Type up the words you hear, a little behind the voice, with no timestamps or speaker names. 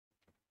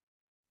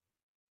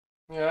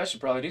Yeah, I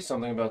should probably do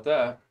something about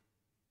that.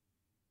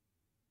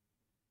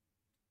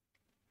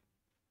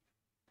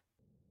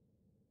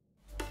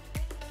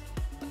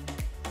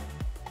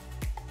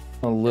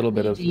 A little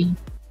bit of Oh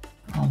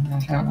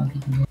gosh, I don't know if you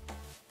can hear.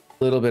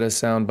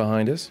 sound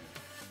behind us.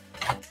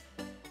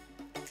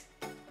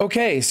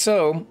 Okay,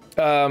 so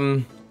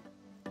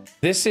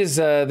this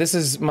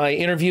is my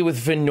interview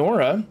with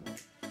Vynora.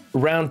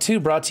 Round 2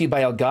 brought to you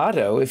by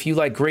Elgato. If you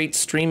like great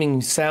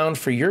streaming sound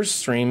for your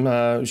stream,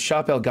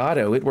 shop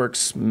Elgato. It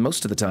works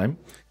most of the time.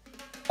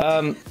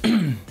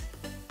 Vin,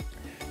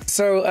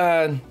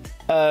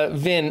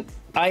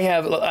 I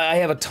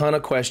have a ton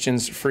of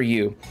questions for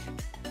you.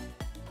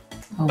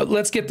 Oh.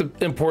 Let's get the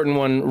important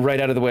one right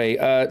out of the way.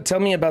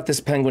 Tell me about this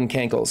penguin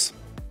cankles.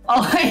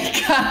 Oh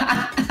my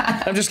god!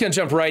 I'm just gonna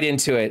jump right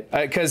into it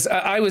because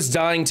I was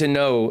dying to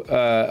know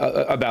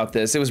about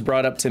this. It was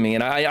brought up to me,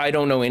 and I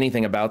don't know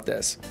anything about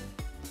this.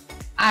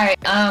 All right.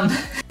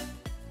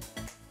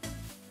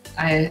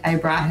 I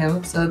brought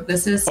him. So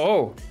this is.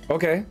 Oh,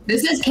 okay.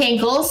 This is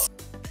Cankles.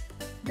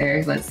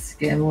 There. Let's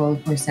get him a little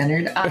more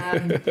centered.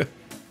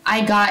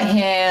 I got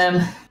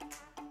him.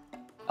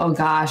 Oh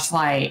gosh,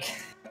 I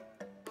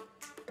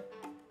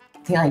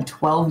think like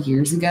 12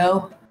 years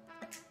ago.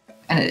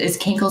 And it's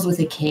Cankles with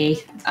a K.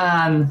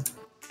 I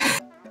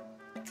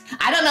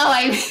don't know.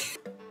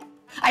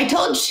 I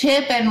told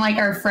Chip and like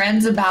our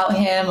friends about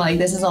him. Like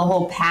this is a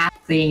whole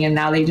pack thing, and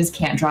now they just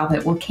can't drop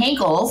it. Well,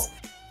 Cankles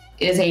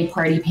is a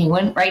party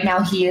penguin. Right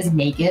now, he is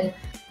naked.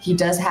 He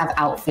does have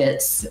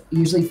outfits.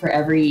 Usually for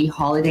every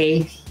holiday,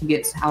 he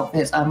gets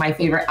outfits. My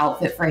favorite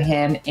outfit for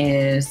him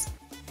is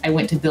I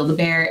went to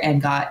Build-A-Bear and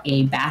got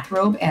a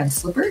bathrobe and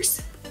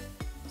slippers.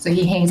 So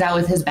he hangs out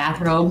with his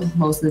bathrobe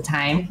most of the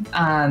time.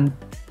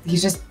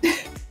 He's just,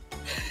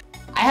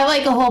 I have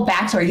like a whole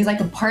backstory. He's like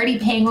a party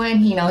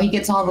penguin, you know, he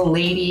gets all the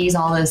ladies,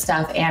 all this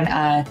stuff.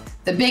 And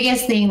the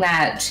biggest thing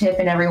that Chip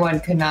and everyone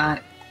could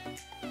not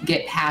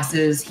get past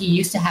is he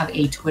used to have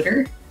a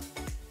Twitter,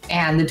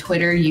 and the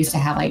Twitter used to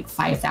have like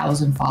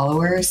 5,000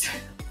 followers.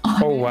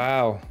 Oh,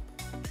 wow.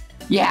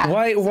 Yeah.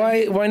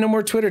 Why no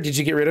more Twitter? Did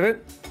you get rid of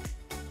it?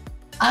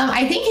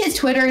 I think his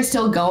Twitter is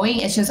still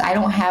going. It's just I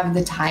don't have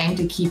the time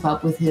to keep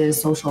up with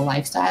his social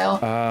lifestyle.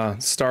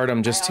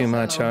 Stardom just too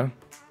much, huh?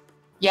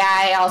 Yeah,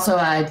 I also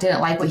didn't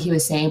like what he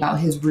was saying about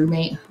his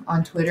roommate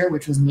on Twitter,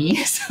 which was me.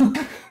 So.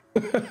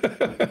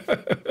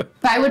 But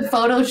I would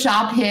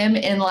Photoshop him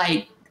in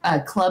like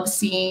club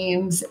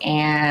scenes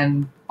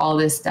and all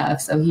this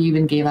stuff. So he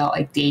even gave out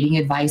like dating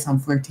advice on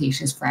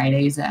Flirtatious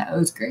Fridays. That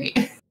was great.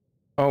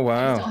 Oh,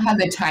 wow. I don't have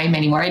the time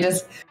anymore.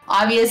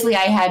 Obviously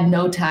I had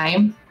no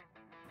time.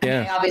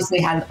 Yeah. I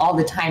obviously had all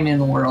the time in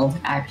the world,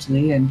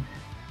 actually, and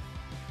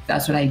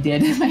that's what I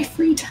did in my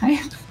free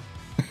time.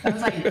 That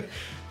was like,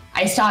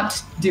 I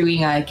stopped doing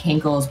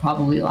Cankles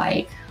probably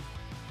like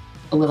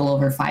a little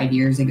over 5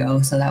 years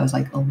ago, so that was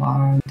like a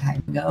long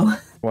time ago.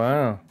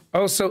 Wow.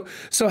 Oh, so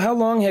how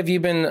long have you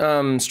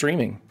been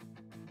streaming?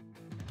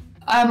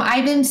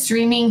 I've been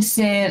streaming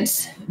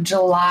since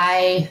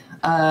July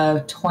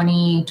of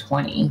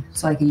 2020,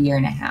 so like a year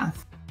and a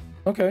half.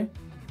 Okay.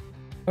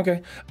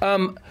 Okay.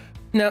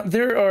 Now,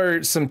 there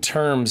are some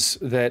terms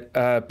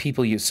that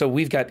people use. So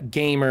we've got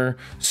gamer,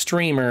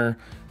 streamer,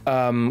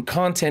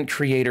 content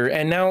creator,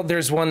 and now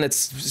there's one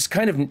that's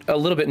kind of a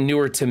little bit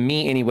newer to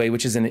me anyway,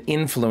 which is an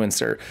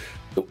influencer.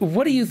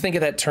 What do you think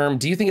of that term?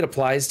 Do you think it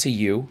applies to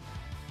you?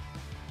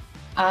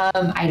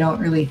 I don't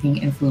really think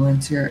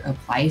influencer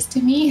applies to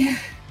me.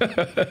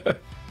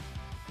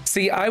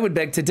 See, I would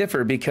beg to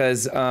differ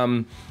because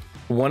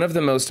one of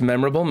the most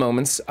memorable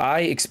moments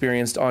I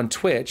experienced on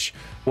Twitch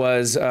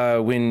was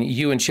when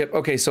you and Chip,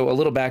 okay, so a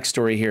little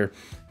backstory here.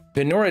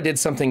 Vynora did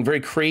something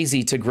very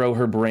crazy to grow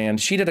her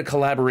brand. She did a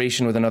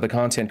collaboration with another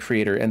content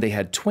creator and they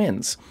had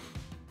twins.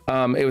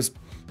 It was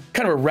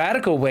kind of a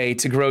radical way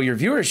to grow your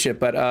viewership,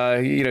 but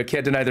you know,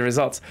 can't deny the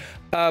results.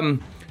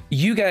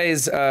 You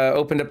guys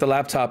opened up the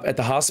laptop at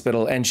the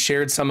hospital and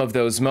shared some of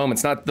those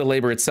moments, not the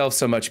labor itself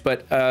so much,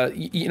 but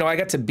you know, I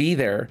got to be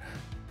there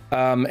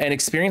and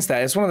experience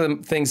that. It's one of the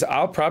things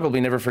I'll probably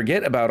never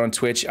forget about on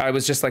Twitch. I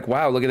was just like,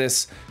 wow, look at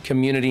this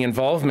community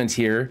involvement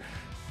here.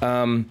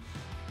 That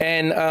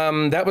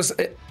was,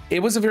 it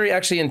was a very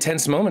actually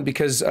intense moment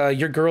because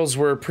your girls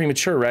were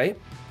premature, right?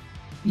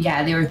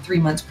 Yeah, they were 3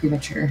 months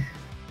premature.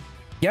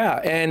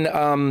 Yeah,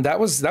 and that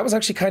was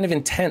actually kind of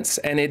intense,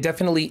 and it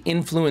definitely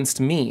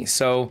influenced me.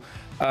 So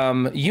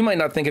you might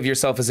not think of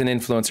yourself as an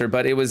influencer,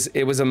 but it was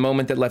a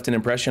moment that left an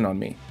impression on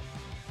me.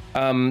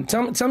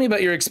 Tell me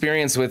about your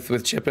experience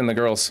with Chip and the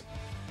girls.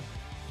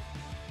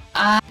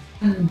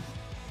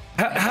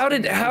 How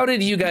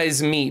did you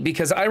guys meet?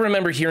 Because I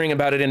remember hearing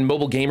about it in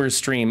Mobile Gamer's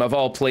stream of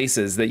all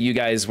places that you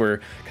guys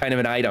were kind of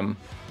an item.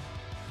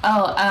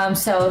 Oh,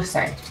 so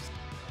sorry.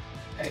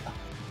 There we go.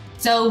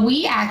 So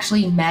we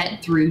actually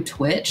met through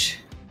Twitch.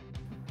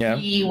 Yeah.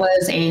 He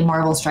was a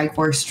Marvel Strike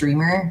Force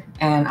streamer,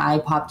 and I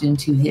popped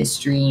into his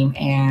stream,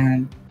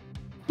 and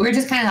we were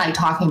just kind of like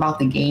talking about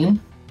the game.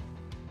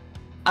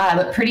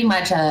 But pretty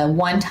much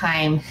one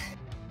time,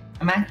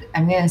 I'm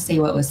gonna say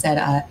what was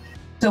said.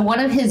 So one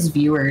of his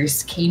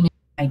viewers came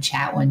my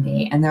chat one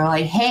day, and they're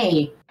like,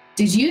 "Hey,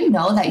 did you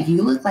know that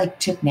you look like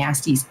Chip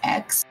Nasty's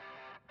ex?"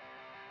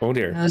 Oh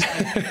dear. And I was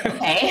like,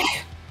 okay.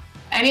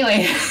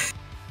 Anyway,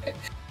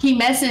 he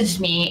messaged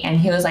me and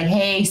he was like,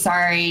 "Hey,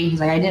 sorry." He's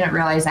like, "I didn't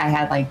realize I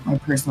had like my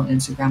personal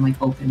Instagram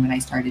like open when I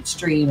started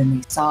stream,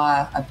 and they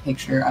saw a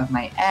picture of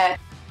my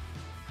ex."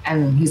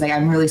 And he's like,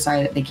 "I'm really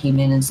sorry that they came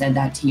in and said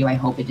that to you. I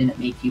hope it didn't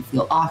make you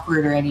feel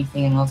awkward or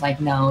anything." And I was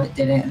like, "No, it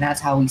didn't." And that's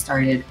how we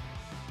started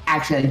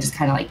actually just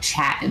kind of like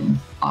chatting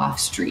off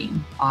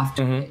stream, off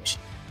Twitch.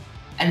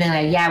 And then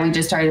like, yeah, we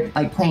just started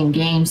like playing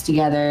games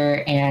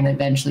together and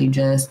eventually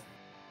just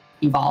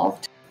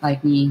evolved.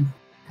 Like we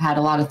had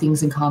a lot of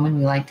things in common.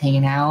 We liked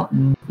hanging out,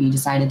 and we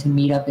decided to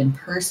meet up in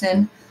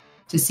person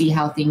to see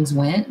how things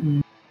went.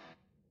 And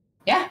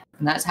yeah,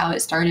 and that's how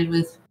it started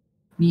with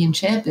me and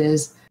Chip,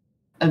 is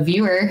a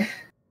viewer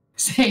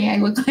saying I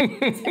look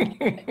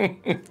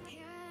like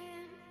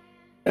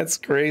That's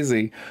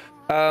crazy.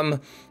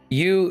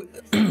 You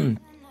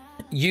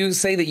you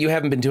say that you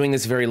haven't been doing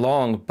this very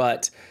long,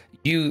 but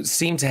you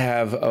seem to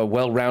have a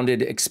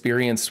well-rounded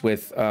experience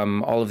with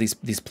all of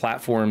these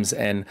platforms,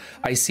 and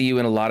I see you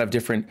in a lot of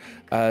different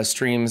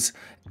streams,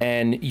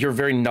 and you're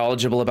very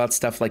knowledgeable about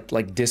stuff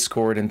like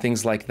Discord and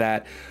things like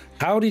that.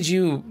 How did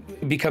you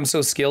become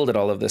so skilled at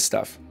all of this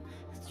stuff?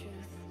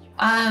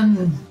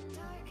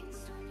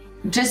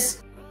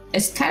 Just,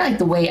 it's kind of like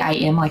the way I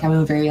am. Like I'm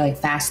a very like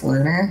fast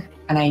learner,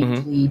 and I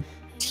usually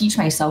teach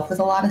myself with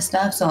a lot of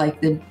stuff. So like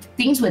the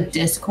things with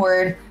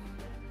Discord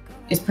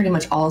is pretty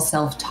much all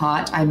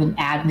self-taught. I'm an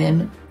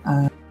admin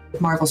with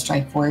Marvel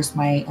Strike Force,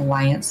 my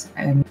alliance.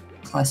 I'm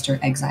Cluster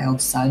Exiled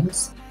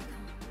Sons,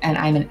 and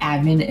I'm an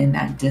admin in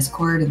that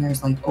Discord, and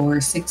there's like over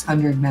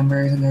 600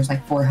 members, and there's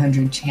like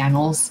 400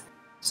 channels.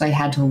 So I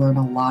had to learn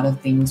a lot of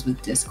things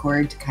with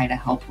Discord to kind of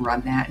help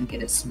run that and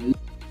get it smooth.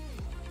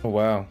 Oh,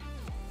 wow.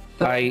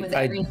 But with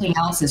everything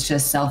else, it's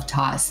just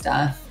self-taught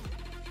stuff.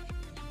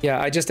 Yeah,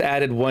 I just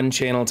added one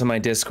channel to my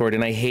Discord,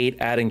 and I hate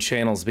adding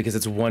channels because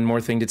it's one more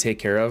thing to take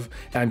care of.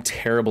 And I'm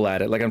terrible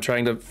at it. Like I'm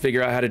trying to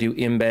figure out how to do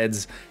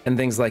embeds and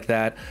things like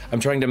that. I'm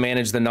trying to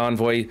manage the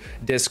non-void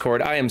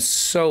Discord. I am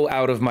so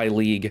out of my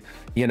league,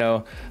 you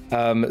know.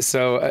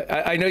 So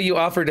I know you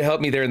offered to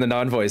help me there in the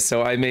non-voice,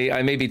 so I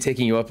may be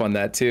taking you up on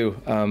that too,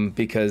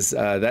 because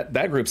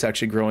that group's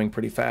actually growing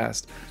pretty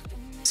fast.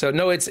 So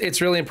no,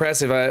 it's really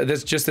impressive.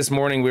 This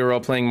morning we were all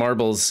playing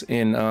marbles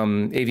in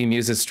AV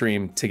Muse's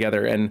stream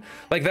together, and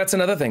like that's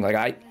another thing.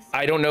 Like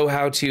I don't know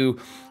how to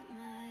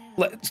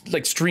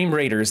like stream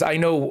raiders. I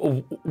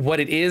know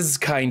what it is,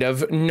 kind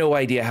of. No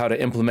idea how to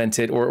implement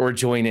it or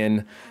join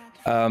in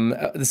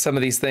some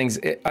of these things.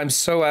 I'm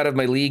so out of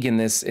my league in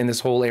this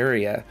whole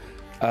area.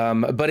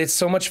 But it's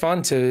so much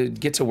fun to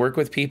get to work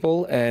with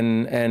people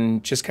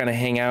and just kind of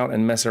hang out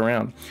and mess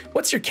around.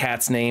 What's your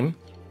cat's name?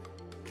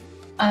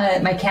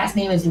 My cat's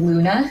name is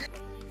Luna.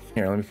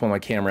 Here, let me pull my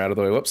camera out of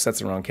the way. Whoops,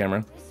 that's the wrong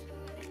camera.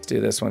 Let's do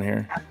this one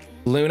here.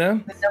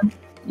 Luna?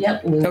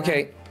 Yep, Luna.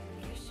 Okay.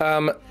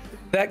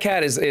 That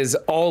cat is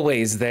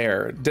always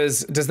there.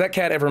 Does that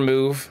cat ever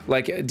move?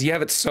 Like, do you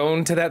have it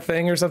sewn to that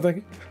thing or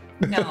something?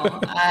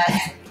 No.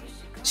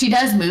 She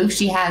does move.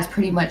 She has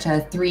pretty much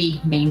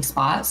 3 main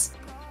spots.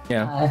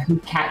 Yeah. Her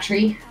cat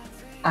tree.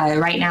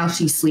 Right now,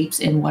 she sleeps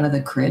in one of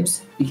the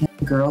cribs because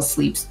the girls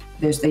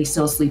they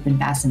still sleep in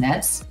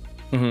bassinets.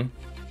 Mm-hmm.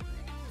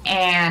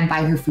 And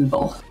by her food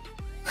bowl.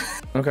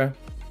 Okay,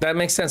 that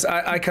makes sense.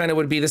 I kind of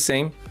would be the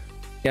same.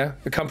 Yeah,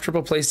 a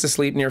comfortable place to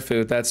sleep near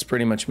food. That's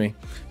pretty much me.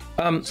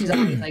 She's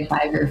always like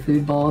by her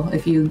food bowl.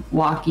 If you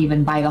walk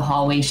even by the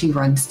hallway, she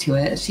runs to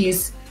it.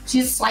 She's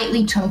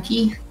slightly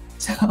chunky,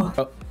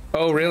 so.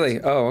 Oh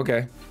really? Oh,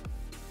 okay.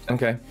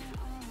 Okay.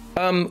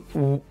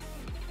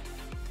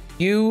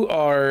 You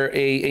are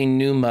a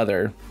new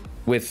mother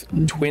with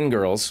twin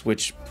girls,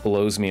 which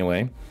blows me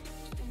away.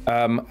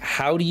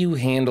 How do you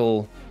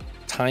handle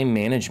time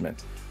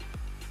management?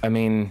 I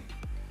mean,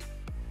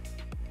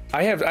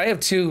 I have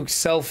 2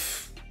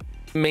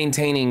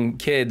 self-maintaining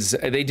kids.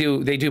 They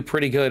do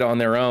pretty good on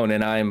their own,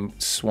 and I'm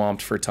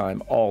swamped for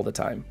time all the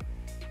time.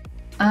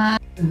 I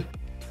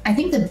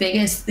think the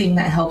biggest thing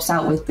that helps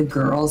out with the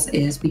girls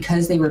is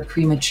because they were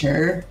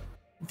premature,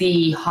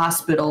 the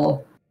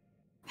hospital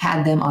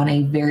had them on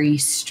a very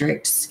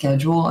strict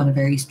schedule, on a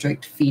very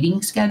strict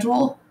feeding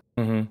schedule.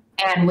 Mm-hmm.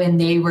 And when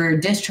they were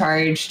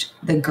discharged,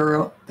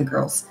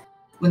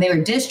 when they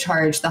were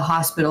discharged, the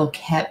hospital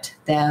kept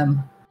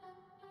them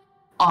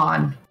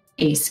on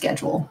a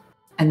schedule.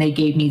 And they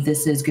gave me,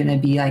 this is going to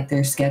be like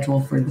their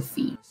schedule for the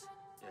feed.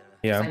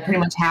 Yeah. So I pretty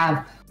much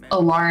have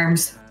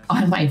alarms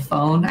on my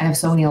phone. I have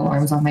so many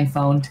alarms on my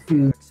phone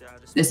too.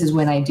 This is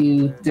when I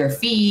do their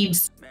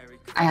feeds.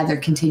 I have their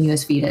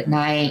continuous feed at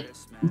night.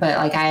 But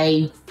like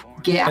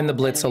and the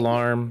Blitz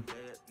alarm.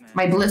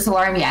 My Blitz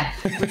alarm, yeah.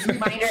 Which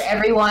reminder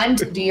everyone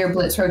to do your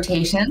Blitz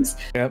rotations.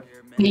 Yep.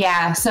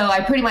 Yeah, so I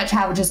pretty much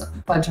have just a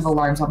bunch of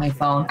alarms on my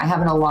phone. I have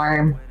an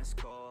alarm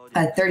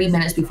 30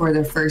 minutes before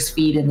their first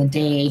feed in the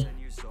day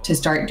to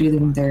start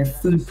doing their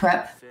food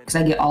prep, because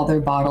I get all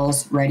their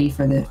bottles ready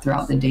for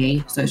throughout the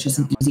day. So it's just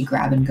an easy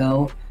grab and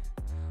go.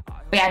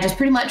 But yeah, just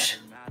pretty much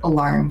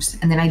alarms,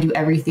 and then I do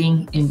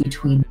everything in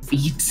between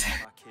feeds.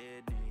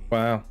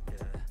 Wow.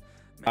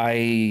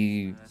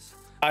 I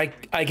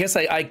guess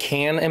I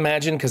can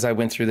imagine, because I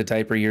went through the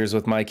diaper years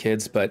with my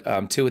kids,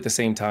 but two at the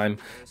same time,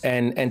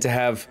 and to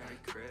have,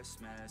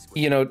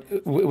 you know,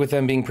 with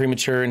them being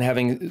premature and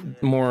having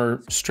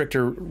more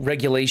stricter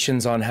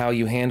regulations on how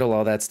you handle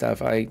all that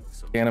stuff, I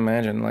can't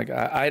imagine. Like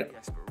I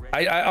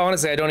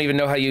honestly, I don't even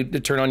know how you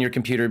turn on your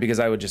computer, because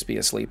I would just be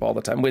asleep all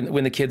the time.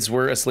 When the kids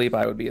were asleep,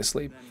 I would be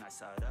asleep.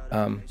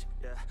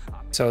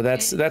 So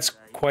that's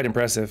quite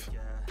impressive.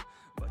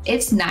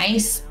 It's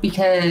nice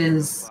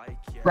because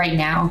right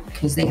now,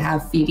 because they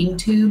have feeding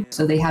tubes,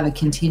 so they have a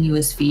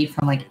continuous feed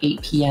from like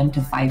 8 p.m.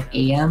 to 5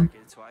 a.m.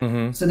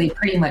 Mm-hmm. So they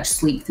pretty much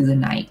sleep through the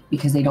night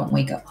because they don't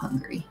wake up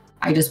hungry.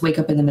 I just wake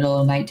up in the middle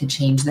of the night to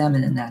change them,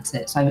 and then that's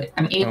it. So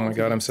I'm able. Oh my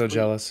God, I'm so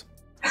jealous.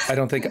 I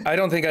don't think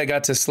I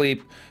got to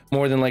sleep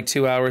more than like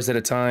 2 hours at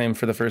a time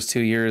for the first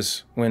 2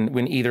 years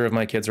when either of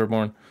my kids were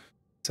born.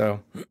 So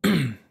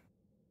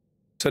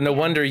so no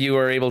wonder you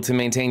are able to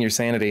maintain your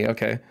sanity.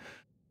 Okay,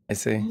 I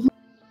see.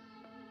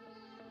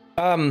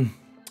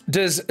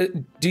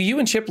 Do you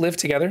and Chip live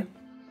together?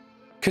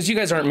 Because you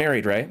guys aren't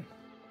married, right?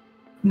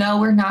 No,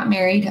 we're not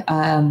married.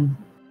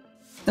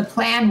 The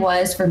plan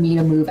was for me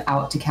to move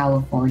out to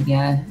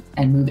California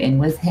and move in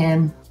with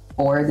him,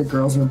 or the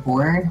girls were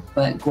born,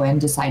 but Gwen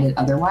decided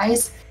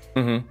otherwise.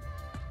 Mm-hmm.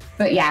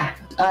 But yeah,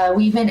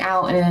 we've been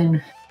out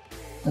in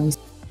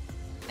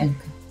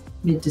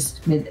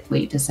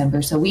late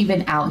December, so we've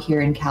been out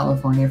here in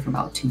California for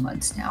about 2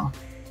 months now.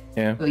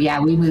 Yeah. But yeah,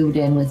 we moved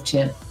in with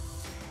Chip,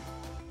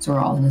 so we're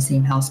all in the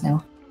same house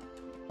now.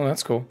 Well,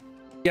 that's cool.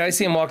 Yeah, I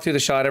see him walk through the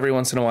shot every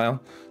once in a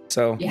while.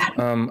 So yeah.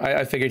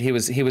 I figured he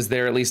was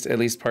there at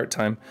least part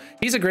time.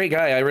 He's a great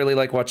guy. I really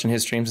like watching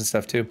his streams and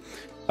stuff too.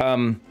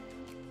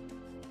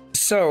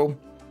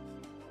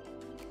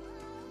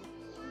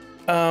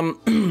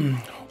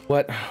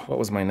 What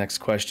was my next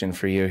question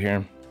for you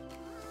here?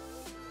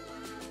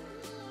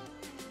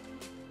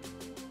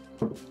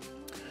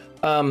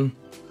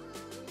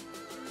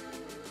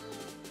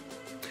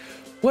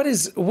 What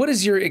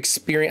is your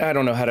experience? I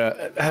don't know how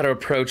to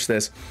approach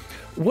this.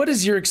 What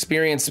is your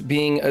experience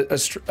being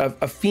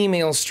a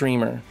female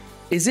streamer?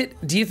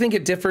 Do you think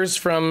it differs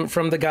from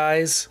the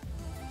guys?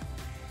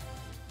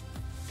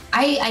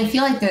 I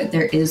feel like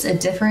there is a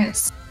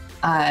difference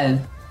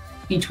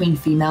between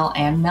female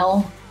and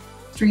male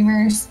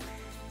streamers.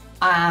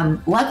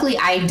 Luckily,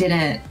 I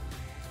didn't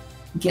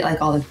get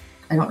like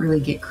I don't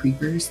really get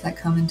creepers that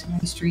come into my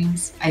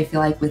streams. I feel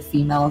like with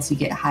females, you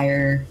get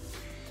higher.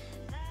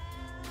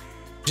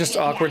 Just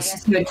awkward. I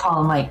guess you would call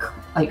them like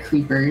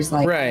creepers,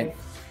 like right.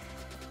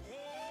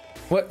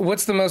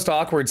 What's the most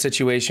awkward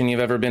situation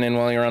you've ever been in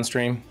while you're on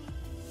stream?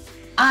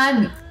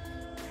 I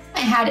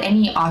had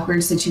any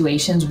awkward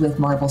situations with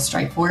Marvel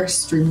Strike Force,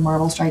 streaming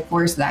Marvel Strike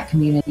Force. That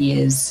community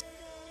is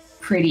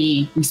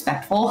pretty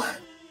respectful.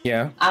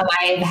 Yeah.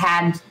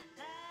 I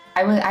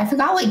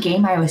forgot what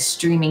game I was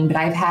streaming, but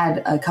I've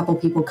had a couple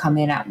people come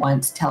in at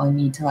once telling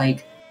me to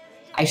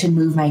I should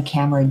move my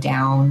camera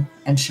down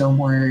and show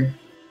more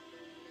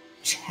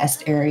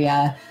chest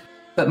area.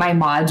 But my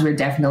mods were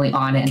definitely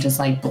on it and just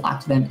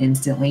blocked them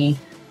instantly.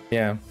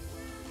 Yeah.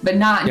 But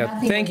not. Yeah.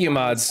 Thank you,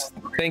 mods.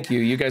 Thank you.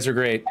 You guys are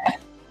great.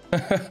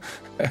 But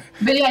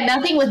yeah,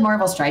 nothing with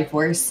Marvel Strike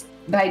Force.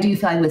 But I do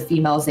feel like with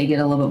females, they get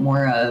a little bit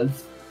more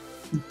of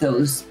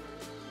those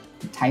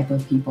type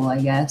of people, I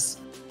guess.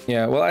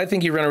 Yeah. Well, I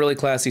think you run a really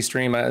classy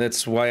stream.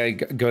 That's why I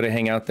go to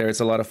hang out there.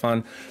 It's a lot of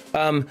fun.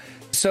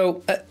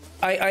 So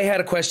I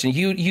had a question.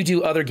 You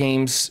do other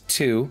games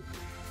too.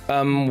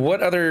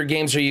 What other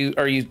games are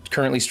you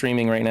currently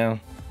streaming right now?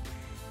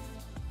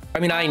 I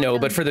mean, I know,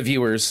 but for the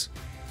viewers.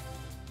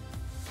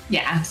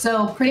 Yeah,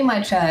 so pretty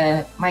much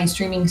my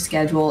streaming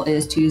schedule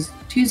is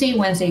Tuesday,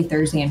 Wednesday,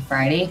 Thursday, and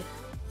Friday.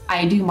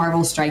 I do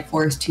Marvel Strike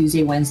Force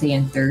Tuesday, Wednesday,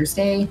 and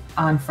Thursday.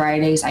 On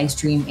Fridays, I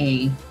stream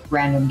a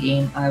random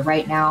game.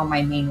 Right now,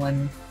 my main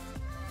one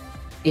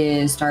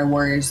is Star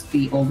Wars: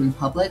 The Old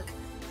Republic.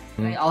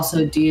 I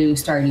also do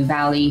Stardew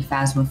Valley,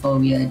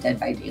 Phasmophobia, Dead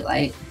by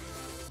Daylight.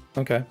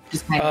 Okay.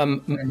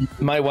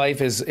 My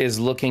wife is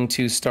looking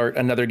to start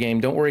another game.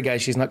 Don't worry,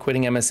 guys, she's not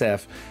quitting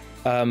MSF.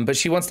 But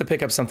she wants to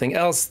pick up something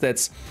else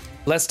that's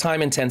less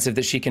time intensive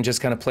that she can just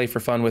kind of play for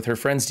fun with her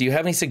friends. Do you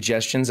have any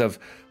suggestions of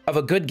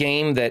a good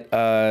game that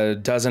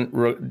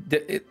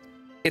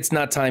it's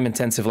not time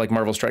intensive like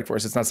Marvel Strike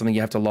Force? It's not something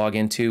you have to log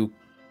into,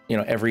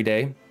 every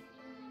day. Do you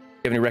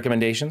have any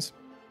recommendations?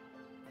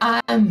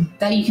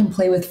 That you can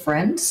play with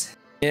friends?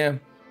 Yeah.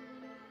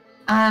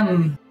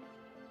 On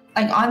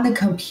the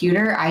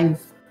computer,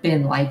 I've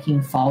been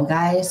liking Fall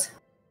Guys.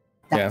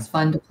 That's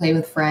fun to play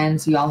with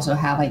friends. You also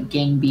have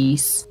Gang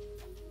Beasts.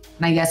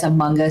 And I guess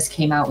Among Us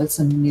came out with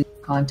some new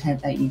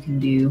content that you can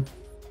do.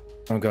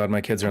 Oh God, my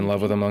kids are in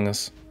love with Among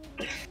Us.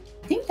 I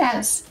think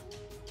that's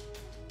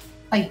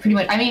pretty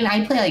much. I mean,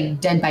 I play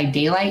Dead by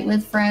Daylight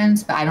with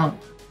friends, but I don't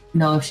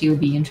know if she would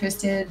be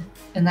interested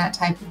in that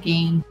type of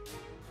game.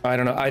 I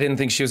don't know. I didn't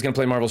think she was going to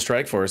play Marvel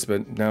Strike Force,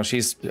 but now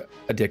she's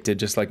addicted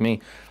just like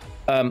me.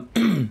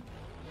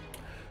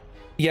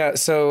 Yeah,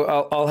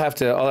 so I'll have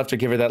to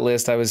give her that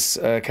list. I was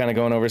kind of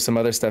going over some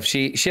other stuff.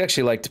 She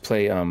actually liked to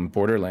play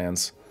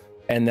Borderlands,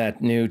 and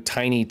that new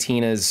Tiny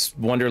Tina's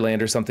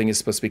Wonderland or something is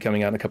supposed to be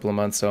coming out in a couple of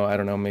months. So I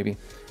don't know, maybe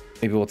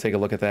we'll take a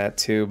look at that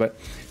too. But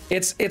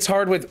it's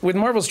hard with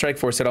Marvel Strike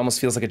Force. It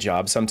almost feels like a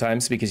job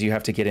sometimes because you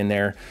have to get in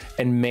there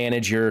and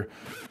manage your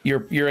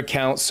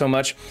account so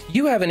much.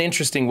 You have an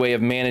interesting way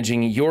of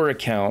managing your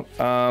account.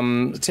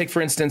 Take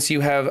for instance,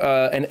 you have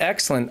an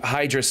excellent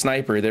Hydra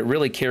sniper that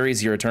really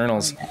carries your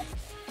Eternals.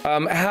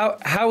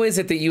 How is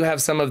it that you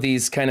have some of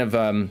these kind of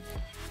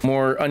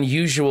more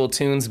unusual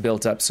tunes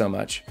built up so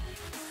much?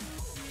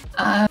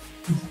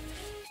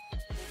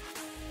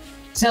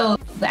 So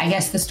I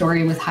guess the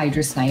story with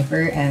Hydra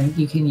Sniper, and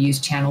you can use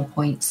channel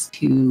points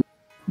to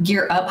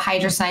gear up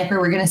Hydra Sniper.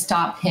 We're going to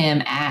stop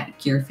him at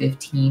gear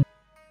 15.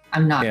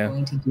 I'm not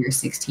going to gear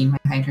 16 my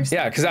Hydra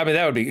Sniper. Yeah, because I mean,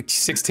 that would be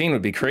 16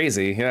 would be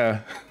crazy. Yeah.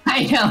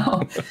 I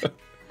know.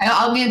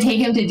 I'm going to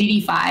take him to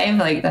DD5.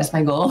 Like, that's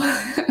my goal.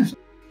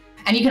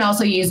 And you can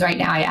also use, right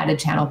now I added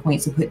channel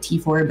points to put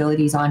T4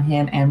 abilities on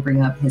him and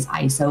bring up his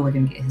ISO. We're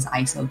going to get his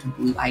ISO to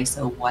blue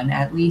ISO 1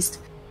 at least.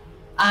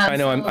 I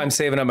know, I'm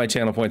saving up my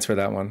channel points for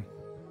that one.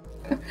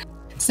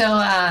 So,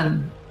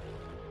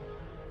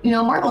 you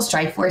know, Marvel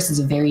Strike Force is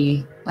a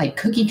very, like,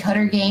 cookie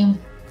cutter game.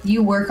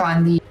 You work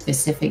on these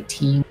specific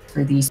teams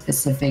for these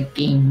specific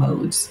game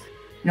modes.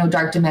 You know,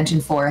 Dark Dimension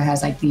 4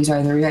 has, like, these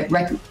are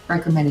the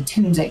recommended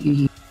tunes that you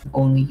use.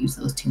 Only use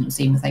those tunes.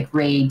 Same with like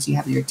raids, you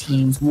have your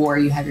teams. War,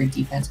 you have your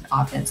defense and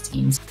offense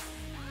teams.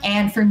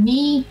 And for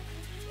me,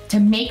 to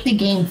make the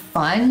game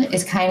fun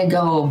is kind of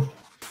go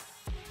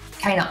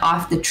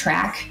off the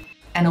track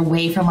and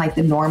away from like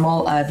the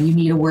normal of you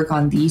need to work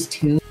on these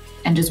tunes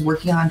and just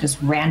working on just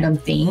random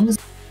things.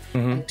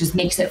 It just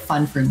makes it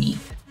fun for me.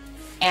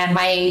 And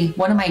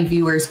one of my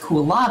viewers,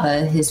 Cool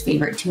Lava, his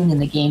favorite tune in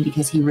the game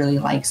because he really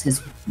likes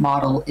his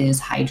model is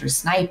Hydra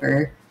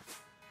Sniper.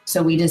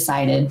 So we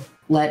decided,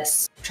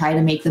 let's try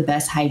to make the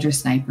best Hydra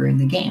Sniper in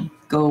the game.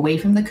 Go away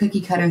from the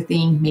cookie cutter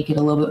thing, make it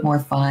a little bit more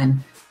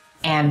fun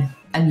and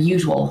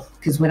unusual.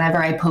 Because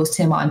whenever I post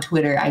him on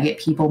Twitter, I get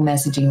people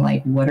messaging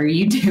like, what are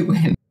you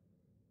doing?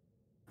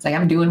 It's like,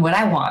 I'm doing what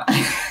I want.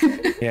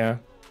 Yeah.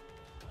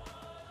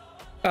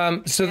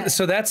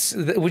 So that's,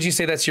 would you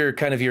say that's your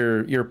kind of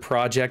your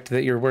project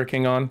that you're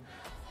working on?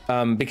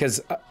 Because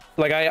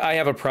like I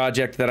have a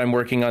project that I'm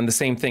working on, the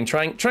same thing.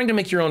 Trying to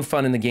make your own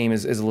fun in the game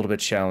is a little bit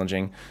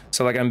challenging.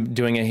 So like I'm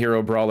doing a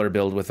hero brawler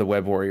build with the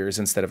web warriors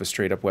instead of a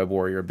straight up web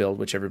warrior build,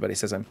 which everybody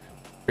says I'm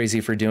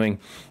crazy for doing.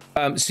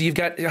 So you've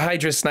got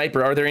Hydra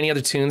Sniper. Are there any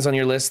other tunes on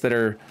your list that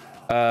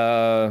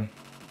are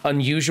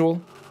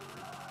unusual?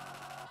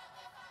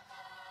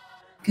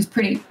 Because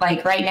pretty,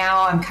 like right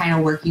now I'm kind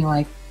of working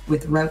like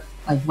with web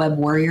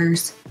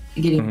warriors,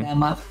 getting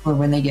them up for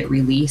when they get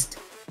released,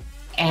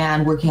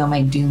 and working on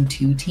my Doom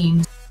 2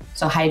 teams.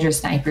 So Hydra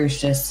Sniper is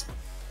just,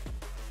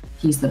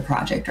 he's the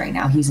project right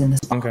now. He's in the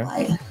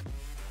spotlight. Okay.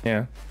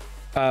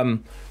 Yeah.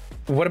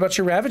 What about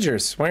your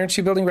Ravagers? Why aren't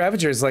you building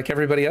Ravagers like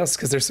everybody else?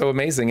 Because they're so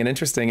amazing and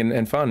interesting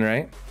and fun,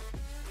 right?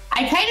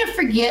 I kind of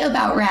forget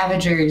about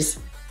Ravagers.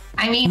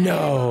 I mean,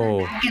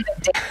 no. Back in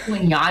the day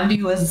when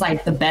Yondu was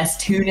like the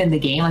best tune in the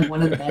game, like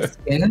one of the best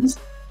tunes.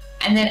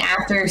 And then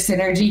after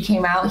Synergy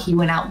came out, he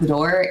went out the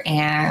door,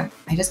 and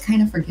I just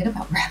kind of forget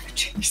about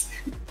Ravagers.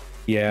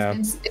 Yeah.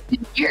 It's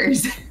been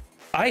years.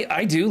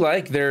 I do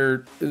like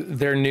their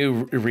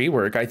new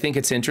rework. I think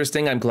it's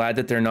interesting. I'm glad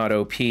that they're not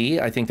OP.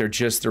 I think they're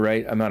just the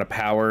right amount of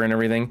power and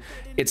everything.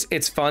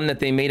 It's fun that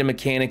they made a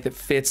mechanic that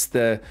fits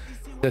the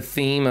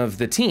theme of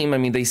the team. I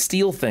mean, they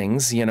steal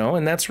things, you know,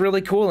 and that's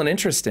really cool and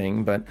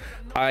interesting, but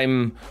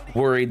I'm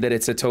worried that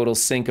it's a total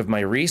sink of my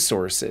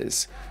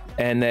resources,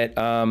 and that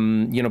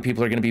you know,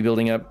 people are going to be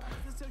building up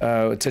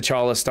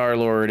T'Challa,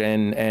 Star-Lord,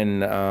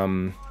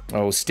 and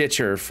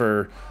Stitcher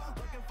for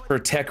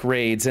tech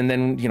raids, and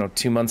then, you know,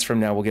 2 months from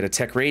now we'll get a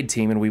tech raid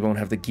team and we won't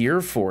have the gear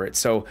for it.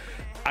 So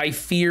I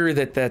fear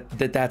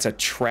that's a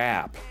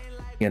trap,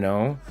 you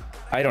know.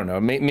 I don't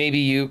know. Maybe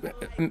you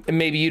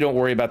don't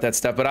worry about that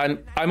stuff, but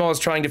I'm always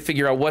trying to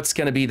figure out what's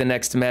going to be the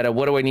next meta.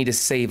 What do I need to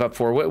save up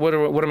for?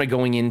 What am I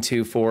going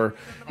into for?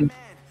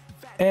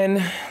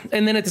 And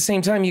then at the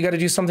same time, you got to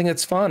do something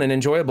that's fun and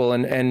enjoyable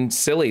and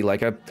silly,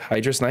 like a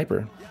Hydra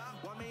Sniper.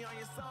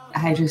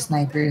 Hydra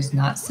Sniper is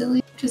not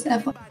silly, just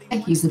FYI.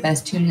 He's the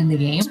best tune in the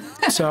game.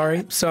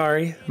 sorry.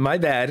 My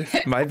bad.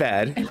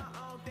 But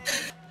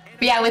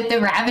yeah, with the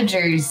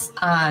Ravagers,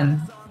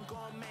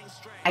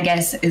 I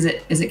guess is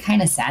it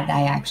kind of sad that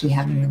I actually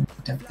haven't even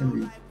looked up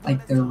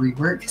the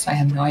rework, so I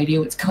have no idea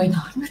what's going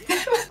on with them.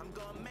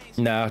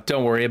 No,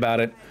 don't worry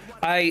about it.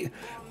 I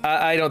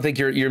don't think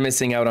you're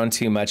missing out on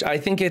too much. I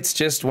think it's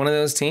just one of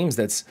those teams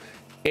that's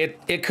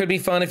it could be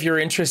fun if you're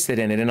interested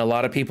in it, and a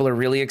lot of people are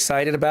really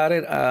excited about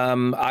it.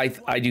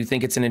 I do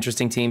think it's an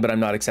interesting team, but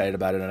I'm not excited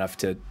about it enough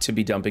to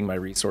be dumping my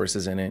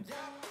resources in it.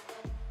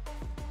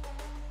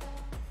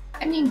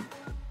 I mean,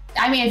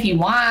 if you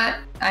want,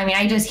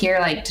 I just hear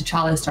like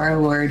T'Challa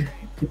Star-Lord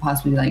could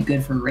possibly be like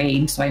good for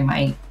raid, so I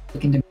might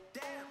look into.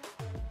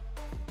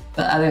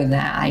 But other than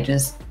that, I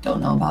just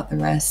don't know about the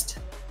rest.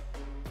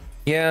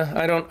 Yeah,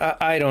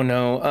 I don't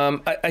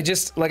know. I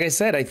just, like I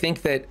said, I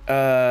think that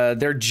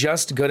they're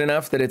just good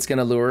enough that it's going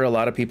to lure a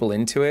lot of people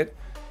into it,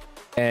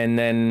 and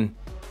then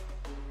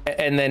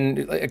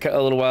like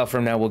a little while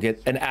from now we'll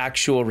get an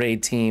actual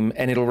raid team,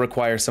 and it'll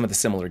require some of the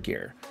similar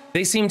gear.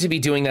 They seem to be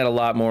doing that a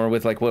lot more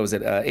with, like, what was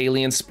it,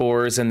 alien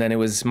spores, and then it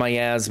was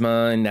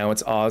miasma, and now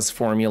it's Oz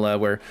formula,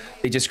 where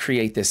they just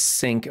create this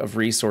sink of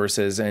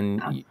resources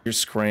and you're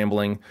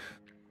scrambling.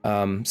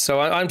 So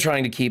I'm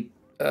trying to keep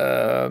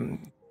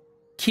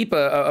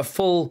a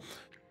full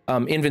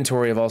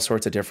inventory of all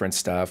sorts of different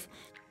stuff.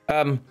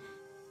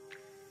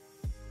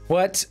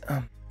 What's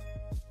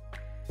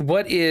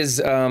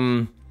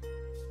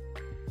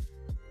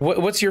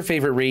your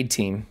favorite raid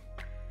team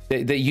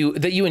that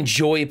you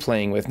enjoy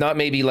playing with? Not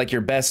maybe like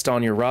your best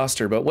on your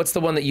roster, but what's the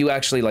one that you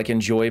actually like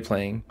enjoy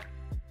playing?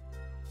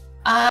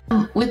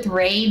 With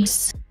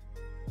raids,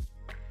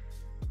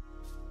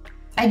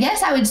 I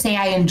guess I would say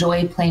I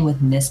enjoy playing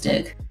with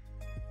Mystic.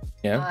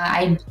 Yeah.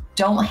 I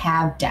don't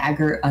have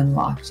Dagger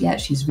unlocked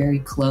yet. She's very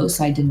close.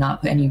 So I did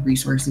not put any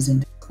resources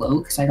into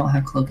Cloak because I don't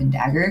have Cloak and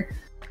Dagger.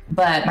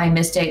 But my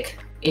Mystic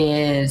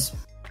is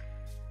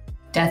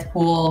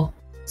Deathpool,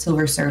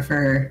 Silver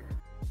Surfer,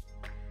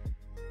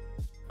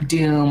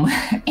 Doom,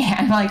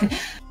 and like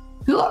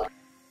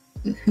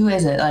who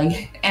is it?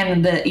 Like,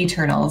 and the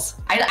Eternals.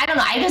 I don't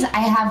know. I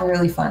have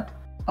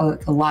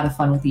a lot of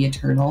fun with the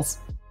Eternals.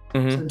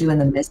 Mm-hmm. So doing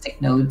the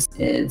Mystic nodes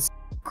is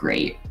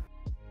great.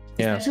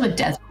 Yeah. Especially with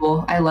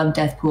Deathpool. I love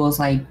Deathpool's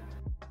like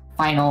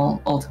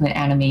final ultimate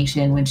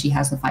animation when she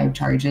has the 5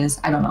 charges.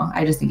 I don't know.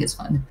 I just think it's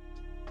fun.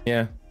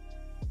 Yeah.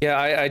 Yeah,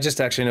 I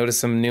just actually noticed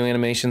some new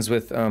animations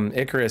with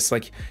Icarus.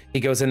 Like, he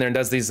goes in there and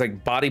does these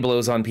like body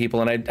blows on people,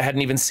 and I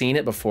hadn't even seen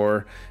it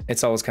before.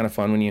 It's always kind of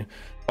fun when you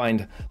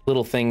find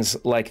little things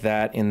like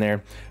that in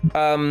there.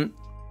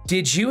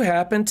 Did you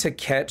happen to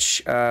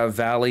catch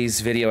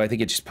Valley's video? I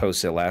think it just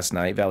posted last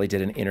night. Valley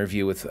did an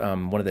interview with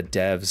one of the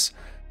devs.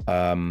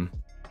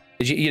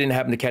 You didn't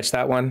happen to catch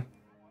that one?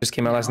 Just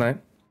came out last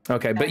night?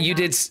 Okay, but you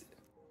did...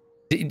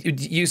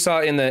 You saw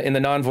in the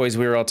non-voice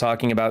we were all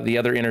talking about the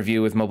other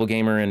interview with Mobile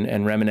Gamer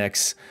and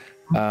Reminex,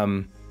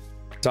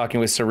 talking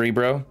with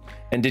Cerebro.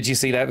 And did you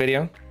see that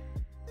video?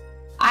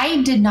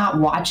 I did not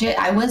watch it.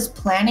 I was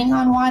planning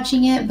on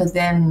watching it, but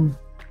then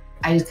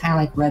I just kind of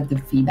like read the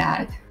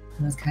feedback.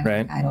 I was kind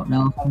of like, I don't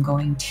know if I'm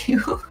going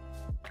to.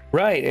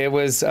 Right. It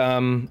was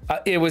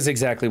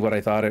exactly what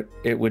I thought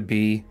it would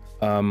be.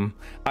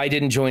 I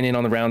didn't join in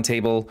on the round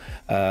table.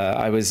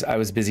 I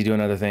was busy doing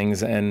other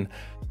things, and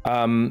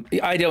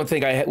I don't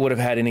think I would have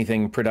had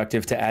anything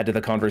productive to add to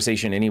the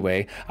conversation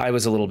anyway. I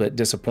was a little bit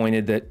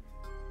disappointed that,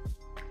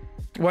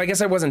 well, I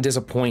guess I wasn't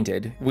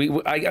disappointed.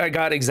 I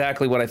got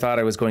exactly what I thought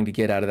I was going to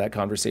get out of that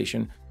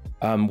conversation,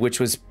 which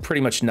was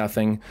pretty much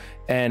nothing.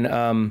 And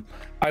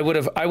I would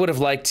have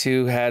liked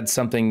to had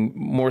something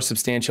more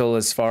substantial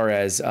as far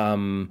as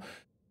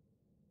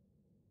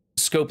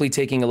Scopely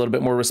taking a little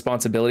bit more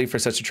responsibility for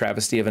such a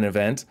travesty of an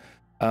event.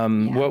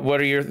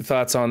 What are your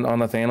thoughts on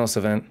the Thanos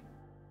event?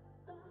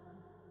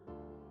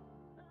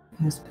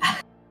 It was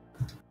bad.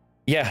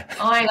 Yeah.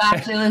 Oh my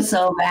gosh, it was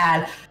so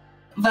bad.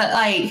 But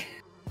like,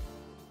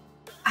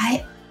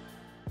 I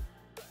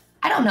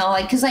don't know,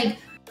 like, cause like,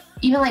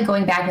 even like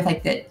going back with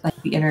like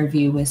the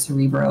interview with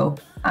Cerebro,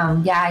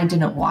 yeah, I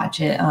didn't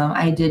watch it.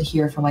 I did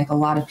hear from like a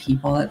lot of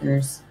people that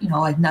there's,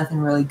 like nothing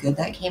really good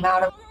that came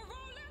out of it.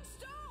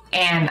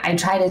 And I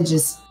try to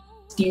just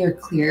steer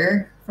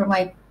clear from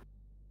like,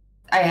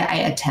 I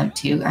attempt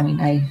to. I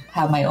mean, I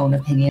have my own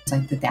opinions.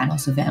 Like the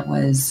Thanos event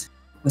was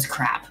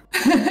crap.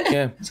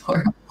 Yeah, it's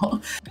horrible.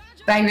 But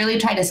I really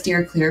try to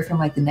steer clear from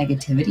like the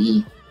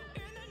negativity.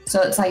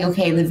 So it's like,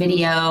 okay, the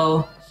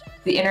video,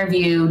 the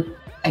interview,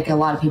 like a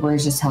lot of people are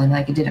just telling me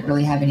like it didn't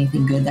really have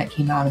anything good that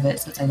came out of it.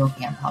 So it's like,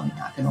 okay, I'm probably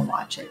not going to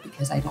watch it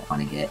because I don't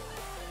want to get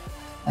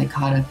like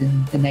caught up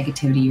in the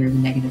negativity or the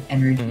negative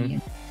energy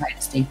and try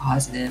to stay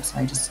positive. So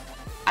I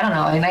don't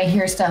know. And I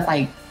hear stuff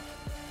like,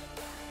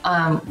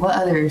 what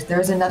others? There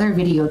was another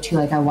video too,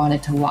 like I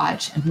wanted to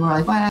watch, and people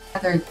were like, well,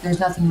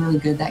 there's nothing really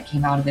good that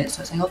came out of it.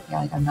 So it's like, okay,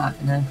 like I'm not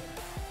gonna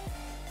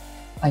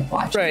like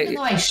watch it. Even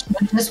though I should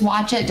just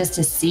watch it just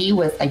to see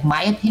with like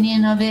my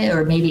opinion of it,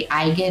 or maybe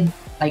I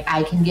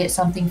can get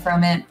something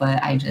from it,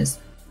 but I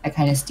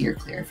kind of steer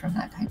clear from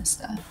that kind of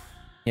stuff.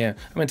 Yeah,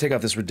 I'm gonna take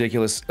off this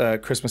ridiculous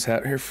Christmas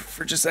hat here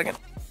for just a second.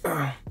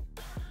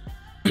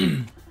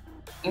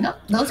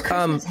 Those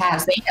Christmas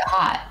hats, they get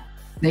hot.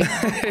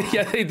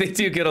 Yeah, they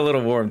do get a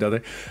little warm, don't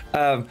they?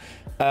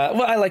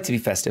 Well, I like to be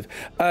festive.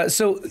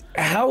 So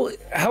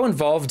how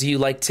involved do you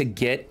like to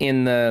get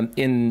in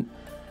the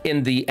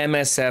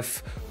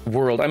MSF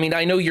world? I mean,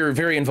 I know you're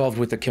very involved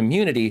with the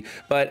community,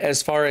 but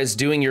as far as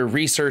doing your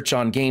research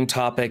on game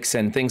topics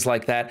and things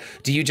like that,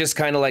 do you just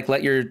kind of like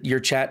let your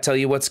chat tell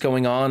you what's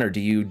going on, or do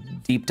you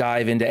deep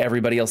dive into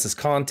everybody else's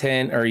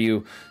content? Are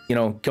you,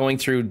 going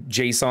through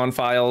JSON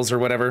files or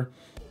whatever?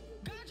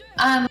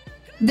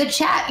 The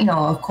chat,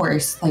 of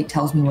course, like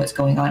tells me what's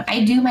going on.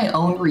 I do my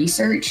own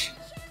research.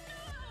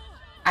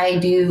 I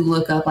do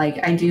look up,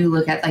 like, I do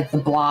look at like the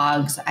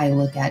blogs. I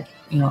look at,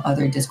 you know,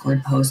 other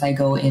Discord posts. I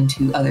go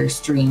into other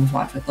streams,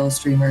 watch what those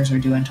streamers are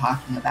doing,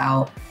 talking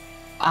about.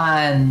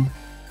 I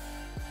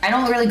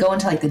don't really go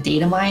into like the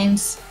data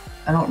mines.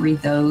 I don't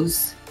read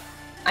those.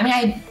 I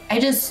mean,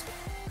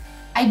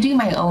 I do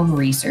my own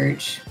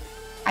research.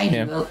 I do.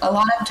 Yeah. A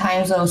lot of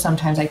times though,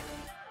 sometimes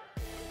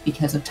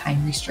because of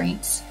time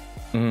restraints,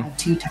 I have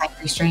 2 time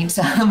restraints.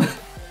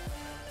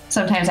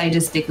 Sometimes I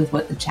just stick with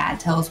what the chat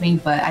tells me,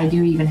 but I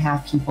do even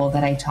have people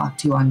that I talk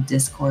to on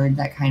Discord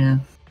that kind of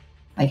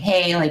like,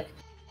 hey, like,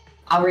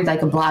 I'll read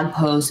like a blog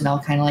post and I'll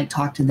kind of like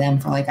talk to them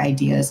for like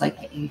ideas, like,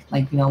 hey,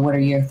 like, you know, what are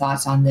your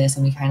thoughts on this?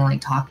 And we kind of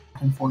like talk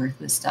back and forth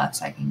with stuff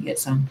so I can get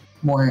some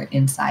more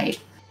insight.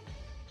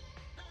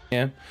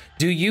 Yeah.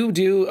 Do you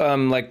do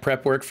like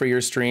prep work for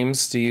your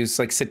streams? Do you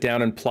like sit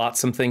down and plot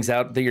some things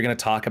out that you're going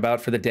to talk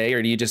about for the day,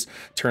 or do you just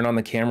turn on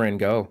the camera and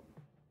go?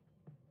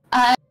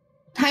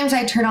 Times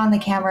I turn on the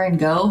camera and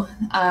go.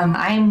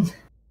 I'm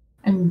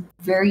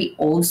very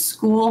old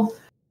school.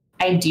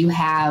 I do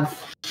have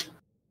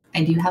a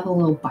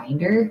little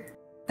binder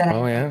that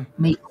I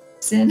make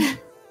notes in.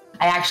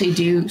 I actually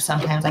do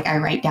sometimes, like, I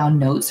write down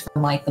notes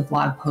from like the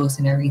blog posts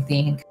and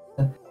everything, and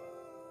kind of,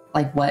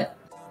 like, what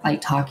like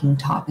talking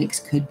topics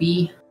could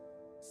be.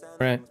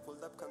 Right.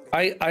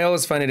 I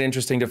always find it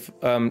interesting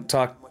to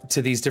talk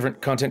to these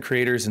different content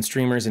creators and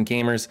streamers and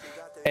gamers,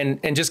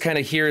 and just kind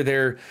of hear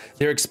their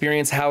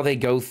experience, how they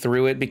go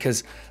through it,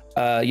 because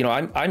you know,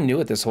 I'm new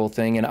at this whole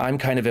thing, and I'm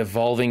kind of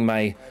evolving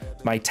my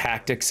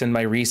tactics and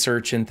my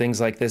research and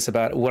things like this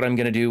about what I'm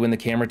going to do when the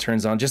camera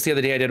turns on. Just the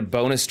other day, I did a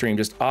bonus stream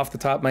just off the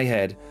top of my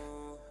head,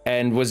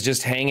 and was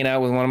just hanging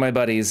out with one of my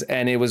buddies,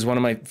 and it was one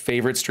of my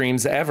favorite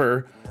streams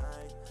ever.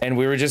 And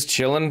we were just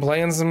chilling,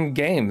 playing some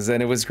games,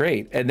 and it was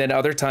great. And then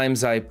other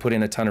times I put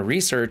in a ton of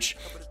research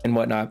and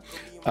whatnot.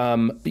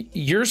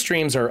 Your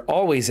streams are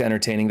always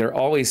entertaining. They're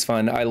always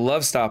fun. I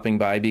love stopping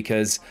by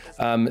because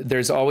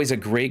there's always a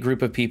great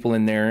group of people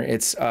in there.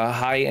 It's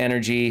high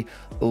energy,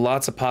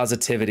 lots of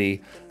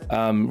positivity.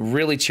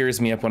 Really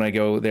cheers me up when I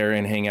go there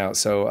and hang out.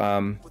 So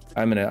I'm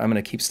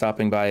gonna keep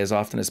stopping by as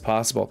often as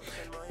possible.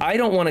 I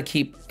don't want to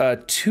keep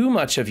too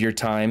much of your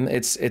time.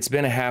 It's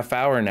been a half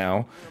hour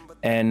now.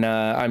 And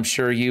I'm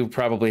sure you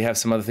probably have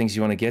some other things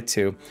you want to get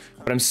to.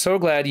 But I'm so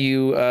glad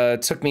you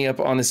took me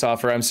up on this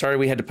offer. I'm sorry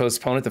we had to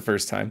postpone it the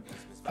first time.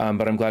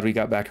 But I'm glad we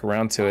got back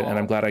around to it. And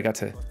I'm glad I got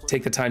to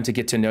take the time to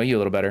get to know you a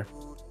little better.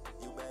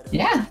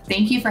 Yeah,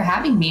 thank you for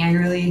having me. I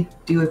really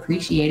do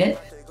appreciate it.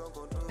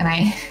 And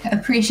I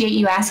appreciate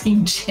you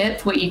asking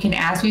Chip what you can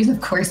ask me. Of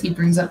course, he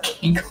brings up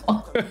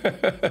Kinkle.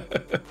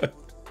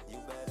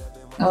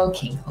 Oh,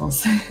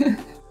 Kinkles.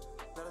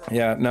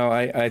 Yeah, no,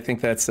 I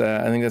think that's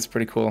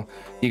pretty cool.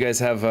 You guys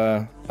have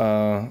a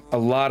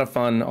lot of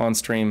fun on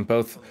stream.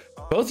 Both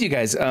you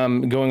guys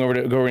going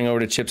over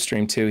to Chip's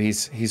stream too.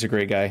 He's a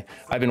great guy.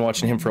 I've been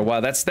watching him for a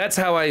while. That's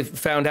how I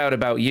found out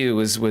about you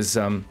was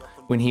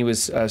when he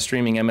was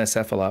streaming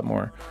MSF a lot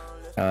more.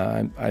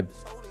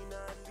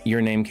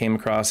 Your name came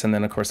across, and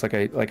then of course like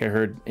I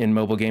heard in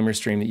Mobile Gamer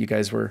Stream that you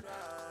guys were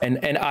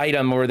an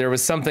item, or there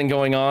was something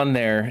going on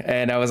there,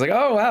 and I was like,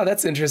 oh wow,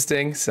 that's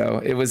interesting. So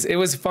it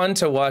was fun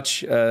to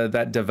watch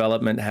that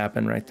development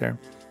happen right there.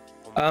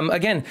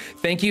 Again,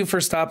 thank you for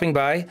stopping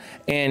by,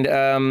 and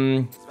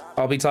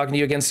I'll be talking to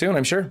you again soon,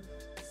 I'm sure.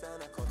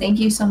 Thank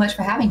you so much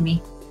for having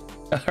me.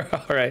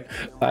 All right,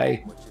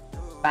 bye.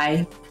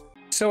 Bye.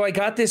 So I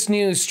got this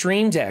new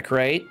Stream Deck,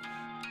 right?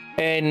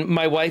 And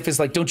my wife is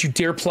like, don't you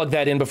dare plug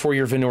that in before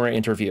your Vynora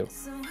interview.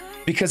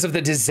 Because of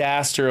the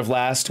disaster of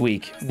last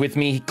week with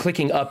me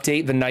clicking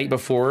update the night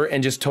before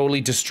and just totally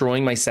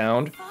destroying my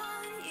sound.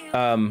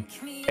 And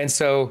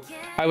so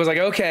I was like,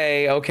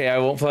 okay, I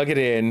won't plug it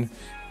in.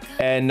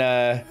 And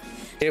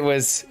it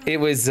was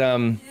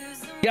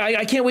yeah,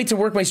 I can't wait to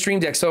work my Stream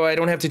Deck so I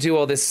don't have to do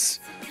all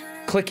this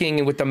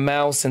clicking with the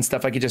mouse and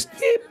stuff. I could just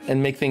beep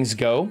and make things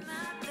go.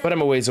 But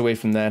I'm a ways away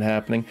from that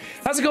happening.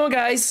 How's it going,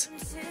 guys?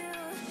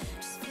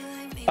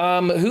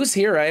 Who's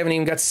here? I haven't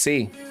even got to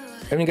see.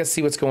 I haven't even got to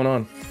see what's going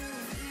on.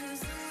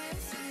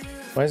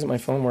 Why isn't my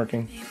phone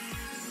working?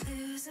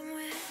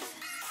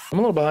 I'm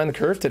a little behind the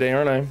curve today,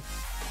 aren't I?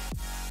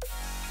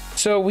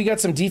 So we got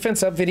some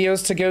defense up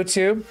videos to go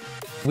to.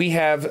 We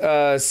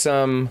have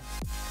some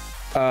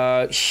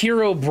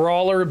hero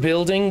brawler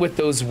building with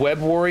those web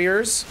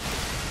warriors.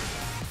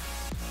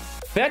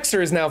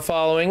 Vexer is now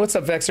following. What's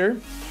up, Vexer?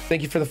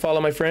 Thank you for the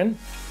follow, my friend.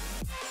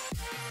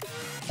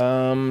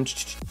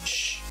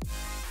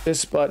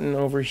 This button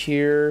over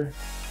here.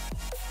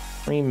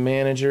 Stream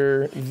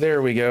manager.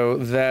 There we go.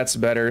 That's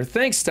better.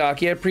 Thanks,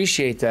 Stocky. I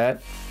appreciate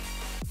that.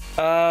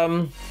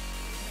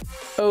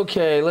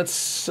 Okay, let's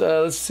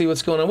see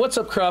what's going on. What's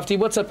up, Crofty?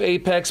 What's up,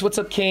 Apex? What's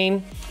up,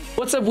 Kane?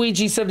 What's up,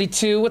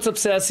 Ouija72? What's up,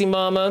 Sassy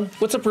Mama?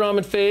 What's up,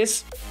 Ramen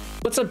Face?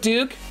 What's up,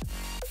 Duke?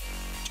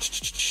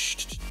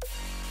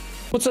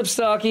 What's up,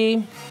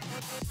 Stocky?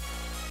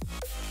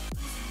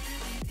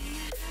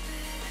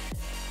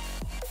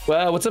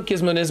 Wow, what's up,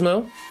 Gizmo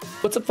Nismo?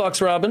 What's up,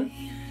 Fox Robin?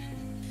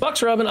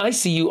 Fox Robin, I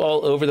see you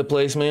all over the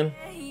place, man.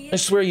 I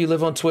swear you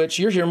live on Twitch.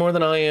 You're here more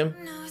than I am.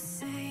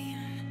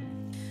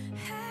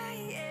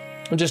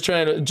 I'm just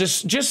trying to,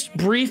 just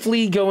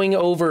briefly going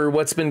over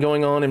what's been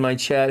going on in my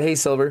chat. Hey,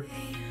 Silver.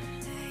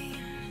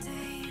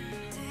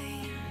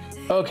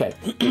 Okay.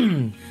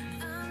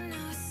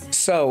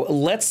 So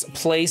let's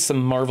play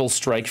some Marvel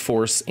Strike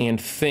Force and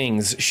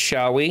things,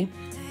 shall we?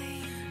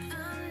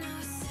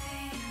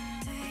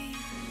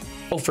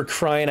 Oh, for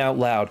crying out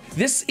loud.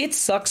 It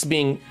sucks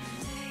being...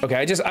 Okay,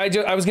 I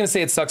was gonna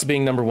say it sucks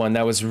being number one.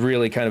 That was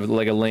really kind of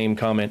like a lame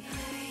comment.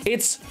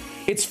 It's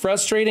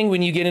frustrating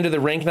when you get into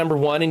the rank number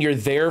one and you're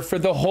there for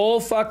the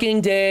whole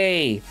fucking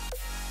day.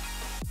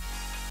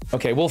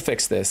 Okay, we'll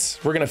fix this.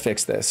 We're gonna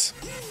fix this.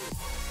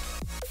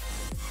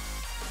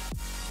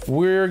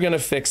 We're gonna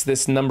fix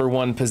this number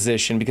one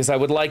position because I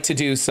would like to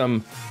do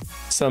some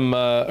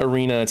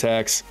arena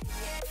attacks.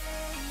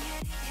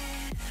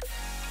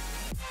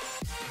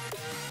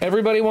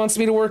 Everybody wants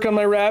me to work on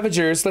my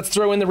Ravagers. Let's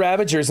throw in the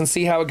Ravagers and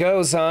see how it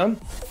goes, huh?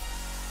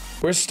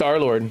 Where's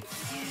Star-Lord?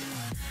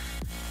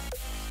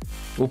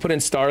 We'll put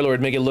in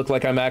Star-Lord, make it look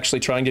like I'm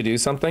actually trying to do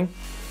something.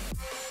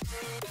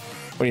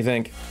 What do you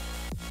think?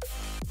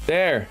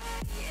 There.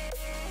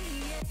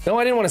 No,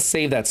 I didn't want to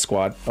save that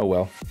squad. Oh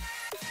well.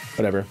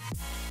 Whatever.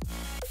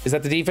 Is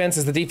that the defense?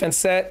 Is the defense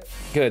set?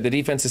 Good, the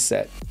defense is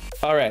set.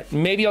 All right,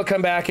 maybe I'll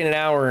come back in an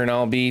hour and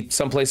I'll be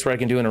someplace where I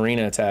can do an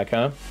arena attack,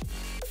 huh?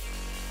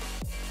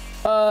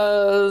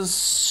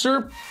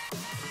 Serpumacia.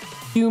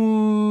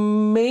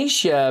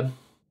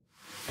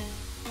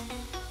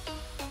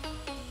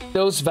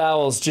 Those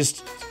vowels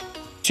just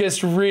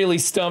really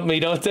stump me,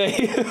 don't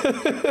they?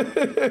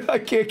 I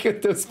can't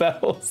get those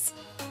vowels.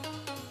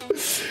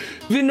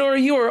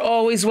 Vynora, you are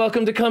always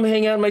welcome to come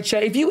hang out in my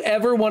chat. If you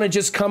ever want to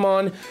just come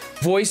on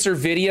voice or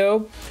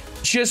video,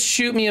 just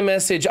shoot me a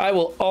message. I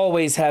will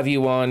always have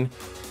you on.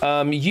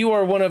 You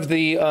are one of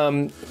the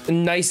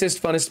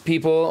nicest, funnest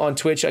people on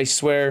Twitch, I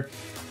swear.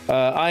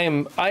 I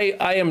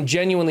am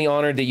genuinely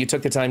honored that you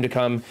took the time to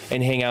come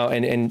and hang out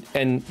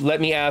and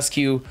let me ask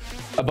you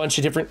a bunch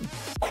of different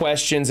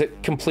questions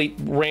at complete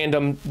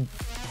random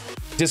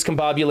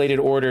discombobulated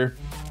order.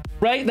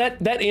 Right?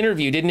 That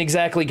interview didn't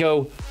exactly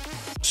go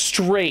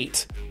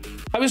straight.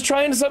 I was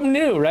trying something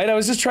new, right? I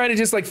was just trying to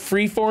just like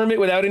freeform it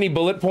without any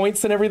bullet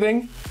points and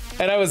everything.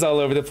 And I was all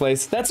over the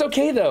place. That's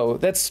okay though.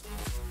 That's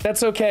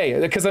okay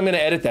because I'm going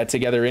to edit that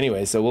together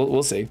anyway. So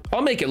we'll see.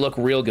 I'll make it look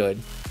real good.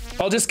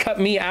 I'll just cut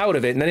me out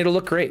of it and then it'll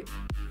look great.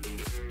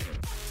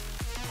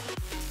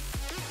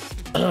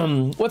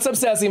 What's up,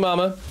 Sassy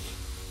Mama?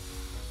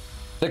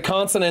 The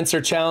consonants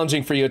are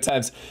challenging for you at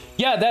times.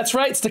 Yeah, that's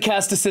right,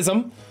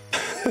 stochasticism.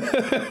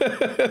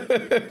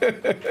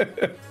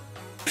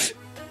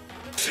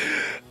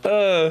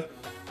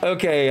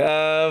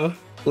 Okay,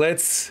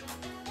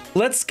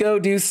 let's go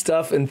do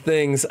stuff and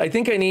things. I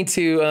think I need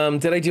to,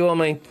 did I do all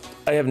my,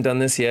 I haven't done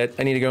this yet.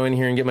 I need to go in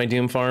here and get my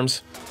Doom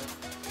farms.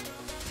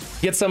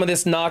 Get some of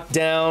this knocked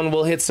down.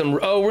 We'll hit some,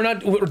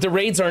 the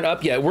raids aren't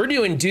up yet. We're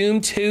doing Doom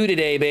 2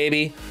 today,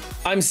 baby.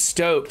 I'm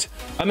stoked.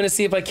 I'm gonna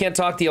see if I can't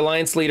talk the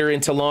Alliance leader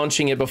into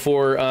launching it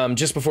before,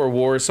 just before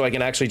war so I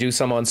can actually do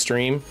some on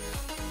stream.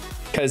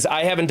 Because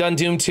I haven't done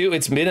Doom 2.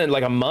 It's been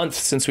like a month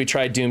since we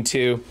tried Doom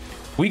 2.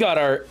 We got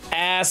our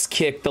ass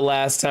kicked the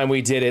last time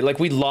we did it. Like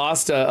we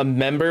lost a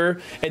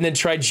member and then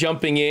tried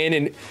jumping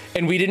in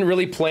and we didn't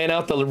really plan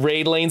out the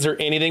raid lanes or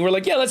anything. We're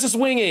like, yeah, let's just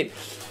wing it.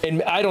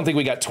 And I don't think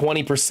we got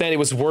 20%. It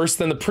was worse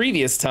than the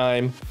previous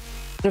time.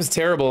 It was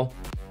terrible.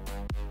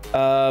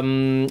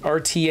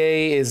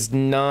 RTA is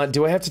not,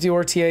 do I have to do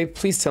RTA?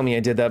 Please tell me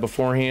I did that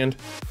beforehand.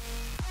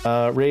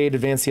 Raid,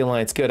 advance the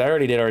Alliance. Good, I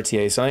already did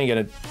RTA, so I ain't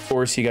gonna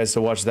force you guys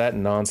to watch that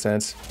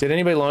nonsense. Did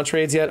anybody launch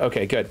raids yet?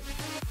 Okay, good.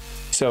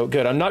 So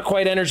good, I'm not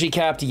quite energy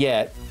capped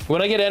yet.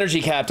 When I get energy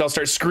capped, I'll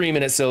start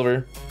screaming at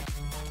Silver.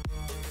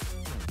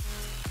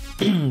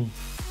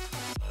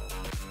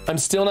 I'm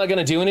still not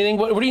gonna do anything.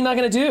 What are you not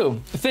gonna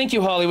do? Thank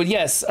you, Hollywood.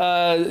 Yes,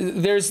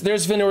 there's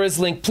Vynora's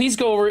link. Please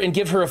go over and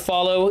give her a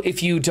follow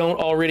if you don't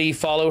already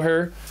follow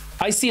her.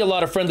 I see a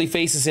lot of friendly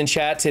faces in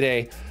chat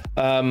today.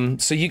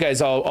 So you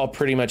guys all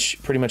pretty much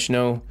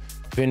know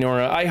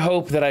Vynora. I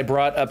hope that I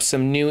brought up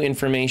some new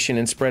information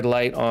and spread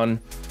light on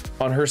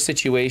her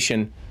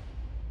situation.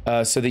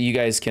 So that you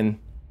guys can,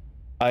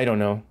 I don't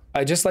know.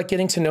 I just like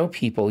getting to know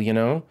people, you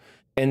know?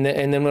 And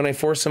then when I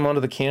force them onto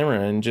the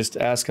camera and just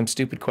ask them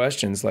stupid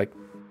questions, like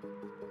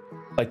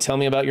tell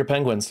me about your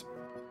penguins.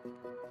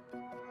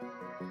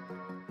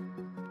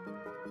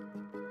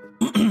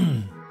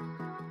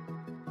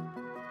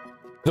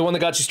 The one that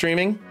got you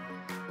streaming?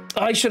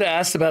 I should have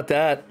asked about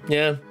that,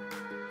 yeah.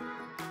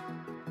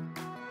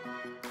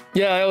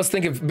 Yeah, I always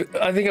think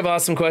of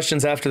awesome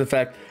questions after the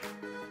fact.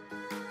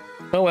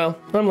 Oh well,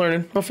 I'm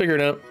learning. I'll figure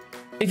it out.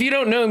 If you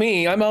don't know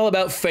me, I'm all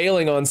about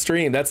failing on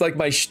stream. That's like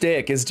my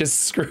shtick, is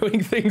just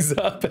screwing things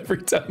up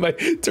every time I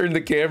turn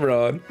the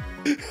camera on.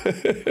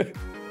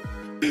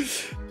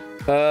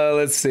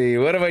 Let's see.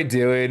 What am I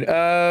doing?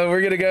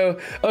 We're gonna go.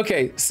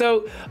 Okay,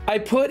 so I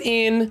put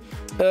in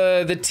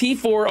the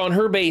T4 on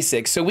her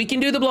basic, so we can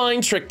do the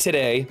blind trick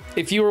today.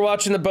 If you were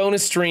watching the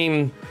bonus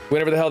stream,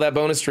 whatever the hell that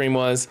bonus stream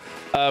was,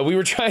 we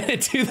were trying to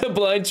do the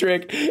blind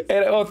trick,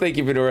 and oh, thank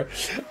you, Vynora.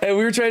 And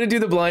we were trying to do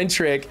the blind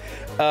trick,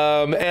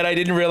 and I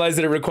didn't realize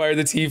that it required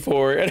the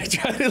T4, and I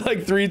tried it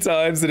like 3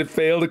 times, and it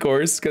failed, of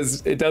course,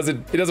 because it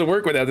doesn't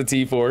work without the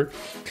T4.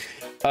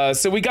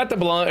 So we got the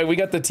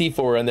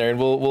T4 in there, and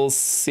we'll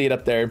see it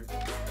up there.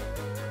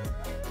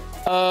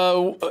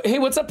 Hey,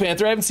 what's up,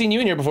 Panther? I haven't seen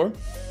you in here before.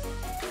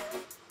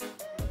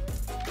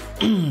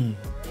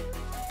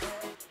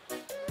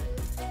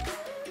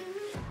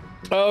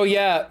 Oh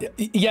yeah,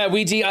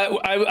 Ouija.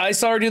 I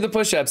saw her do the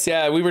push-ups.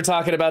 Yeah, we were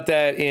talking about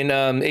that in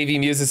AV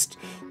Muse's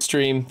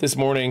stream this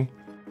morning.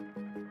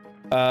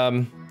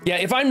 Yeah,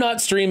 if I'm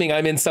not streaming,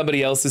 I'm in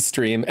somebody else's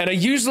stream. And I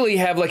usually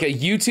have like a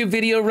YouTube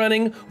video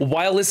running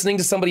while listening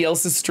to somebody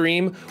else's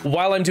stream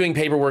while I'm doing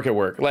paperwork at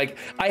work. Like,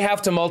 I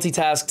have to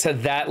multitask to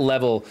that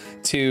level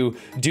to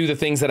do the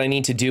things that I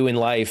need to do in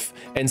life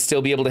and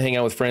still be able to hang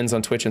out with friends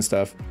on Twitch and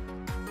stuff.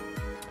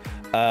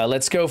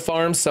 Let's go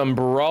farm some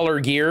brawler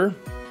gear.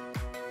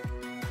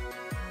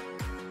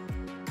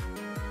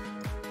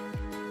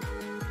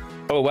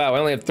 Oh wow, I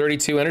only have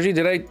 32 energy.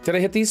 Did I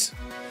hit these?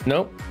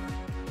 Nope.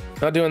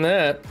 Not doing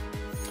that.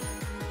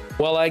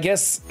 Well, I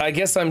guess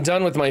I'm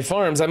done with my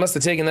farms. I must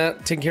have taken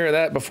care of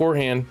that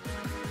beforehand.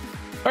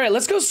 All right,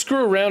 let's go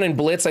screw around and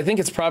blitz. I think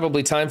it's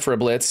probably time for a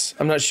blitz.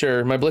 I'm not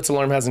sure. My blitz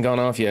alarm hasn't gone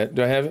off yet.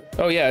 Do I have it?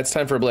 Oh yeah, it's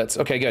time for a blitz.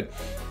 Okay, good.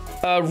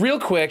 Real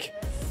quick.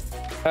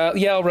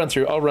 Yeah, I'll run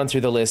through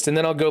the list, and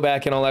then I'll go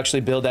back and I'll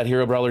actually build that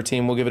hero brawler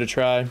team. We'll give it a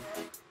try.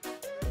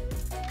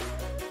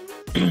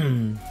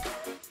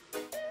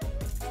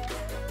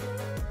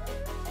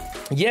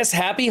 Yes,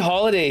 happy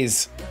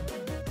holidays.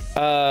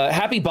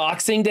 Happy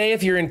Boxing Day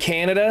if you're in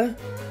Canada.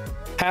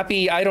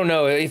 Happy, I don't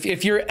know,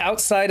 if you're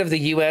outside of the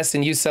US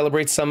and you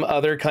celebrate some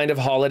other kind of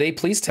holiday,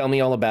 please tell me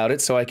all about it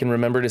so I can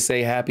remember to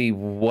say happy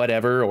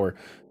whatever or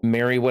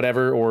merry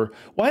whatever. Or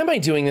why am I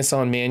doing this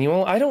on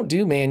manual? I don't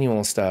do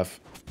manual stuff.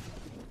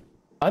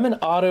 I'm an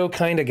auto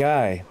kind of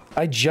guy.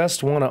 I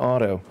just want to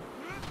auto.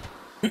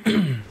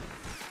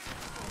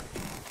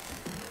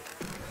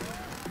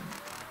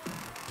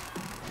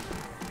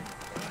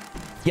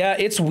 Yeah,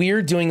 it's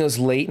weird doing those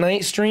late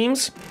night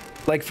streams,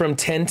 like from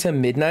 10 to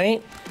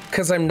midnight,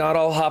 because I'm not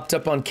all hopped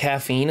up on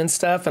caffeine and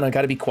stuff, and I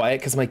got to be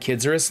quiet because my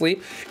kids are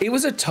asleep. It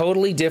was a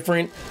totally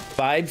different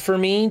vibe for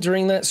me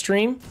during that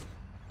stream.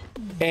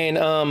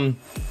 And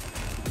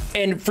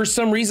for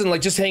some reason,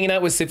 like just hanging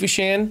out with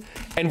Sifushan,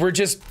 and we're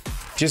just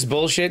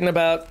bullshitting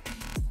about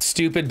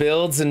stupid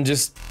builds and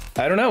just,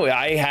 I don't know,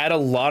 I had a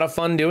lot of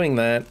fun doing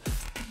that.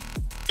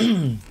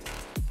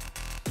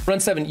 Run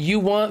 7, you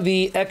want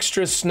the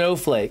extra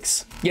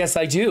snowflakes? Yes,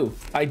 I do.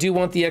 I do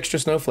want the extra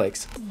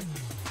snowflakes.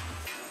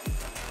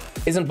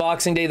 Isn't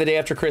Boxing Day the day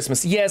after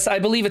Christmas? Yes, I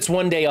believe it's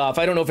one day off.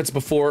 I don't know if it's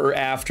before or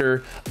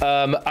after.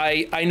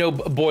 I know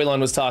Boylon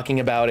was talking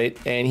about it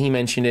and he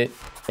mentioned it,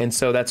 and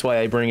so that's why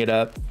I bring it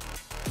up.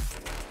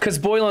 Because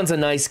Boylon's a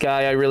nice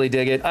guy, I really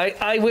dig it.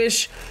 I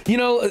wish, you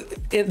know,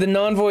 the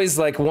non-voi's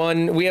like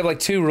we have like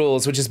 2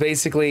 rules, which is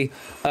basically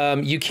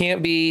you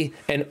can't be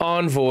an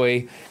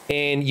envoy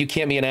and you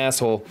can't be an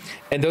asshole.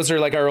 And those are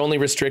like our only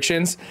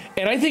restrictions.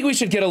 And I think we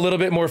should get a little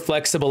bit more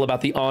flexible about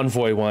the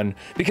envoy one,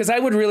 because I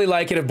would really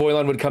like it if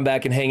Boylon would come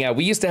back and hang out.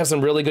 We used to have some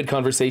really good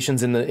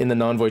conversations in the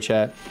non-voy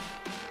chat.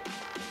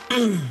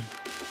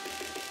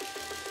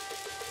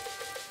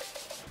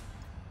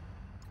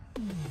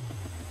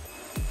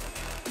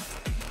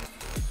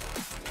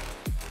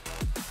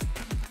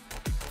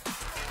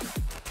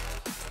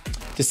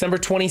 December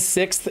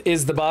 26th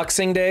is the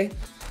Boxing Day.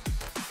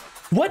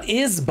 What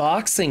is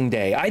Boxing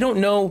Day? I don't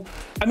know.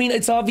 I mean,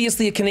 it's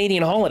obviously a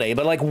Canadian holiday,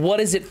 but like,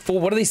 what is it for?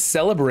 What are they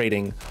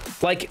celebrating?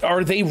 Like,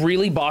 are they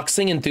really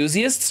boxing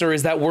enthusiasts, or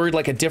is that word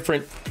like a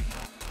different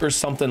or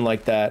something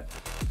like that?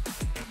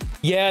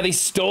 Yeah, they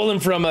stole them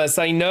from us.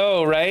 I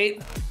know,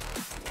 right?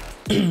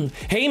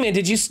 Hey man,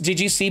 did you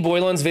see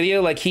Boylon's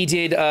video? Like, he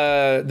did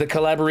the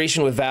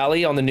collaboration with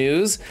Valley on the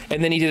news,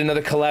 and then he did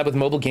another collab with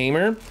Mobile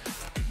Gamer.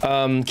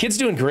 Kid's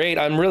doing great.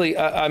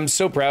 I'm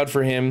so proud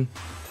for him.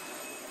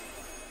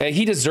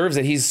 He deserves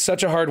it. He's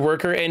such a hard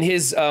worker, and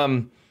his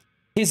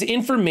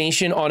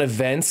information on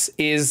events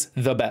is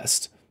the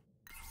best,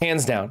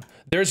 hands down.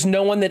 There's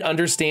no one that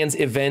understands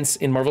events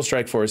in Marvel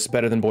Strike Force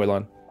better than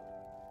Boylon.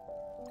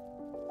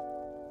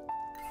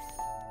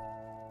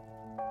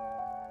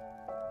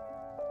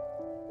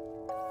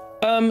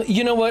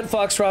 You know what,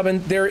 Fox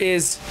Robin? There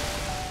is,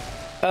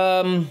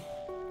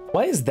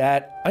 why is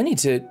that? I need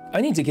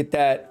to get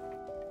that.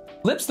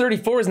 Lips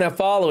 34 is now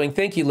following.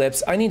 Thank you,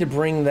 Lips. I need to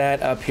bring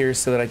that up here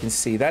so that I can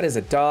see. That is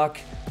a doc,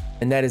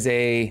 and that is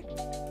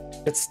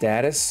that's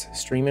status,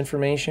 stream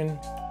information,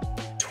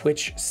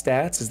 Twitch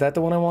stats. Is that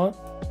the one I want?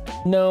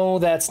 No,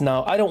 that's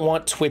not. I don't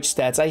want Twitch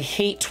stats. I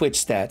hate Twitch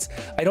stats.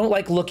 I don't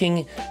like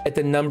looking at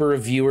the number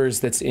of viewers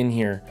that's in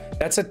here.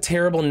 That's a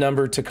terrible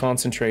number to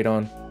concentrate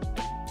on.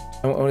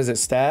 What is it,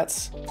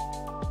 stats?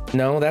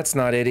 No, that's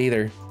not it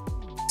either.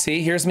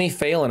 See, here's me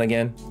failing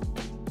again.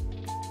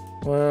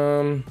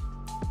 The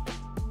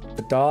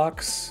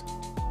docs.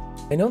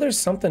 I know there's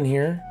something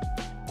here.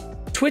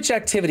 Twitch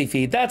activity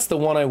feed. That's the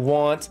one I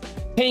want.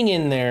 Hang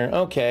in there.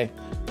 Okay.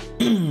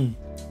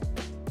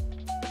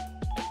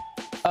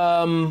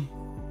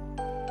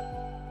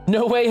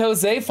 No way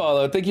Jose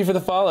followed. Thank you for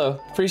the follow.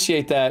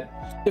 Appreciate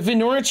that. If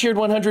Vynora cheered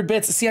 100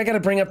 bits. See, I gotta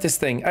bring up this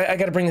thing. I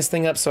gotta bring this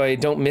thing up so I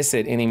don't miss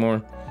it anymore.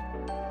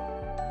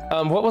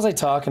 What was I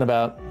talking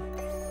about?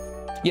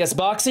 Yes,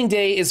 Boxing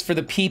Day is for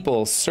the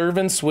people.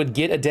 Servants would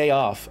get a day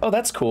off. Oh,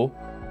 that's cool.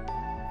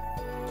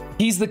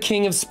 He's the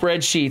king of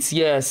spreadsheets.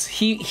 Yes,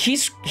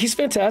 he's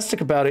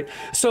fantastic about it.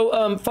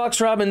 So,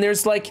 Fox Robin,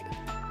 there's a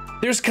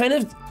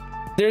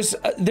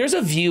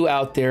view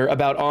out there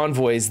about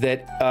envoys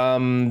that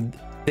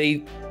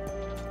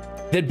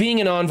that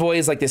being an envoy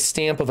is like this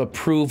stamp of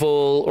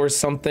approval or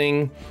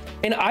something.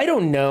 And I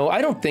don't know. I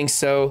don't think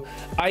so.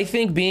 I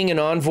think being an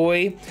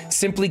envoy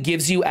simply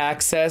gives you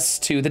access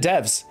to the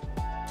devs.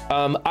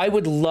 I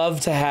would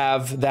love to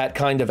have that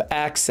kind of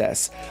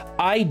access.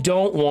 I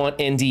don't want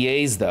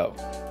NDAs though.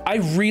 I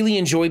really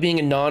enjoy being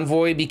a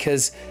non-envoy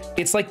because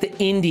it's like the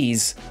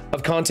indies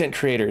of content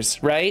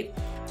creators, right?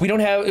 We don't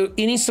have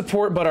any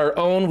support but our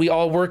own. We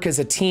all work as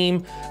a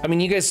team. I mean,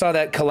 you guys saw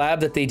that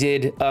collab that they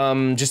did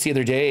just the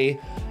other day.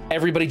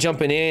 Everybody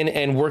jumping in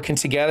and working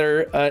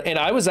together. And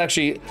I was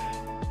actually,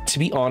 to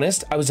be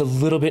honest, I was a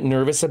little bit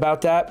nervous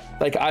about that.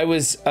 Like I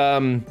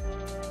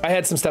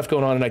had some stuff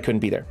going on and I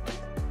couldn't be there.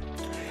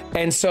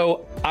 And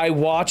so I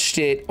watched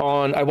the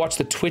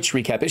Twitch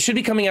recap. It should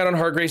be coming out on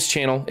Hargrave's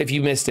channel if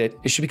you missed it.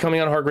 It should be coming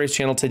on Hargrave's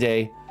channel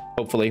today,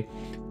 hopefully.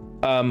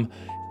 I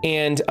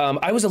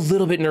was a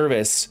little bit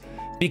nervous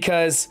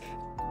because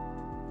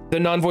the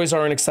non-voice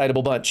are an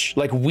excitable bunch.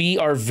 Like we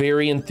are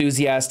very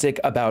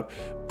enthusiastic about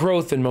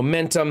growth and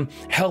momentum,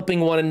 helping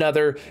one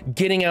another,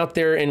 getting out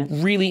there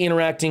and really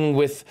interacting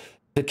with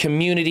the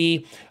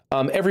community.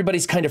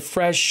 Everybody's kind of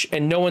fresh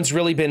and no one's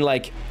really been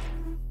like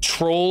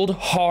trolled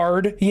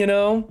hard, you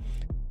know?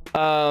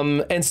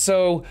 And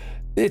so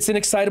it's an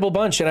excitable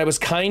bunch. And I was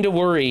kind of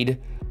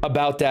worried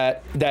about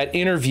that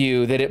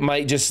interview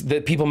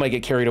that people might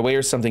get carried away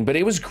or something, but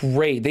it was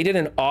great. They did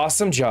an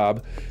awesome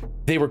job.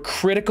 They were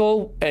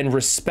critical and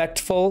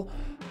respectful,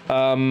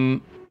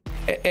 and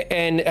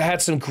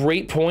had some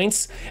great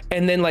points.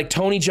 And then like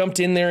Tony jumped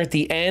in there at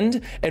the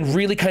end and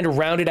really kind of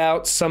rounded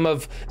out some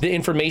of the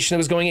information that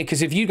was going in.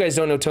 Because if you guys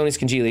don't know Tony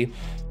Scangili,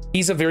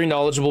 he's a very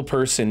knowledgeable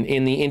person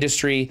in the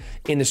industry,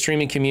 in the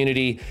streaming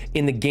community,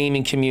 in the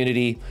gaming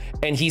community.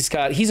 And he's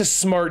a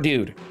smart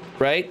dude,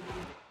 right?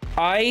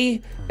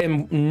 I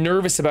am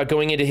nervous about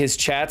going into his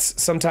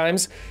chats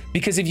sometimes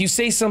because if you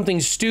say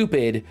something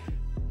stupid,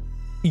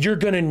 you're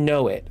gonna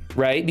know it,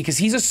 right? Because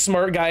he's a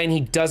smart guy and he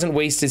doesn't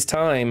waste his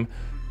time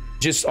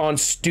just on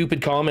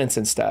stupid comments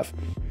and stuff.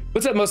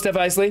 What's up, Most Def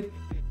Isley?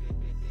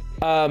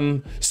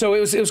 So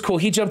it was cool.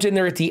 He jumped in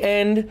there at the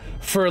end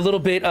for a little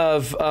bit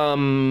of I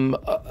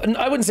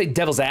wouldn't say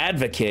devil's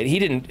advocate.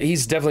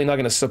 He's definitely not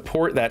going to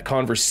support that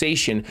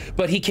conversation,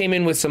 but he came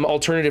in with some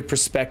alternative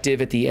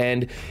perspective at the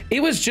end.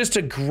 It was just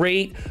a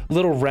great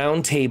little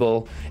round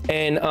table.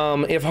 And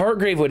if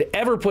Heartgrave would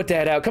ever put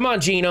that out, come on,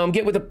 Genome,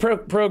 get with the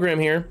program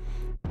here.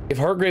 If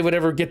Heartgrave would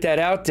ever get that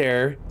out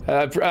there,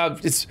 I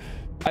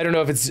don't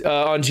know if it's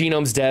on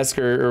Genome's desk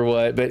or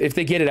what, but if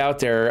they get it out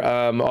there,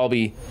 I'll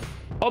be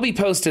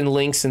posting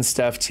links and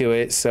stuff to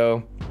it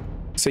so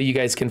you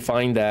guys can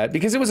find that,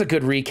 because it was a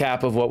good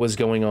recap of what was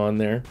going on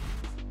there.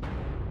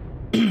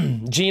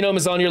 Genome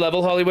is on your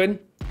level, Hollywood?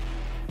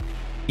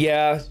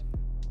 Yeah.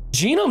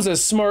 Genome's a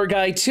smart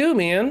guy too,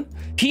 man.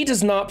 He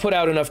does not put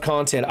out enough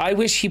content. I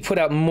wish he put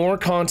out more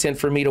content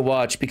for me to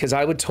watch because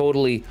I would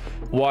totally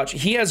watch.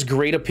 He has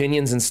great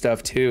opinions and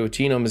stuff too.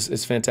 Genome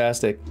is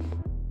fantastic.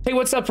 Hey,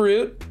 what's up,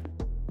 Root?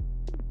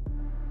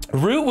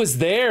 Root was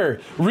there.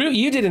 Root,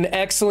 you did an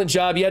excellent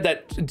job. You had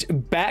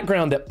that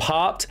background that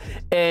popped,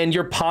 and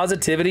your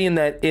positivity in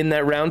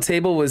that round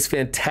table was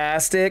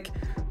fantastic.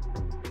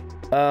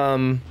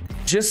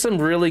 Just some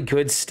really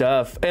good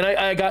stuff. And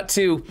I got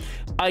to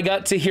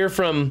hear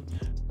from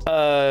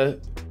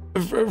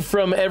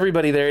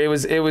everybody there. It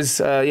was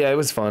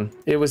fun.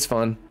 It was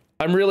fun.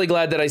 I'm really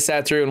glad that I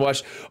sat through and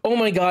watched. Oh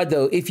my God,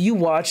 though, if you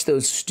watch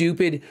those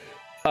stupid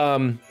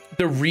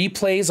the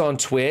replays on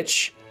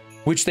Twitch,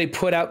 which they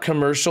put out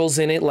commercials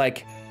in it,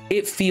 like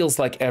it feels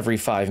like every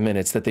 5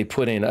 minutes that they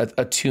put in a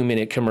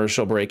 2-minute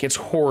commercial break. It's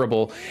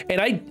horrible.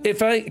 And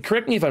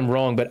correct me if I'm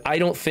wrong, but I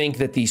don't think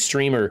that the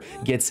streamer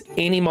gets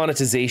any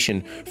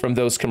monetization from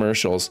those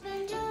commercials.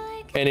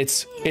 And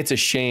it's a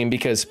shame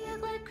because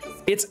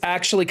it's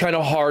actually kind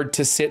of hard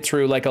to sit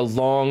through like a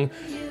long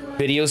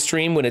video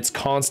stream when it's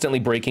constantly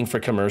breaking for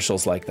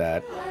commercials like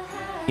that.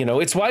 You know,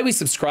 it's why we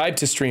subscribe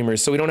to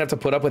streamers, so we don't have to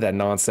put up with that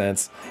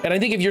nonsense. And I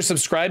think if you're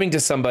subscribing to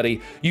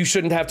somebody, you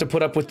shouldn't have to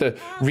put up with the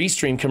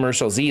restream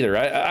commercials either.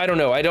 I don't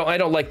know. I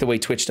don't like the way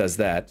Twitch does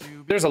that.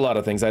 There's a lot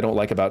of things I don't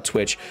like about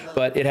Twitch,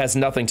 but it has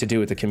nothing to do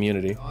with the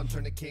community.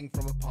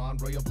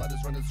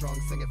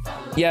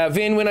 Yeah,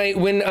 Vin,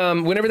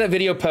 whenever that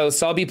video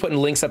posts, I'll be putting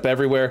links up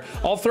everywhere.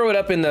 I'll throw it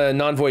up in the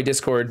non-void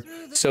Discord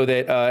so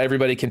that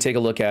everybody can take a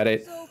look at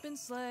it.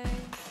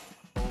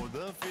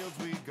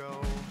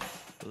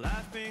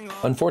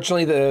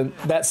 Unfortunately,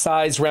 that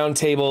size round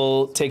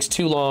table takes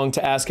too long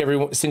to ask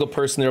every single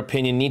person their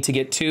opinion. Need to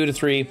get 2 to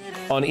 3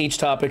 on each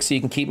topic so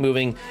you can keep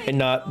moving and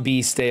not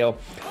be stale.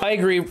 I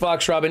agree,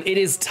 Fox Robin. It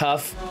is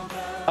tough.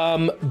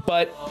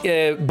 But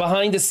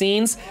behind the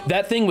scenes,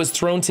 that thing was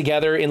thrown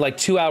together in like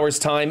 2 hours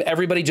time.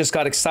 Everybody just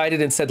got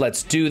excited and said,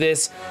 let's do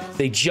this.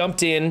 They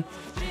jumped in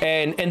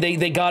and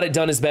they got it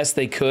done as best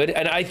they could.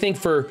 And I think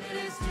for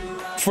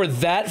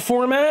that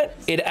format,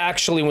 it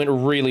actually went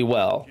really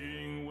well.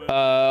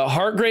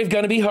 Heartgrave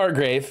gonna be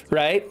Heartgrave,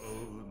 right?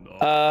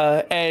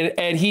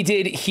 And he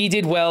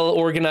did well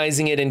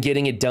organizing it and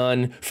getting it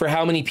done for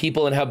how many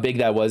people and how big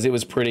that was. It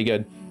was pretty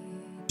good.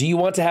 Do you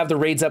want to have the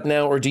raids up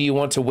now or do you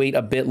want to wait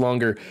a bit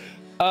longer?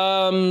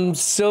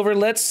 Silver,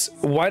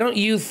 why don't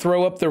you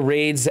throw up the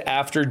raids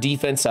after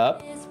defense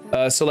up?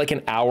 So like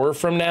an hour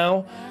from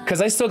now,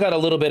 because I still got a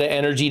little bit of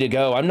energy to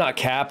go. I'm not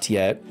capped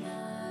yet.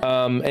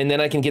 And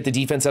then I can get the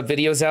defense up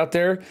videos out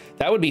there.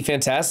 That would be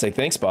fantastic.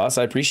 Thanks, boss.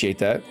 I appreciate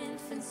that.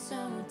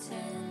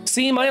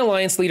 See, my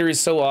alliance leader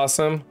is so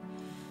awesome.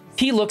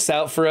 He looks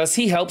out for us.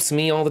 He helps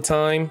me all the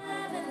time.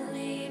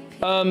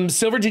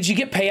 Silver, did you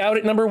get payout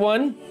at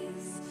 #1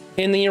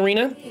 in the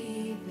arena?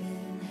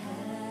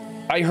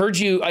 I heard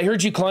you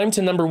climb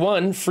to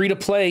 #1, free to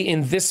play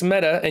in this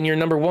meta, and you're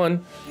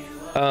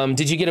 #1.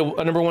 Did you get a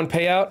 #1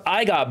 payout?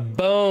 I got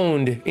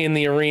boned in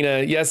the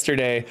arena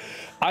yesterday.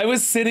 I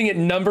was sitting at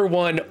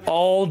 #1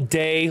 all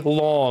day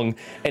long,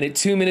 and at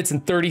 2 minutes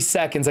and 30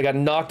 seconds, I got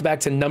knocked back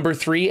to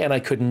 #3, and I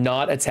could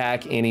not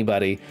attack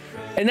anybody.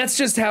 And that's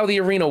just how the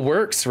arena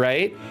works,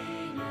 right?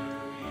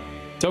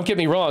 Don't get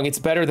me wrong, it's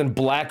better than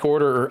Black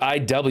Order or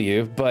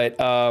IW, but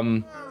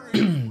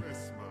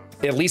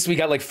at least we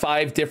got like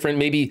 5 different,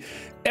 maybe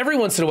every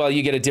once in a while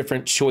you get a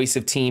different choice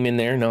of team in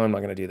there. No, I'm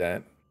not gonna do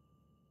that.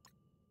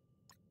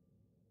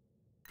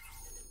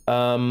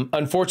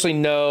 Unfortunately,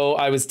 no,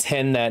 I was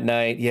 10 that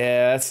night.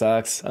 Yeah, that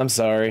sucks. I'm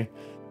sorry.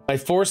 My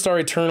 4-star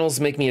Eternals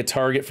make me a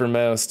target for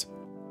most.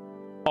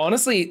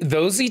 Honestly,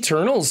 those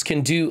Eternals can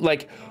do,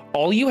 like,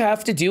 all you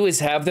have to do is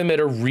have them at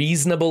a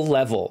reasonable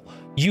level.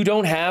 You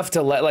don't have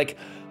to let, like,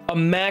 a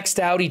maxed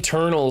out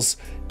Eternals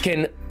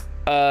can,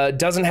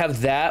 doesn't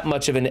have that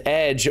much of an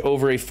edge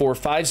over a 4 or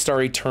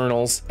 5-star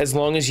Eternals as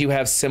long as you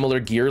have similar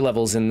gear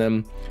levels in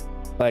them.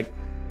 Like,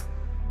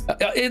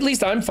 at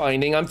least I'm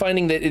finding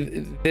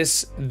that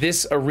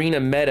this arena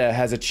meta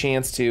has a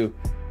chance to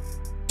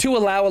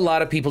allow a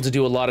lot of people to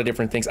do a lot of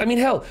different things. I mean,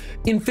 hell,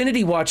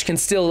 Infinity Watch can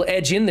still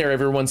edge in there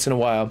every once in a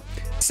while.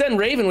 Send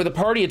Raven with a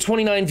party of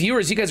 29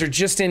 viewers. You guys are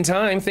just in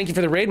time. Thank you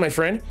for the raid, my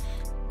friend.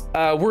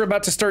 We're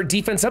about to start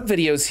defense up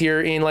videos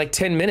here in like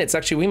 10 minutes.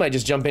 Actually, we might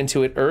just jump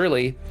into it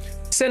early.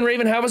 Send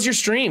Raven, how was your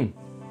stream?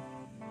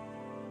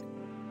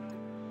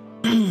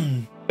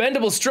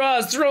 Bendable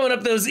Straws throwing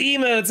up those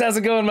emotes. How's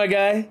it going, my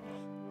guy?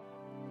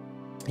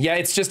 Yeah,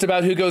 it's just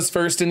about who goes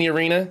first in the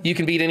arena. You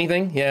can beat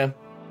anything, yeah.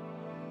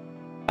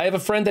 I have a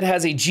friend that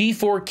has a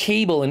G4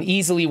 cable and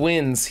easily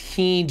wins.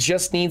 He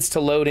just needs to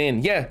load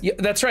in. Yeah,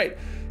 that's right.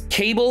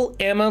 Cable,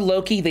 Emma,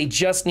 Loki, they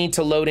just need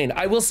to load in.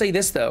 I will say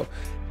this though.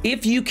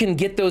 If you can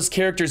get those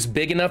characters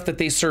big enough that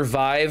they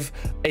survive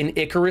an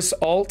Icarus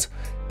ult,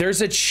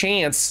 there's a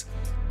chance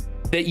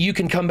that you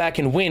can come back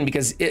and win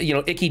because, you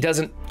know, Icky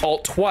doesn't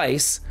ult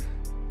twice.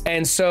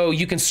 And so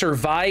you can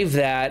survive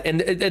that,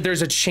 and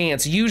there's a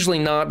chance, usually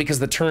not because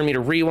the turn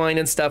meter rewind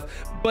and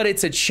stuff, but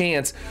it's a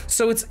chance.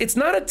 So it's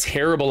not a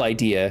terrible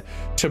idea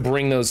to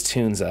bring those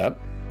tunes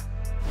up.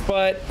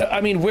 But I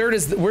mean,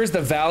 where's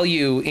the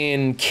value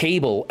in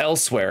cable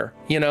elsewhere?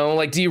 You know,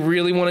 like, do you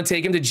really want to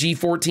take him to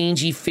G14,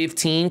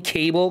 G15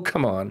 cable?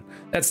 Come on,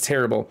 that's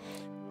terrible.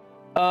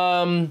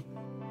 The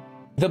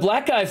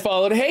black guy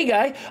followed. Hey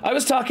guy, I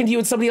was talking to you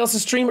in somebody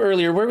else's stream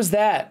earlier. Where was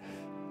that?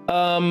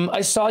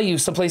 I saw you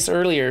someplace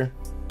earlier.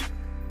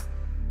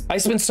 I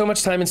spend so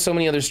much time in so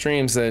many other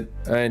streams that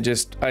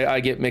I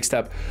get mixed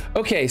up.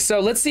 Okay, so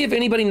let's see if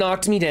anybody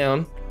knocked me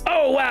down.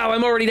 Oh, wow,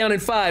 I'm already down in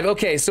 5.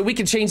 Okay, so we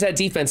can change that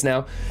defense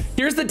now.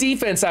 Here's the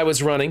defense I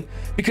was running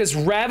because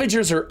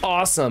Ravagers are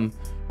awesome.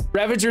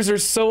 Ravagers are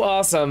so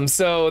awesome.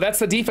 So that's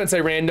the defense I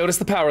ran. Notice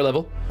the power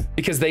level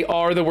because they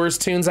are the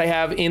worst tunes I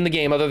have in the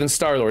game other than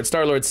Star-Lord.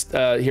 Star-Lord's,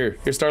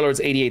 here's Star-Lord's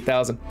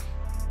 88,000.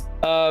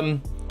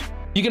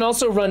 You can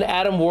also run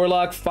Adam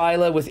Warlock,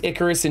 Phyla with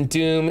Icarus and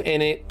Doom,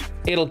 and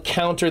it'll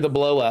counter the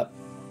blow up.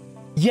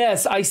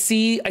 Yes, I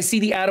see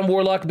the Adam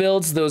Warlock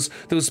builds, those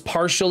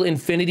partial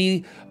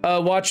Infinity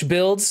Watch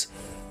builds.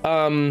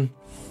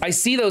 I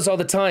see those all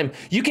the time.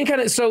 You can kind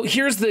of, so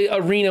here's the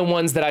arena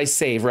ones that I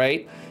save,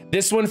 right?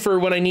 This one for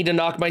when I need to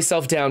knock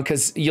myself down,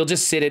 because you'll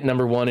just sit at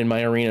number 1 in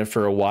my arena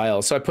for a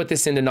while. So I put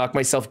this in to knock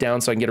myself down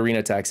so I can get arena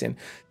attacks in.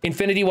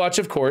 Infinity Watch,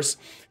 of course.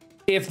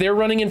 If they're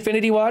running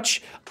Infinity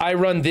Watch, I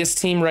run this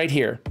team right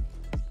here.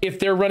 If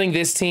they're running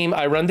this team,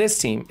 I run this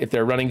team. If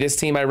they're running this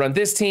team, I run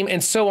this team,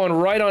 and so on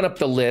right on up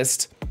the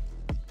list.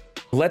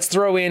 Let's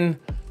throw in,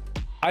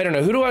 I don't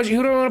know, who do I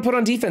want to put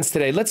on defense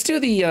today? Let's do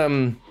the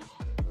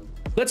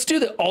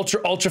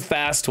ultra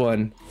fast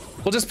one.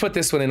 We'll just put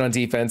this one in on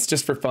defense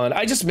just for fun.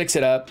 I just mix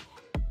it up.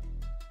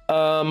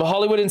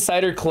 Hollywood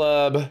Insider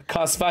Club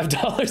costs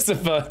 $5 a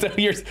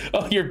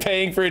month. You're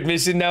paying for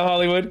admission now,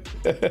 Hollywood?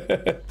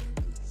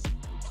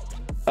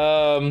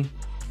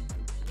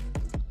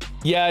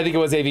 Yeah, I think it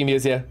was AV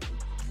Muse, yeah.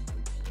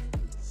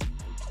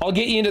 I'll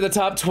get you into the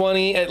top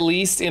 20 at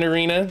least in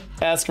arena.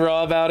 Ask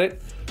Raw about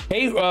it.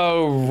 Hey,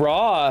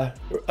 Raw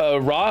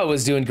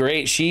was doing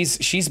great.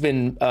 She's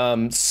been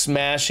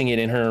smashing it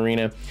in her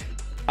arena.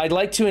 I'd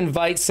like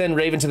to send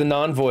Raven to the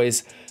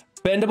non-voice.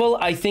 Bendable,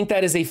 I think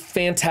that is a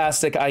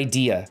fantastic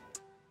idea.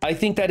 I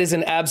think that is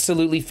an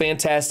absolutely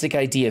fantastic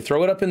idea.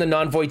 Throw it up in the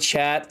non-void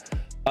chat.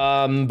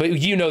 But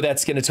you know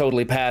that's going to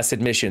totally pass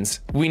admissions.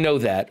 We know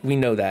that. We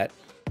know that.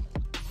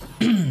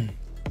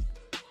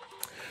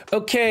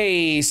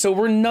 Okay, so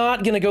we're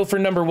not going to go for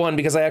number 1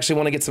 because I actually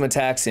want to get some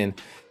attacks in.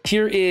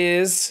 Here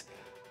is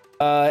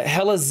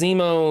Hella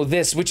Zemo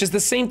this, which is the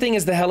same thing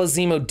as the Hella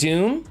Zemo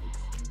Doom.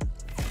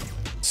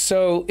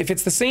 So if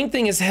it's the same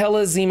thing as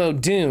Hella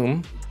Zemo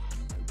Doom,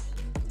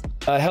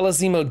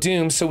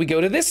 so we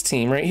go to this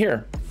team right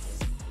here.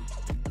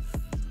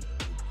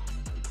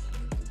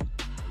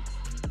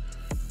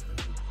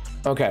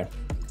 Okay.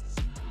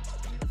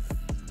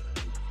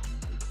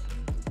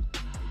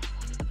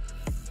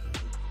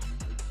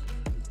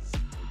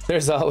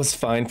 There's always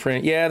fine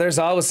print. Yeah, there's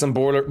always some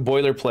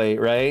boilerplate,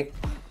 right?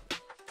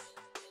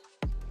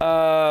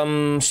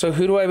 So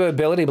who do I have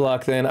ability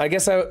block then? I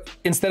guess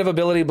instead of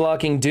ability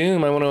blocking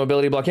Doom, I want to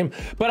ability block him.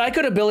 But I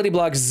could ability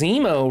block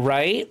Zemo,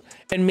 right?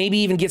 And maybe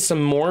even get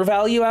some more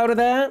value out of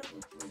that.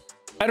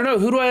 I don't know.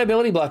 Who do I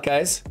ability block,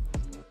 guys?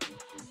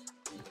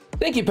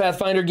 Thank you,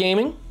 Pathfinder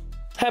Gaming.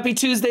 Happy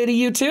Tuesday to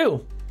you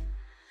too.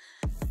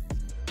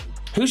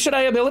 Who should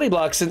I ability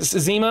block?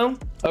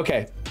 Zemo?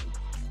 Okay.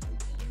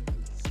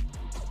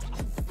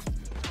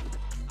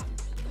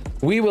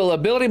 We will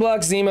ability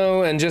block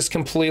Zemo and just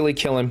completely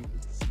kill him.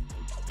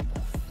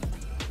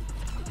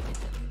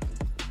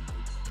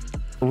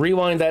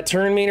 Rewind that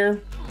turn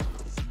meter.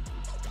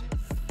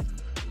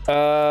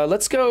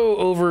 Let's go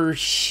over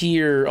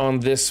here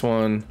on this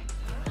one.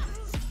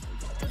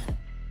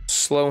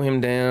 Slow him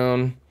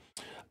down.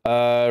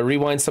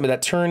 Rewind some of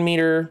that turn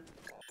meter.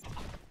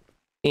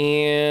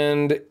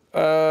 And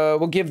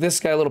we'll give this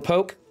guy a little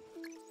poke.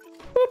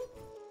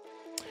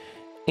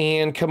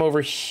 And come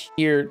over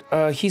here.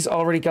 He's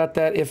already got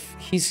that. I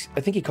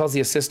think he calls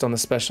the assist on the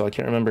special. I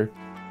can't remember.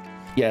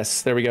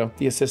 Yes, there we go.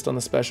 The assist on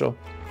the special.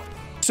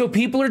 So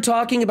people are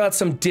talking about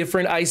some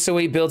different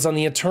Iso-8 builds on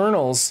the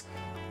Eternals.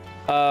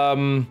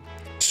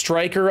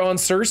 Striker on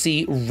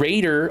Cersei,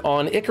 Raider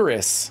on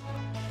Icarus.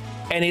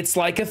 And it's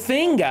like a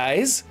thing,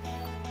 guys.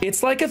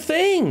 It's like a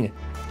thing.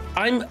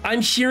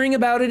 I'm hearing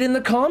about it in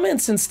the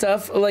comments and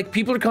stuff. Like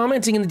people are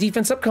commenting in the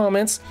defense up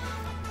comments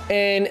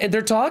and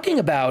they're talking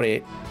about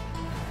it.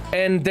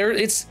 And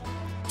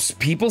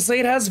people say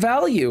it has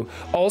value.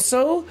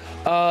 Also,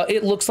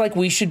 it looks like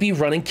we should be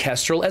running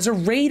Kestrel as a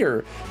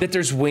Raider, that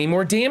there's way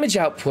more damage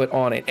output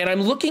on it. And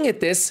I'm looking at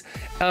this,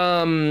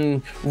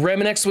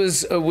 Reminex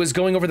was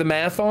going over the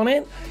math on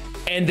it,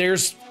 and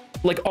there's,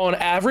 like, on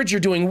average, you're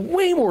doing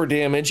way more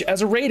damage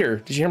as a Raider.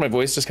 Did you hear my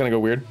voice just kind of go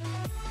weird?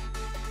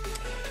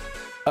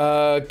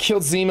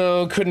 Killed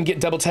Zemo, couldn't get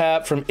double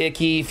tap from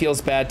Icky,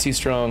 feels bad, too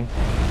strong.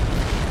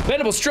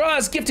 Venable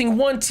Straws gifting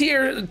 1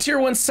 tier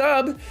 1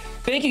 sub.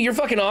 Thank you, you're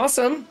fucking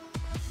awesome.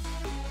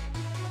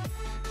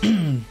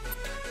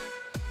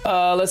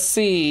 Let's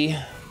see.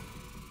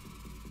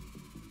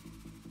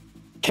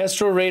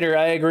 Kestrel Raider,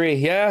 I agree.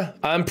 Yeah,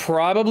 I'm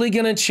probably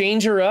gonna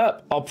change her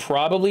up. I'll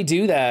probably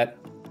do that.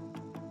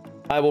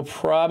 I will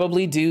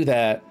probably do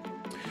that.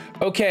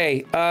 Okay,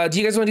 do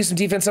you guys want to do some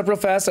defense up real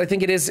fast? I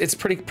think it's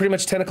pretty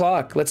much 10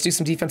 o'clock. Let's do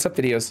some defense up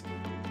videos.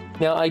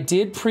 Now, I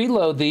did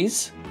preload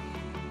these.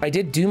 I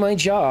did do my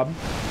job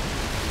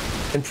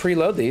and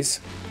preload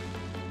these.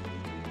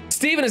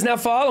 Steven is now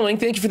following.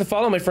 Thank you for the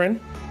follow, my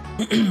friend.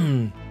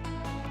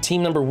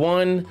 Team number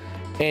 1.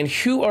 And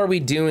who are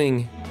we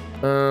doing?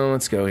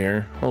 Let's go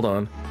here. Hold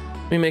on.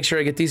 Let me make sure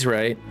I get these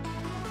right.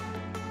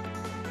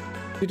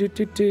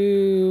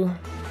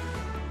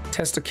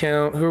 Test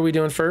account. Who are we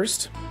doing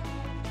first?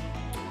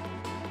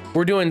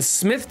 We're doing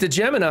Smith to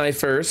Gemini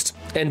first.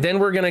 And then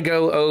we're going to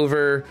go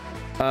over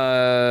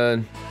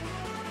down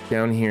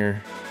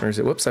here. Where is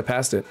it? Whoops, I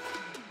passed it.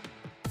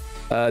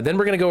 Then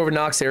we're going to go over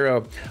Nox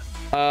Arrow.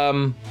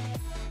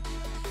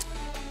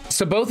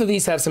 So both of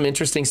these have some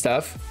interesting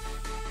stuff.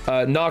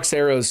 Nox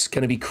Arrow's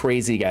gonna be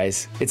crazy,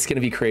 guys. It's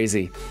gonna be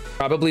crazy.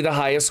 Probably the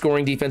highest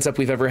scoring defense up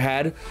we've ever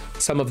had.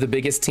 Some of the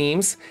biggest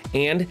teams,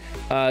 and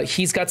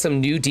he's got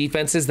some new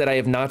defenses that I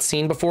have not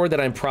seen before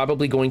that I'm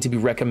probably going to be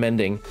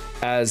recommending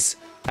as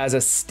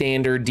a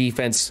standard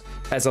defense,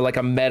 as like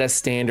a meta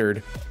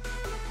standard.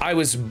 I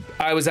was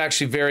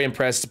actually very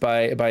impressed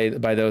by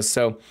those.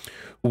 So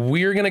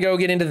we're gonna go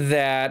get into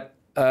that.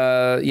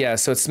 Yeah,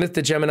 so it's Smith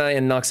the Gemini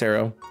and Nox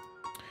Arrow.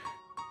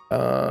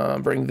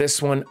 Bring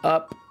this one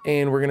up,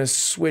 and we're gonna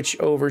switch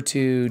over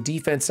to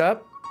defense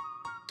up.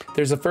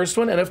 There's the first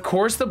one, and of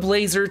course the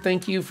Blazer.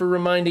 Thank you for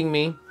reminding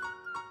me.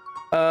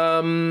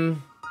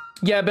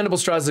 Yeah, Bendable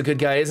Straw's a good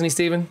guy, isn't he,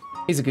 Steven?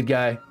 He's a good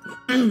guy.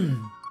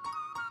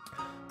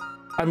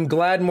 I'm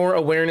glad more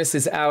awareness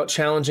is out,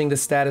 challenging the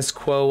status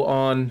quo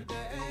on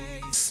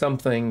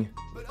something.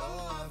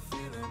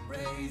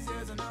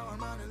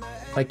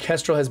 My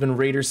Kestrel has been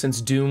Raider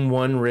since Doom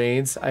 1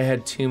 raids. I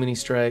had too many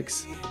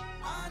strikes.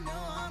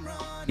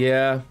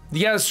 Yeah,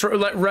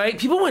 right?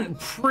 People went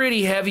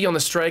pretty heavy on the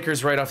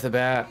strikers right off the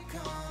bat.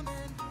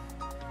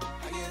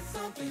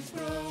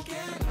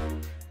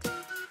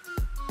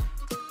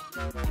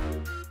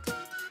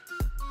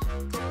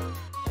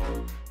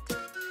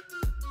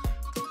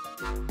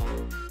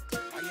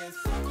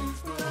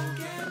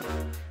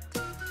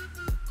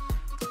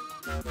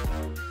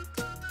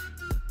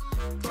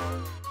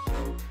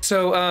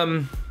 So,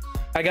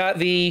 I got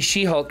the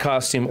She-Hulk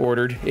costume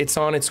ordered. It's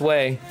on its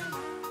way.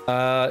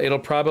 It'll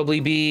probably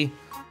be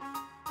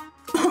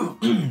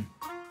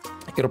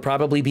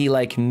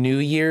like New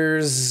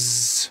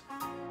Year's.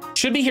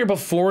 Should be here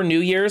before New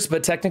Year's,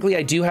 but technically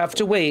I do have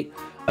to wait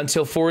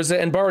until Forza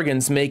and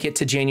Bargains make it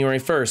to January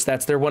 1st.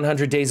 That's their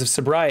 100 days of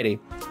sobriety.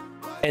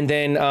 And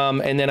then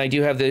I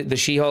do have the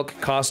She-Hulk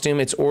costume.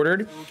 It's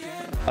ordered.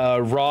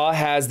 Raw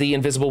has the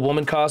Invisible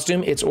Woman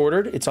costume. It's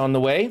ordered. It's on the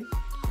way.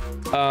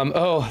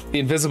 Oh, the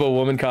Invisible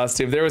Woman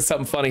costume. There was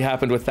something funny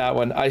happened with that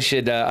one. I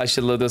should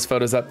load those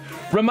photos up.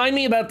 Remind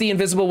me about the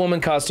Invisible Woman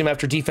costume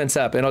after defense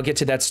up, and I'll get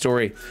to that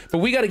story. But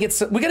we gotta get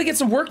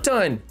some work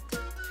done.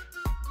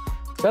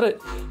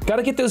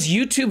 Gotta get those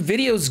YouTube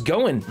videos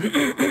going.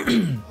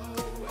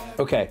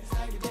 Okay.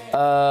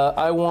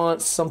 I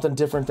want something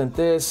different than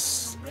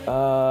this.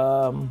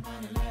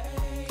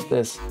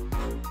 This.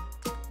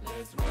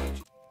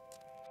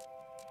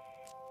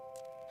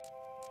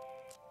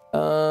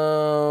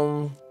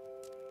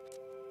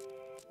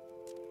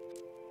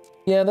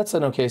 Yeah, that's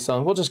an okay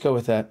song. We'll just go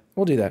with that.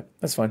 We'll do that.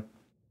 That's fine.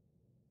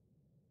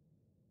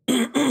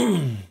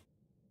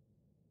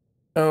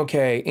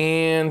 Okay,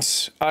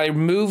 and I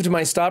moved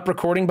my stop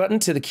recording button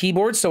to the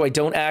keyboard so I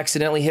don't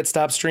accidentally hit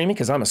stop streaming,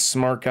 because I'm a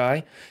smart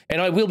guy.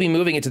 And I will be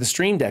moving it to the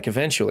stream deck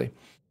eventually.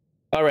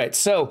 All right,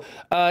 so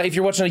if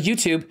you're watching on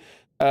YouTube,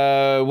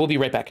 we'll be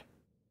right back.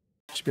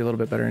 Should be a little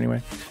bit better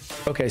anyway.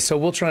 Okay, so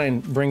we'll try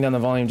and bring down the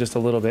volume just a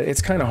little bit.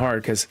 It's kind of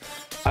hard because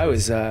I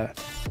was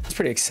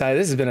pretty excited.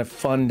 This has been a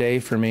fun day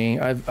for me.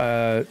 I've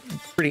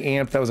pretty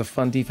amped. That was a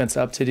fun defense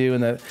up to do,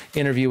 and the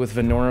interview with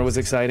Vynora was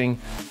exciting.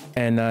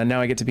 And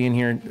now I get to be in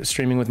here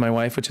streaming with my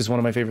wife, which is one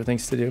of my favorite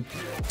things to do.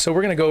 So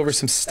we're gonna go over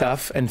some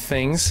stuff and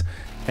things,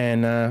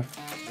 and oh,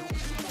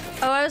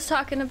 I was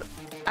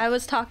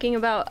talking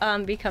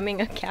about becoming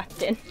a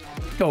captain.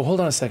 Oh, hold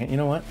on a second. You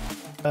know what?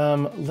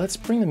 Let's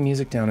bring the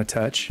music down a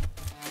touch.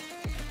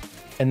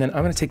 And then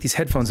I'm going to take these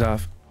headphones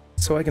off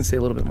so I can stay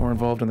a little bit more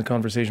involved in the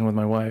conversation with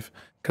my wife.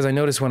 Because I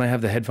notice when I have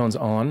the headphones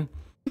on,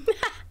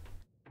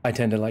 I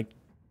tend to like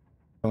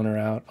tone her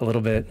out a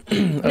little bit.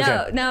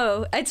 Okay.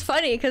 No, it's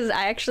funny because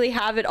I actually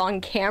have it on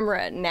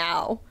camera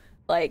now.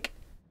 Like,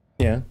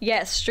 yeah.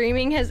 Yes,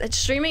 streaming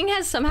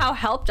has somehow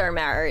helped our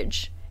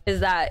marriage.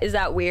 Is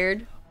that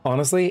weird?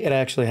 Honestly, it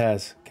actually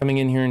has. Coming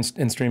in here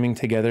and streaming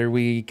together,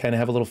 we kind of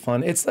have a little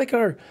fun. It's like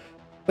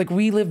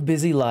we live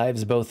busy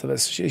lives, both of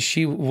us.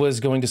 She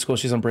was going to school.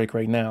 She's on break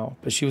right now,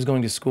 but she was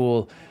going to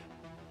school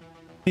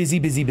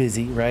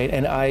busy, right?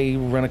 And I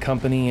run a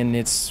company, and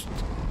it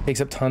takes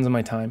up tons of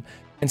my time.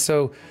 And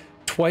so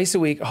twice a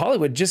week,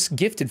 Hollywood just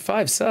gifted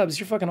 5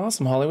 subs. You're fucking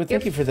awesome, Hollywood.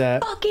 Thank you for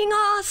that. Fucking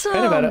awesome.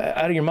 Kind of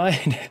out of your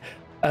mind.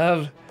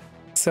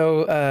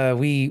 So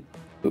we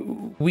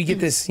get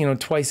this,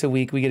 twice a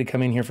week. We get to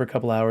come in here for a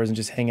couple hours and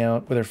just hang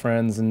out with our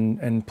friends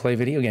and play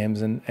video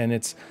games. And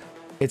it's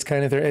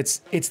kind of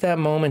it's that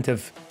moment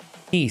of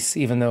peace,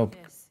 even though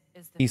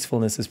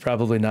peacefulness is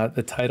probably not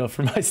the title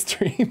for my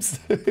streams.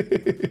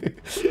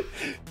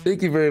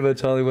 Thank you very much,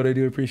 Hollywood. I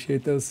do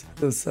appreciate those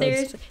subs.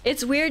 Seriously,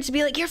 it's weird to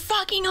be like, you're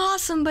fucking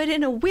awesome, but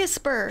in a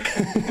whisper.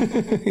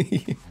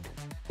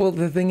 Well,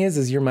 the thing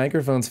is your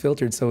microphone's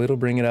filtered, so it'll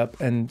bring it up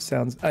and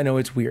sounds. I know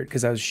it's weird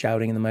because I was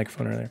shouting in the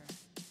microphone earlier.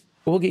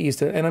 But we'll get used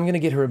to it, and I'm gonna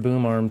get her a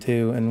boom arm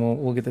too, and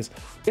we'll get this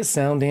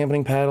sound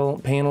dampening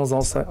panels,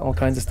 all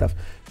kinds of stuff.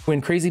 When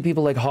crazy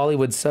people like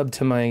Hollywood sub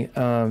to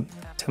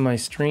my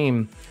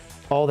stream,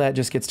 all that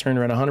just gets turned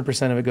around.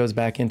 100% of it goes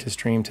back into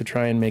stream to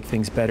try and make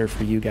things better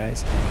for you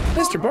guys.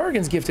 Mr.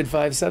 Bargains gifted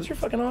 5 subs. You're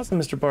fucking awesome,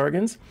 Mr.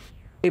 Bargains.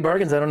 Hey,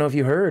 Bargains, I don't know if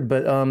you heard,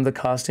 but the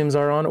costumes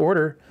are on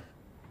order.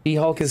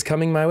 She-Hulk is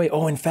coming my way.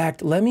 Oh, in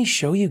fact, let me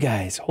show you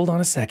guys. Hold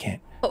on a second.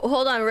 Oh,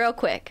 hold on real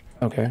quick.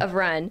 Okay. Of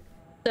Run.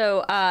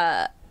 So,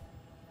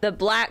 the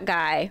black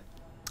guy,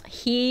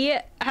 he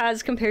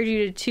has compared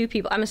you to 2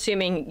 people. I'm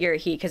assuming you're a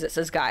he because it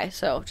says guy,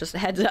 so just a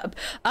heads up.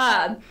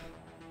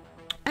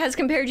 Has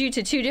compared you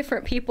to 2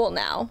 different people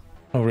now.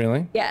 Oh,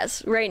 really?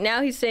 Yes. Right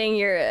now he's saying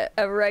you're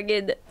a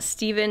rugged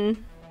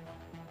Stephen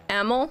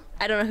Amell.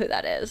 I don't know who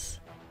that is.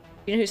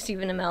 You know who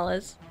Stephen Amell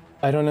is?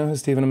 I don't know who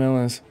Stephen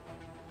Amell is.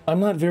 I'm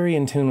not very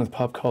in tune with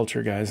pop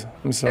culture, guys.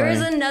 I'm sorry. There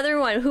is another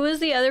one. Who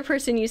is the other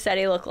person you said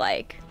he looked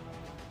like?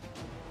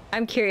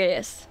 I'm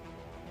curious.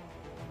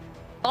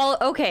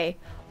 Okay.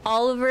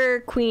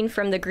 Oliver Queen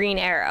from the Green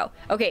Arrow.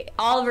 Okay,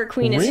 Oliver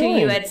Queen is who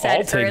you had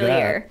said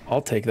earlier.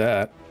 I'll take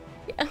that.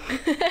 Yeah.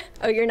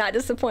 Oh, you're not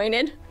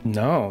disappointed?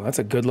 No, that's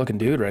a good-looking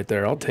dude right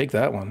there. I'll take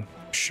that one.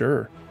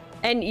 Sure.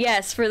 And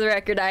yes, for the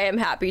record, I am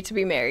happy to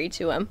be married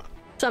to him.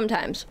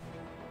 Sometimes.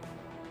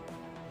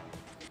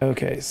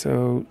 Okay,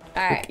 so...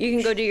 All right, you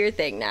can go do your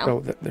thing now. Oh,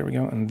 there we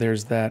go. And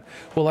there's that.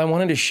 Well, I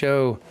wanted to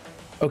show...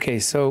 Okay,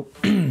 so...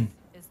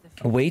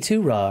 Way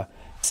Too Raw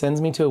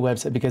sends me to a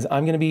website because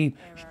I'm going to be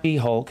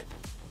She-Hulk.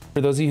 For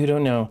those of you who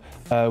don't know,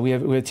 we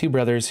have 2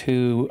 brothers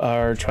who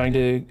are trying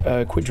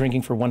to quit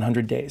drinking for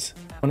 100 days.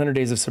 100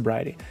 days of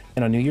sobriety.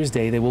 And on New Year's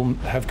Day, they will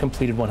have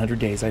completed 100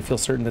 days. I feel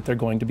certain that they're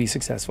going to be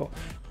successful.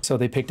 So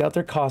they picked out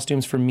their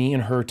costumes for me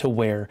and her to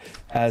wear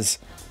as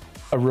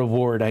a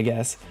reward, I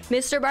guess.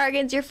 Mr.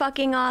 Bargains, you're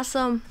fucking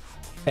awesome.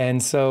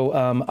 And so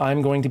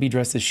I'm going to be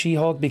dressed as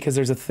She-Hulk because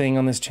there's a thing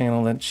on this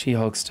channel that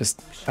She-Hulk's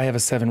just... I have a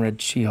 7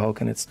 red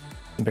She-Hulk and it's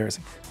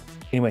embarrassing.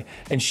 Anyway,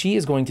 and she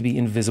is going to be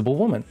Invisible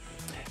Woman.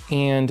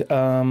 And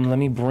let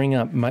me bring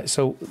up my...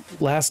 So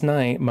last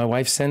night, my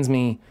wife sends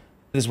me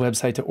this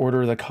website to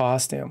order the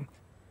costume.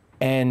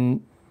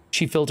 And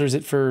she filters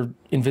it for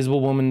Invisible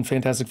Woman,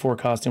 Fantastic Four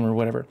costume or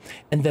whatever.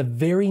 And the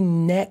very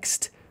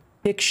next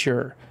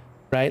picture,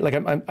 right? Like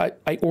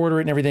I order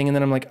it and everything. And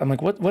then I'm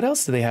like, what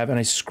else do they have? And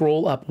I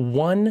scroll up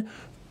one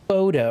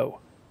photo.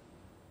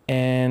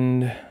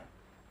 And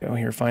go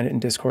here, find it in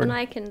Discord. And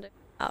I can do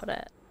about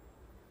it.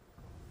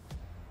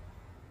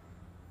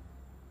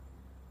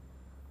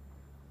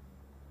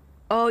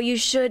 Oh, you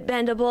should,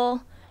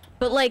 Bendable.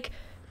 But like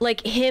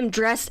him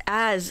dressed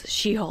as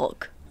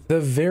She-Hulk. The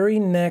very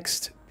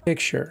next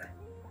picture.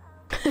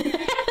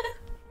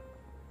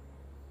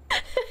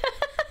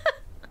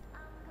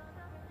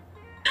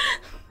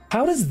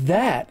 How does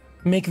that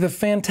make the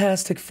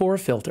Fantastic Four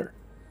filter?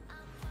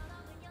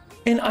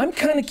 And I'm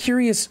kind of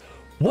curious,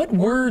 what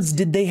words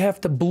did they have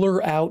to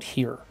blur out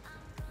here?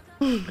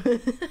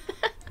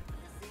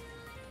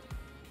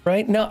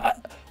 Right? Now,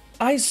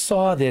 I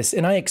saw this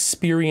and I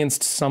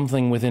experienced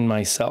something within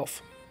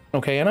myself.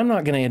 Okay, and I'm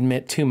not going to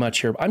admit too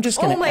much here. I'm just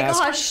going to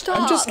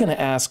I'm just going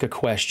to ask a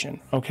question,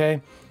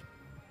 okay?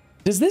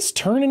 Does this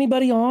turn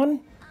anybody on?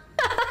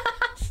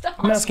 Stop.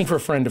 I'm asking for a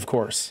friend, of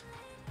course.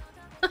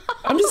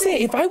 I'm just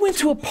saying, if I went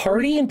to a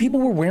party and people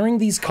were wearing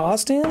these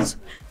costumes,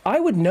 I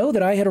would know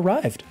that I had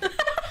arrived.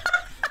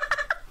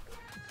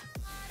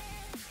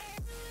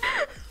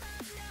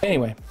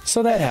 Anyway,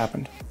 so that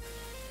happened.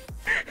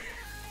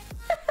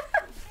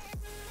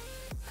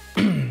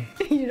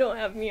 You don't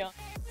have me on.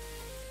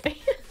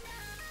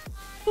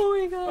 Oh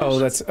my gosh.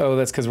 Oh,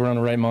 that's because we're on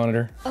the right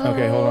monitor.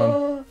 Okay, hold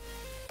on.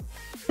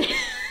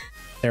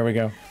 There we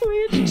go.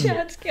 Weird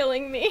chat's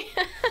killing me.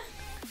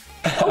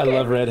 Okay. I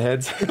love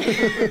redheads.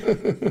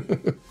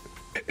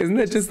 Isn't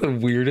that just the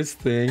weirdest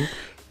thing?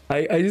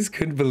 I just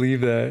couldn't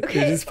believe that.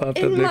 Okay, it just popped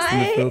up next to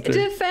the filter. In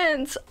my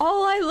defense,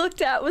 all I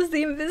looked at was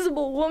the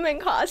Invisible Woman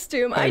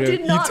costume. I know,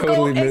 did not you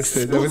totally go missed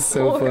explore. it. That was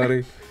so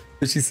funny.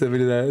 She sent me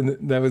to that,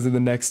 and that was in the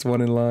next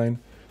one in line.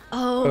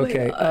 Oh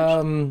okay. My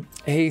gosh.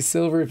 Hey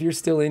Silver, if you're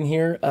still in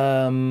here,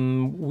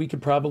 we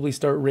could probably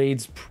start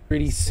raids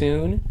pretty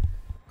soon.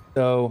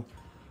 So,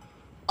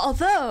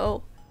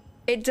 although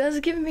it does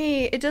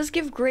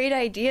give great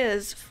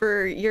ideas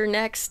for your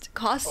next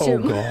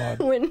costume. Oh God.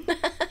 When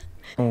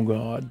oh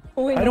God.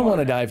 I don't want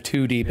to dive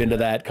too deep into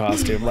that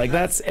costume. Like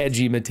that's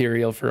edgy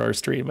material for our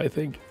stream, I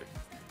think.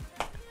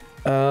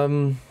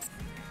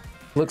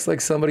 Looks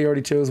like somebody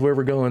already chose where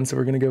we're going, so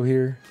we're gonna go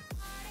here.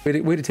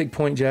 Way to take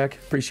point, Jack.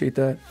 Appreciate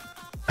that.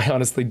 I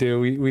honestly do.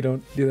 We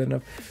don't do that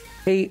enough.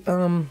 Hey,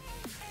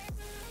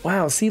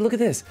 wow, see, look at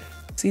this.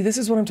 See, this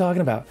is what I'm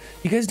talking about.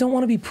 You guys don't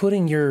want to be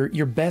putting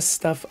your best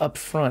stuff up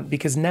front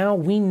because now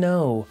we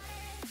know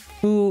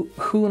who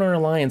in our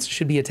alliance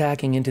should be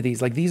attacking into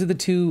these. Like, these are the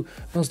 2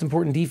 most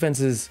important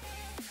defenses,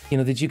 you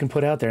know, that you can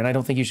put out there. And I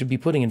don't think you should be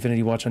putting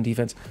Infinity Watch on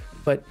defense.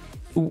 But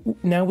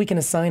now we can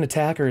assign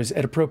attackers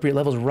at appropriate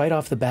levels right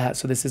off the bat,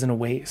 so this isn't a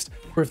waste.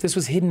 Or if this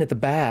was hidden at the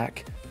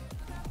back,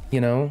 you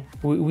know,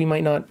 we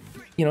might not,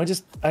 you know,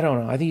 just, I don't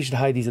know. I think you should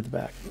hide these at the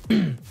back.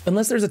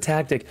 Unless there's a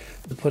tactic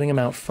of putting them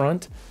out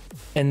front,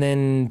 and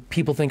then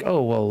people think,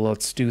 oh, well,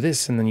 let's do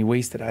this, and then you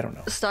waste it. I don't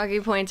know.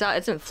 Stocky points out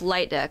it's in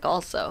flight deck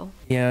also.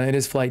 Yeah, it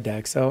is flight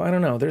deck, so I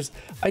don't know.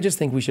 I just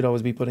think we should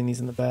always be putting these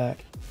in the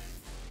back.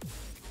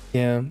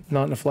 Yeah,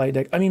 not in a flight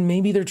deck. I mean,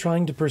 maybe they're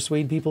trying to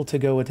persuade people to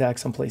go attack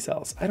someplace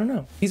else. I don't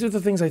know. These are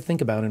the things I think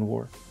about in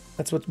war.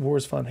 That's what war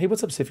is fun. Hey,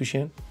 what's up,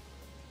 Sifushan?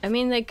 I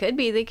mean, they could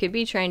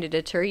be trying to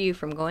deter you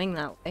from going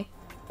that way.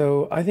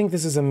 So I think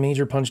this is a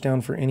major punch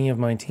down for any of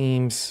my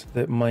teams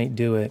that might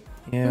do it.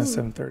 Yeah,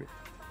 7:30.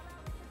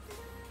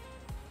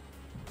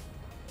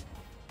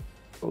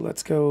 So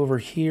let's go over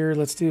here.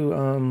 Let's do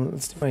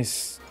my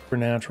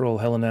supernatural,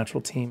 hella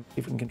natural team. See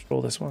if we can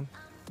control this one.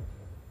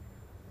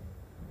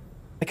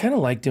 I kind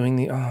of like doing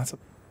the.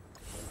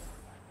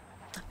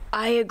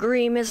 I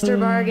agree, Mr.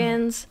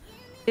 Bargains.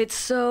 It's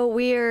so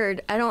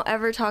weird. I don't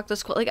ever talk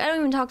this quiet. Like, I don't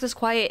even talk this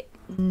quiet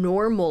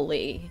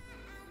normally.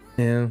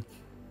 Yeah.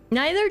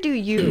 Neither do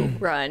you,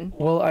 Run.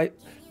 Well, I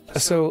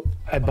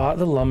bought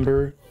the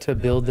lumber to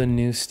build the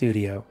new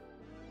studio,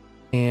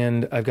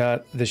 and I've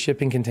got the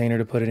shipping container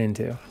to put it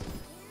into.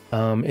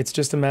 It's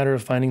just a matter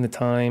of finding the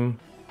time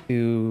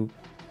to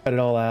cut it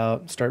all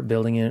out, start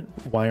building it,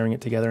 wiring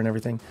it together and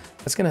everything.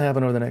 That's going to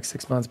happen over the next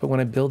 6 months. But when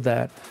I build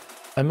that,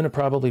 I'm going to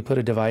probably put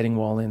a dividing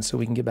wall in so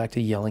we can get back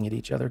to yelling at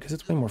each other because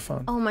it's way more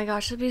fun. Oh my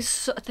gosh, that'd be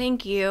so...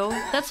 Thank you.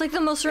 That's like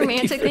the most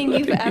romantic thing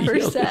you've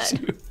ever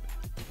said.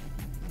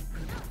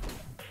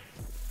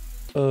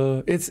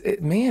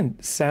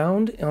 Man,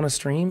 sound on a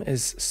stream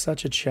is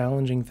such a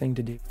challenging thing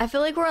to do. I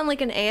feel like we're on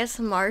like an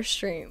ASMR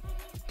stream.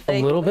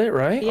 Like, a little bit,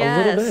 right?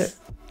 Yes. A little bit.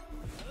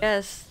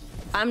 Yes.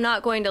 I'm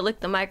not going to lick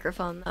the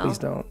microphone though. Please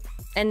don't.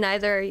 And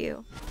neither are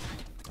you.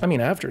 I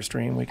mean, after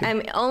stream we could. I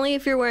mean, only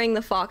if you're wearing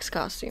the fox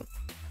costume.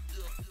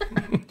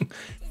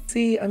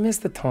 See, I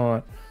missed the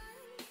taunt.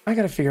 I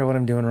gotta figure out what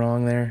I'm doing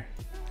wrong there.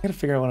 Can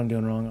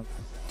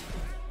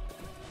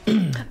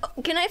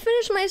I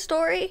finish my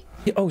story?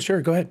 Yeah, oh,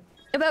 sure. Go ahead.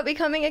 About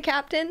becoming a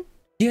captain?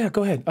 Yeah,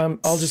 go ahead.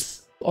 I'll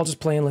just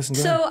play and listen.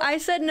 So I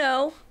said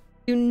no,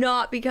 do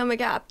not become a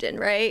captain,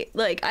 right?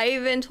 Like I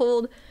even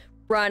told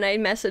Ron, I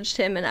messaged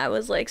him and I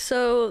was like,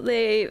 so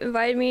they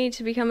invited me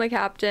to become a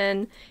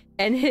captain,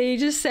 and he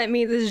just sent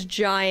me this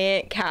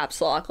giant caps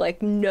lock,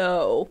 like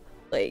no,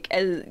 like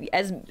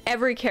as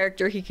every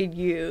character he could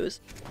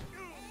use.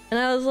 And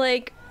I was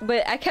like,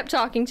 but I kept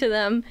talking to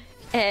them,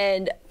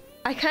 and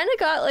I kind of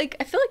got like,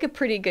 I feel like a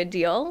pretty good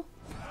deal.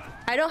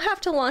 I don't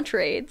have to launch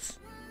raids.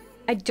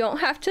 I don't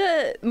have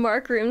to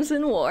mark rooms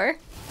in war.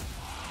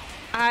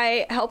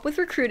 I help with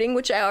recruiting,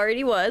 which I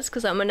already was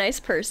because I'm a nice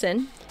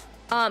person.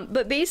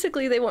 But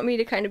basically they want me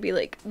to kind of be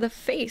like the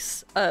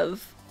face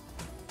of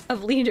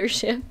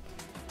leadership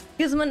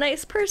because I'm a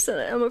nice person.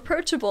 I'm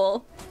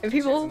approachable, and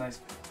people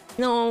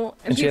no.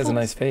 And she has a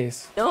nice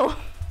face. No.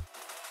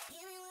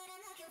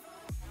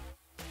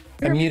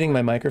 I'm muting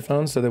my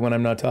microphone so that when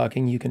I'm not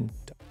talking, you can.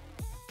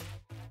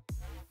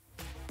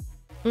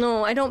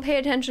 No, I don't pay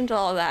attention to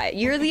all that.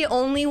 You're the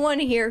only one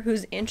here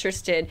who's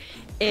interested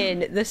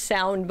in the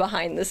sound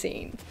behind the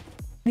scenes.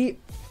 The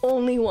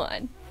only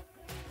one.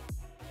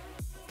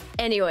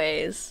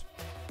 Anyways,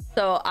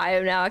 so I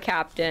am now a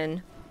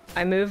captain.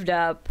 I moved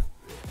up.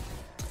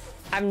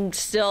 I'm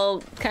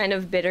still kind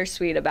of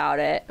bittersweet about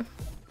it.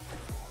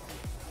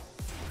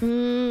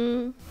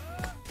 Women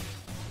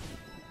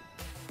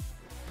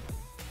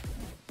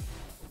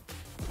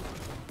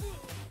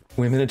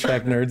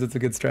attract nerds. That's a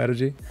good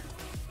strategy.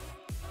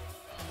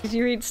 Did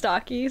you read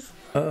Stockies?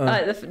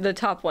 The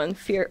top one.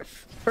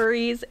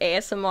 Furries,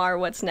 ASMR,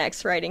 what's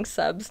next? Writing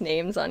subs,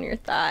 names on your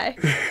thigh.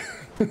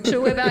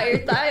 Should whip out your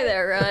thigh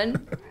there,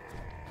 Run.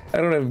 I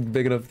don't have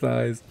big enough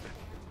thighs.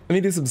 Let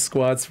me do some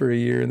squats for a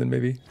year and then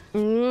maybe.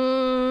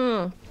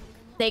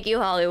 Thank you,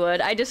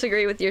 Hollywood. I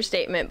disagree with your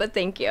statement, but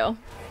thank you.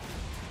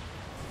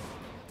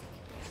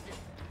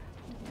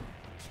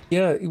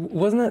 Yeah,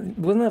 wasn't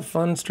that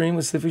fun stream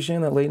with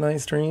Sifushan, that late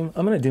night stream?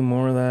 I'm gonna do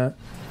more of that.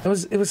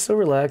 It was so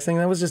relaxing.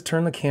 That was just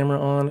turn the camera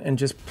on and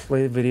just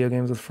play video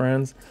games with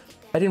friends.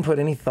 I didn't put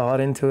any thought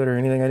into it or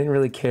anything. I didn't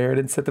really care. I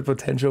didn't set the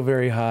potential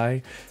very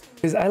high.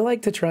 Because I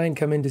like to try and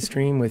come into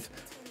stream with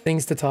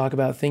things to talk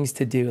about, things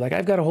to do. Like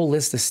I've got a whole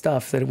list of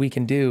stuff that we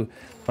can do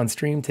on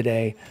stream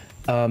today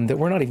that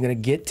we're not even gonna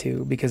get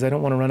to because I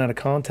don't want to run out of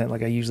content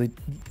like I usually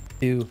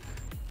do,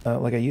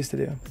 like I used to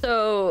do.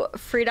 So,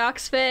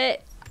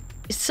 FreeDocsFit,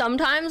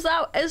 sometimes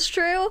that is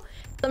true.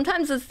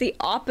 Sometimes it's the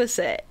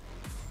opposite.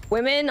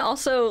 Women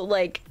also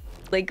like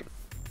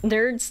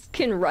nerds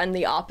can run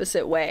the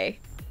opposite way.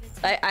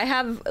 I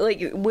have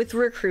like with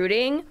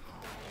recruiting,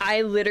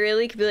 I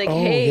literally could be like,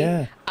 hey,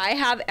 yeah, I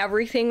have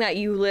everything that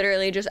you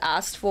literally just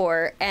asked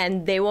for,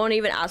 and they won't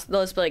even ask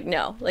those, but like,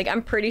 no, like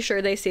I'm pretty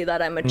sure they see that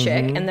I'm a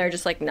chick and they're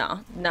just like, no,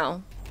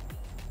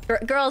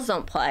 girls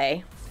don't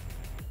play,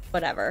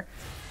 whatever.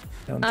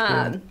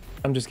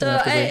 I'm just gonna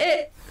have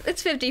to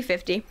it's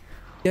 50-50.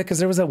 Yeah, because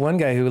there was that one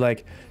guy who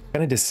like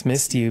kind of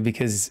dismissed you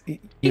because he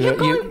kept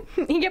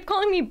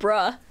calling me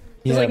bruh.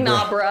 He's like,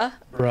 nah,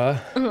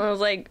 bruh. And I was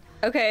like,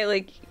 okay,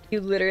 like you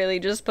literally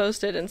just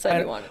posted and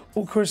said you wanted.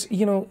 Well, of course,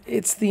 you know,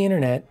 it's the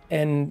internet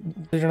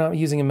and they're not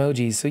using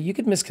emojis, so you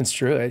could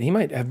misconstrue it. He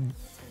might have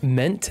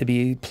meant to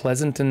be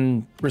pleasant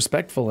and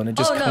respectful and it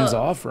just comes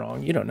off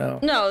wrong. You don't know.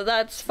 No,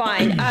 that's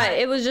fine.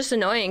 It was just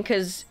annoying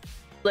because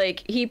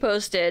like he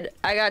posted,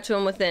 I got to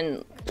him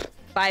within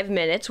 5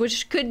 minutes,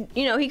 which could,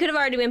 you know, he could have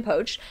already been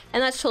poached,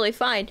 and that's totally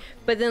fine.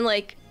 But then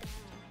like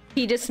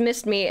he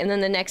dismissed me, and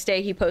then the next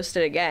day he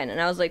posted again, and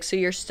I was like, so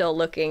you're still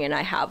looking, and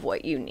I have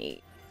what you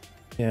need.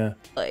 Yeah.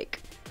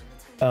 Like.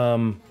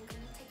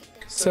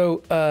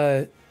 So,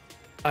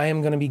 I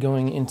am going to be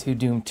going into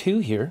Doom 2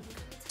 here.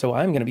 So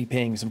I'm going to be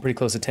paying some pretty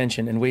close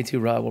attention, and Way Too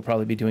Raw will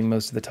probably be doing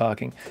most of the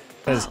talking,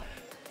 because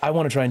I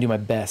want to try and do my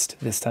best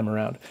this time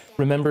around.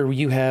 Remember,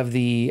 you have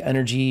the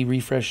energy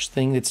refresh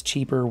thing that's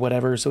cheaper,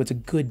 whatever, so it's a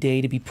good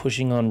day to be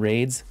pushing on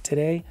raids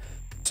today.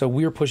 So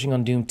we're pushing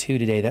on Doom 2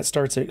 today. That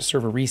starts at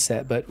server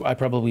reset, but I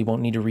probably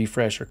won't need to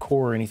refresh or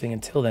core or anything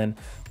until then.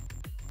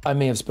 I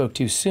may have spoke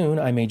too soon.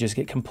 I may just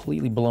get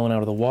completely blown out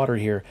of the water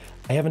here.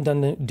 I haven't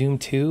done Doom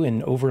 2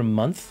 in over a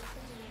month.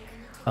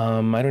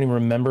 I don't even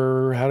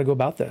remember how to go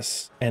about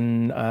this.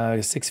 And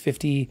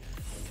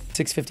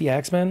 650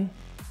 Axemen.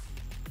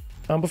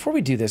 Before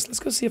we do this, let's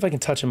go see if I can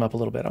touch him up a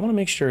little bit. I want to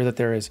make sure that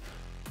they're as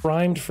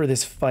primed for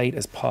this fight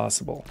as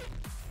possible.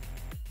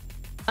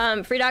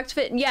 Free dogs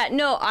fit. Yeah,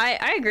 no,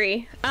 I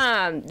agree.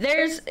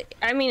 There's,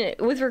 I mean,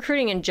 with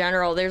recruiting in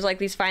general, there's like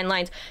these fine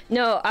lines.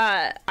 No,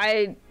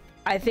 I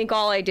think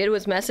all I did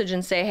was message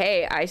and say,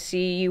 hey, I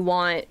see you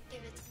want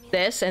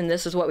this, and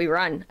this is what we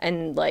run.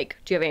 And like,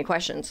 do you have any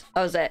questions?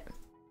 That was it.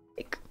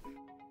 Like,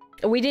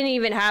 we didn't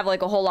even have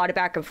like a whole lot of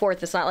back and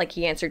forth. It's not like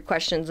he answered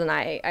questions and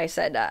I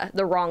said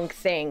the wrong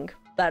thing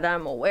that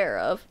I'm aware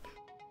of.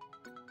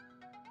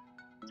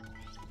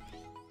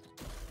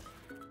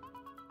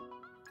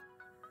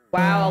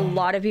 Wow, a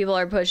lot of people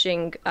are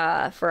pushing for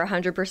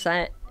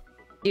 100%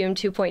 Doom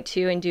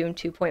 2.2 and Doom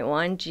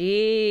 2.1.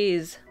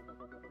 Jeez.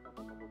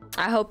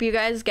 I hope you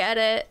guys get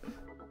it.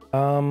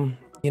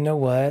 You know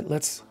what?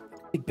 Let's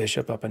take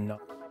Bishop up a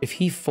notch. If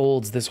he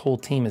folds, this whole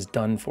team is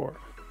done for.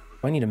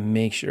 I need to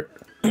make sure,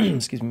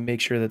 excuse me, make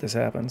sure that this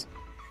happens.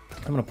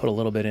 I'm gonna put a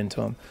little bit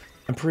into him.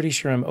 I'm pretty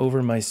sure I'm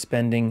over my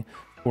spending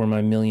for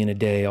my million a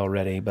day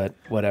already, but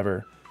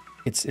whatever.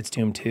 It's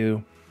Doom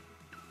 2.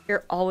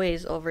 You're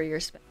always over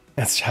your spend.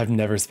 I've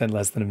never spent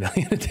less than $1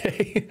 million a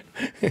day.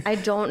 I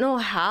don't know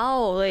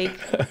how, like.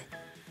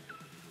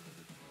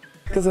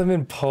 Because I'm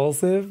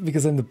impulsive.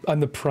 Because I'm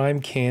the prime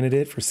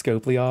candidate for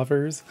Scopely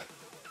offers.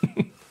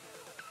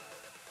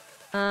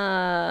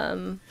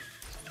 Well,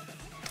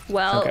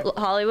 okay.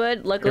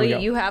 Hollywood,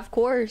 luckily you have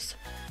cores.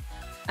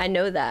 I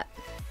know that.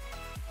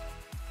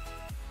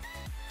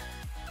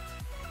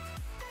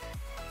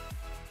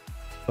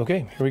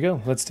 Okay, here we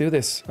go. Let's do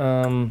this.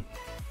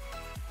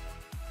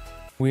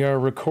 We are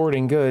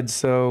recording good,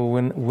 so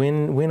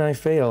when I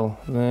fail,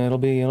 it'll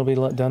be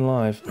done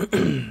live.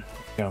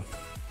 Yeah.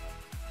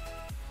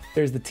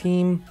 There's the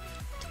team.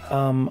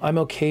 I'm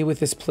okay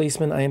with this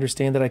placement. I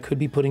understand that I could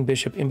be putting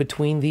Bishop in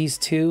between these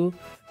two,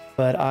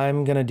 but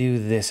I'm gonna do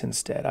this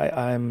instead.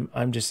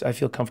 I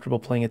feel comfortable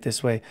playing it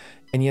this way.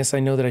 And yes, I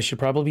know that I should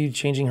probably be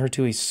changing her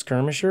to a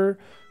skirmisher,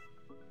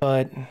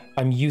 but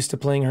I'm used to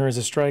playing her as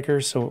a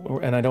striker,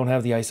 and I don't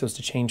have the ISOs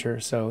to change her,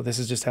 so this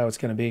is just how it's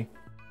gonna be.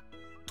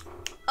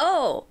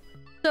 Oh,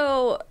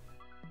 so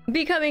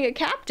becoming a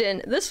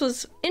captain, this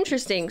was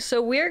interesting.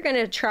 So we're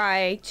gonna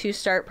try to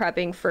start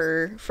prepping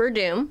for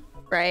Doom,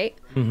 right?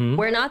 Mm-hmm.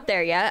 We're not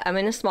there yet. I'm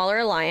in a smaller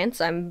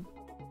alliance. I'm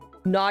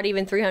not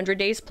even 300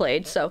 days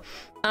played, so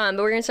but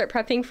we're gonna start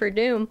prepping for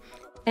Doom.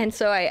 And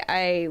so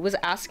I was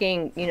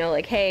asking, you know,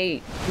 like,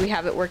 hey, do we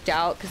have it worked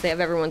out? Because they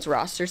have everyone's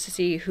rosters to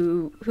see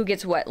who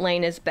gets what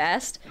lane is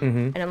best.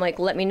 Mm-hmm. And I'm like,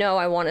 let me know.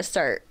 I want to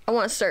start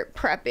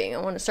prepping.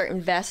 I want to start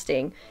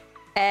investing.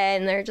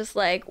 And they're just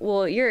like,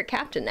 well, you're a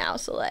captain now,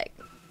 so like,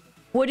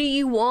 what do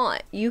you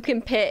want? You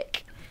can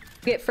pick,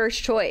 get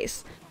first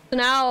choice. So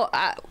now,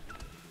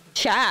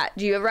 chat,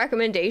 do you have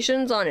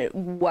recommendations on it?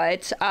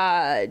 What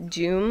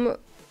Doom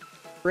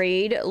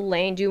raid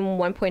lane, Doom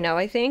 1.0,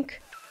 I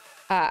think,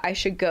 I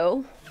should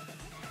go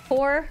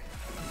for?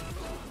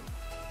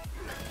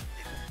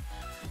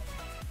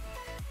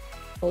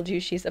 Told you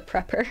she's a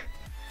prepper.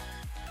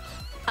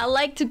 I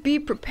like to be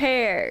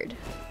prepared.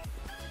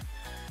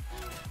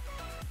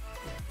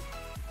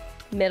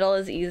 Middle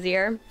is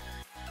easier.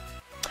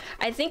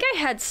 I think I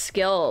had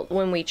skill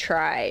when we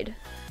tried,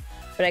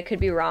 but I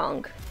could be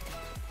wrong.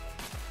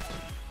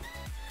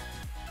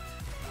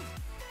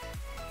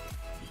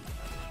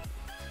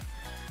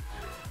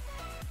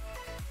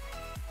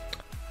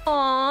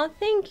 Aw,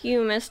 thank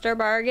you, Mr.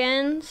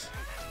 Bargains.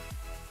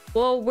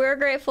 Well, we're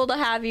grateful to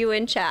have you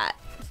in chat,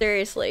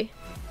 seriously.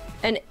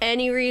 And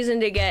any reason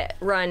to get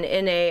run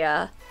in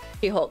a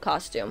She-Hulk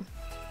costume.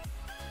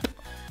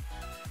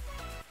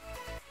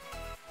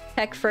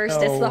 Tech first,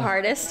 it's the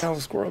hardest. Oh,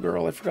 Squirrel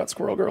Girl. I forgot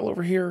Squirrel Girl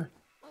over here.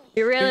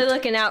 You're really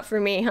looking out for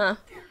me, huh?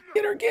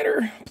 Get her, get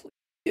her. Please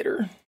get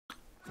her.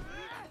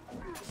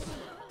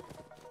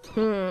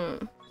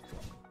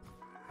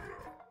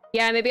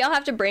 Yeah, maybe I'll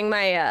have to bring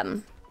my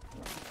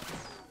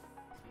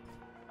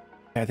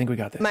I think we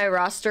got this. My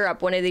roster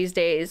up one of these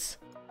days.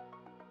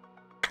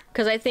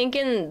 Cause I think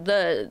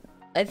the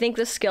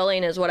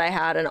skilling is what I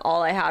had, and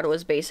all I had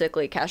was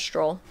basically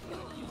Kestrel.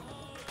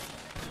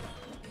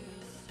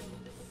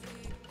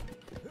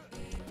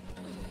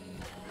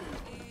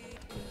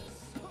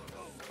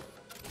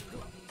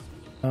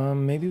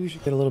 Maybe we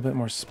should get a little bit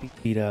more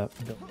speed up.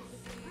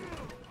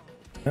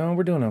 No,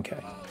 we're doing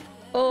okay.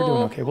 Oh. We're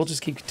doing okay. We'll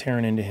just keep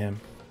tearing into him.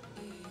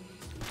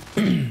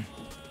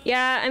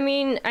 Yeah, I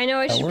mean, I know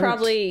I should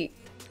probably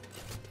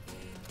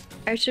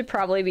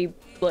be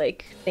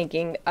like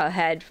thinking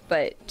ahead,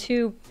 but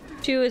two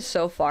is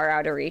so far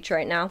out of reach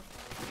right now.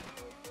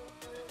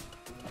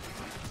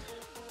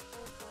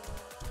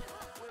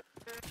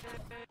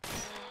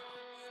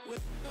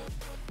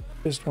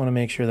 Just want to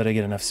make sure that I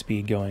get enough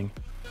speed going.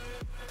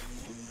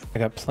 I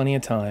got plenty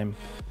of time.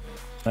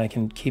 I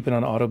can keep it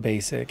on auto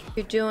basic.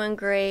 You're doing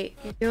great.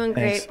 You're doing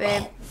Thanks. great,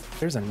 babe. Oh,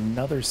 there's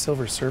another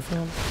Silver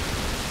Surfer.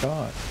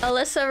 God.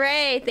 Alyssa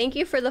Ray, thank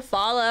you for the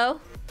follow.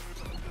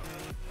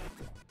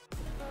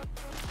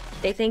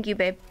 Say thank you,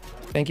 babe.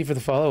 Thank you for the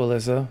follow,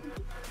 Alyssa.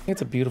 I think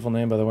it's a beautiful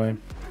name, by the way.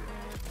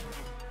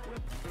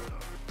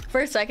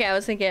 For a second, I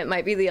was thinking it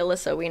might be the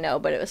Alyssa we know,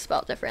 but it was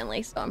spelled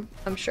differently, so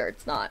I'm sure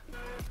it's not.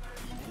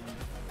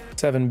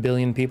 7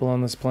 billion people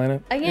on this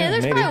planet. Yeah,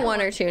 there's probably one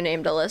or two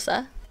named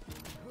Alyssa.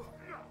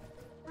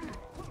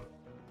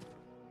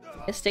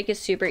 Mystic is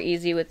super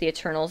easy with the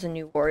Eternals and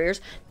New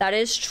Warriors. That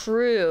is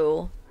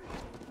true.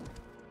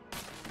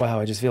 Wow,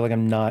 I just feel like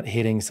I'm not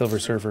hitting Silver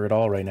Surfer at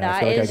all right now. I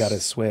feel like I gotta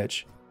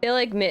switch. I feel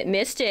like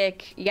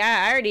Mystic,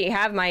 yeah, I already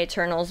have my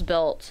Eternals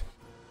built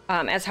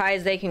as high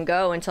as they can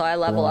go until I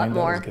level up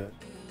more. Good.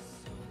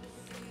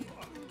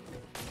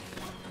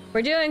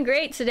 We're doing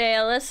great today,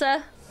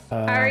 Alyssa.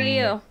 How are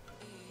you?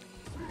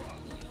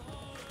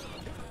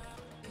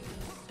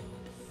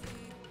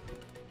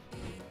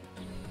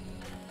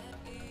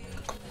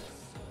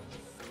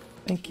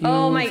 Thank you.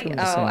 Oh my!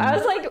 Oh, I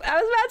was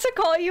about to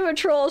call you a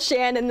troll,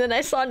 Shan, and then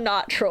I saw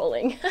not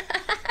trolling.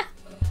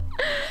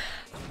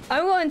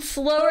 I'm going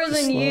slower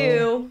than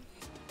you.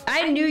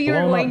 I knew you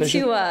were going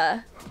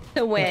to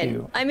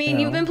win. I mean,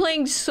 you've been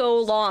playing so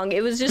long.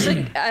 It was just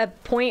like a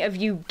point of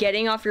you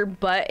getting off your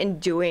butt and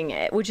doing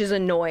it, which is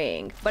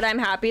annoying. But I'm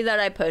happy that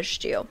I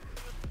pushed you.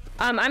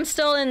 I'm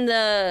still in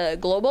the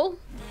global.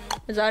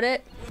 Is that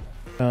it?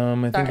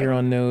 I think you're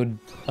on node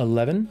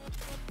 11.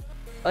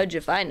 Fudge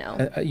if I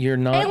know. You're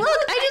not. Hey, look!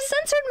 I just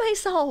censored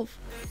myself.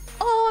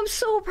 Oh, I'm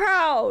so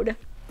proud.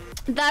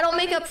 That'll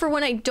make up for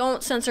when I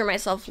don't censor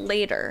myself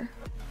later.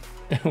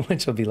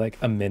 Which will be like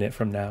a minute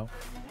from now.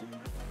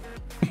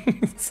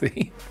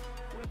 See?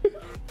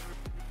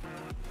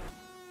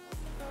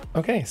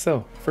 Okay,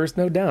 so first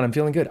node down. I'm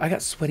feeling good. I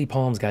got sweaty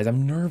palms, guys.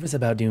 I'm nervous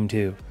about Doom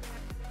 2.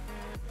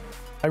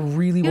 I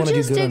really want to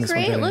do good on this one.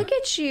 You just did great. Look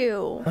at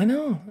you. I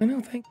know.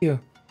 Thank you.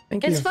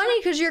 Thank you. It's funny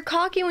because you're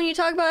cocky when you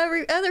talk about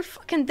every other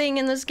fucking thing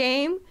in this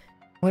game.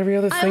 Well, every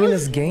other thing in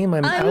this game,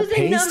 I'm outpaced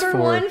for. I was number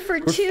one for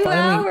 2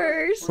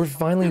 hours. We're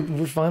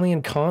finally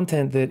in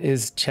content that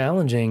is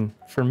challenging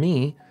for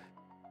me.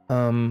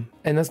 And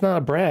that's not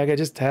a brag. I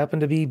just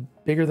happen to be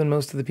bigger than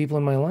most of the people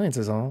in my alliance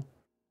is all.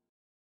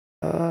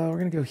 We're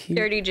gonna go here.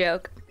 Dirty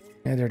joke.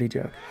 Yeah, dirty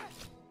joke.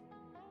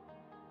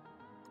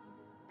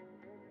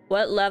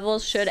 What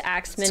levels should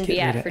Axeman be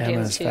at for Doom 2?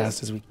 As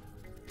fast as we.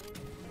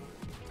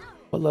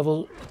 What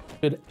level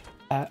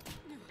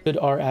should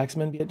our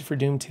Axeman be at for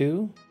Doom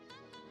 2?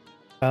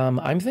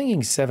 I'm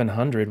thinking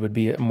 700 would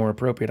be more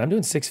appropriate. I'm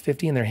doing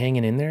 650 and they're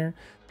hanging in there,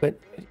 but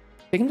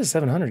take them to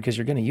 700 because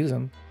you're gonna use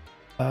them.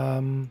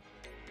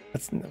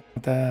 That's not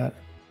that.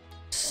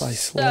 Fly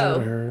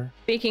slower.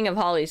 Speaking of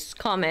Holly's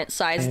comment,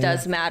 size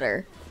does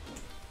matter.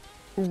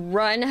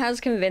 Run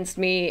has convinced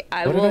me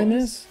What did I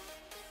miss?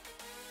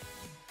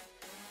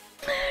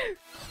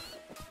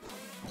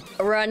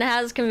 Run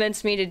has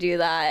convinced me to do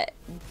that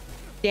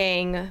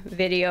dang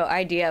video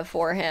idea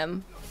for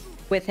him,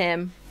 with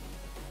him.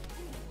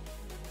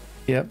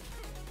 Yep.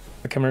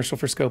 A commercial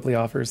for Scopely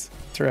offers.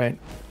 That's right.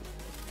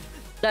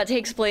 That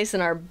takes place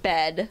in our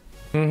bed.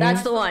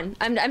 That's the one.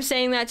 I'm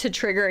saying that to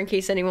trigger in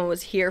case anyone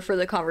was here for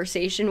the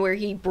conversation where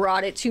he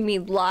brought it to me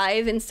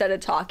live instead of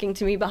talking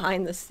to me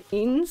behind the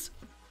scenes.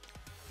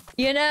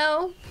 You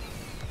know?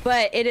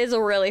 But it is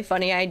a really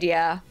funny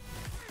idea.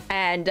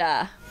 And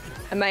I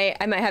might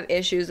have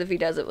issues if he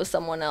does it with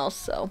someone else,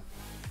 so.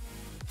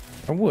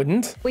 I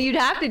wouldn't. Well, you'd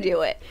have to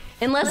do it.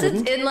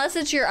 Unless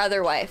it's your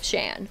other wife,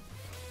 Shan.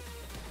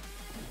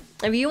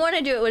 If you want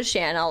to do it with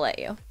Shan, I'll let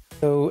you.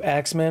 So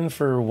Axemen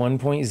for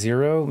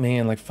 1.0,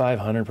 man, like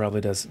 500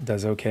 probably does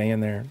okay in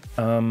there.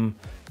 Mine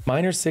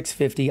are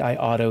 650. I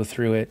auto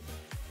through it,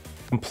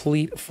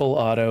 complete full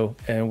auto,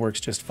 and it works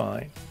just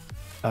fine.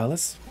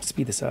 Let's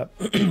speed this up.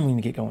 We need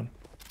to get going.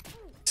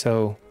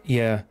 So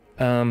yeah,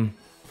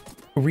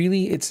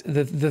 really, it's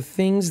the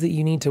things that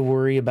you need to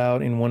worry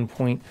about in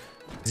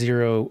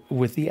 1.0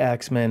 with the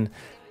Axemen.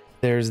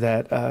 There's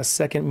that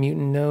second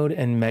mutant node,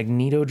 and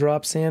Magneto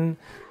drops in.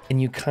 And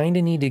you kind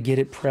of need to get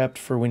it prepped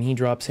for when he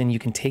drops in, you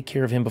can take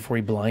care of him before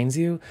he blinds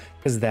you,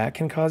 because that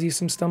can cause you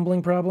some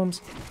stumbling problems.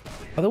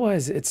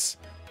 Otherwise, it's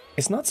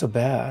not so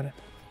bad.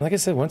 Like I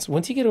said, once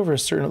you get over a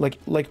certain,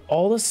 like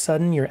all of a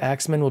sudden your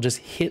Axeman will just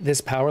hit this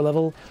power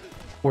level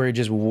where it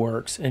just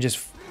works and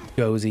just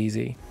goes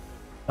easy.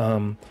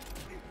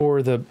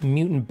 For the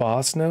mutant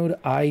boss node,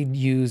 I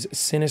use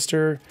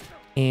Sinister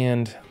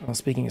and, well,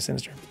 speaking of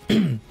Sinister,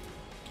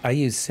 I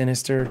use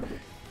Sinister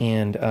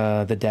and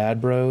the Dad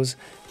Bros,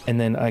 and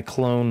then I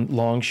clone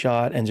long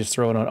shot and just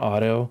throw it on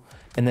auto.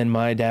 And then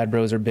my dad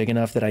bros are big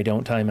enough that I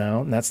don't time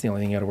out, and that's the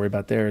only thing you got to worry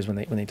about there is when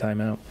they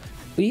time out.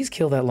 Please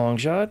kill that long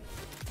shot.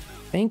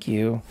 Thank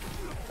you.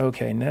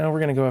 Okay, now we're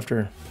gonna go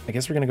after. I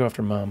guess we're gonna go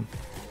after Mum.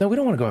 No, we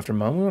don't want to go after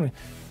Mum. We want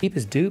to keep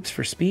his dupes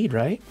for speed,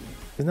 right?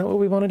 Isn't that what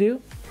we want to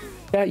do?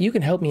 Yeah, you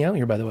can help me out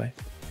here, by the way.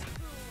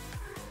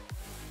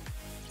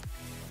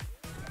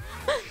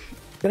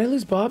 Did I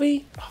lose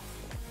Bobby? Oh,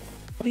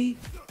 Bobby?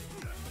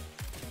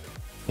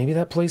 Maybe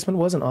that placement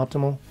wasn't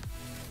optimal.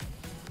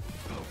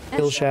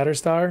 Kill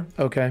Shatterstar?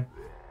 Okay.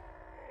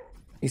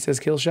 He says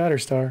kill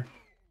Shatterstar.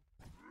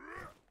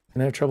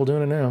 And I have trouble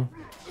doing it now.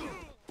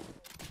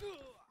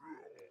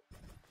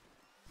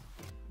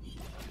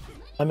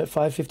 I'm at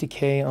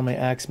 550k on my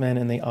Axemen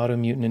and they auto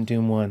mutant in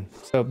Doom 1.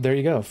 So there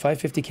you go.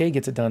 550k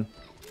gets it done.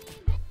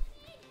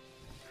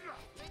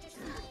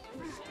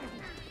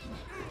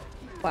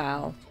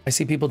 Wow. I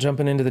see people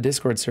jumping into the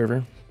Discord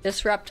server.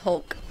 Disrupt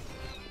Hulk.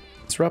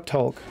 Disrupt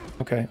Hulk.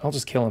 Okay, I'll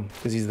just kill him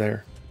because he's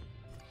there.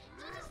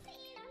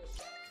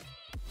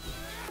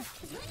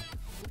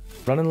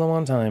 Running low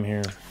on time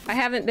here. I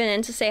haven't been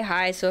in to say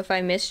hi, so if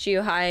I missed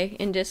you, hi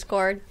in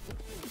Discord.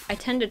 I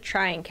tend to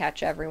try and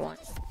catch everyone.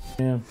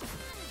 Yeah.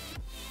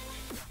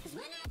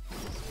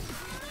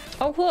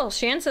 Oh, cool.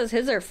 Shan says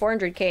his are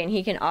 400k and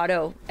he can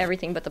auto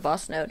everything but the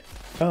boss node.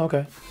 Oh,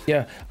 okay.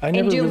 Yeah, I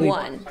never Doom really.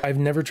 1. I've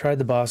never tried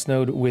the boss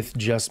node with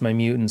just my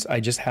mutants. I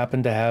just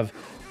happen to have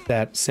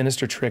that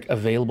sinister trick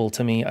available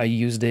to me. I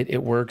used it.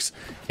 It works.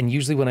 And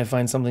usually when I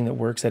find something that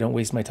works, I don't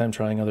waste my time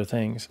trying other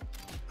things.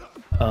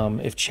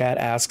 If chat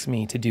asks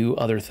me to do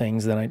other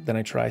things, then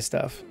I try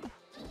stuff.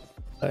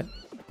 But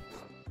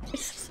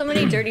There's so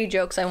many dirty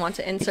jokes I want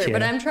to insert,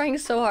 but I'm trying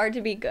so hard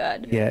to be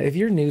good. yeah, if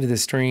you're new to the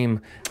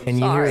stream and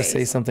you hear us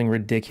Sorry. say something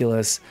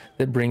ridiculous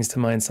that brings to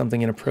mind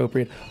something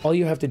inappropriate, all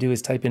you have to do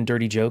is type in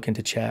dirty joke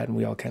into chat and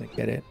we all kind of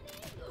get it.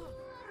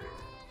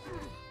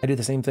 I do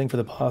the same thing for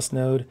the boss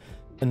node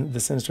and the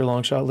sinister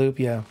long shot loop.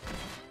 Yeah.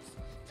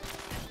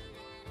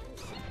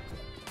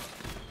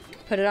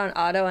 Put it on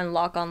auto and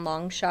lock on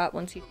long shot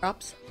once he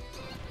drops.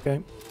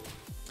 Okay.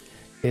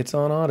 It's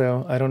on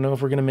auto. I don't know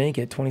if we're going to make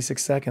it.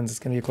 26 seconds. It's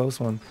going to be a close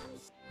one.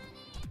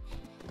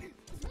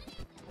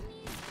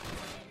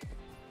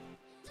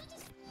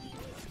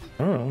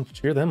 I don't know.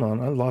 Cheer them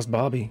on. I lost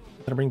Bobby.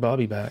 Gotta bring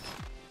Bobby back.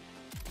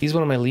 He's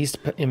one of my least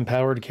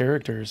empowered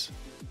characters.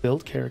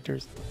 Built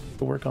characters.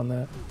 To work on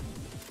that.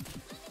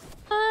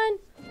 Fun.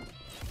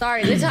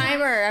 Sorry, the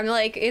timer. I'm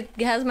like, it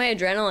has my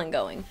adrenaline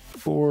going.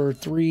 4,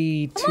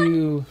 3,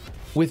 2.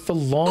 With the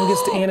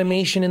longest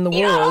animation in the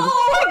world.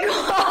 Oh my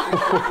god!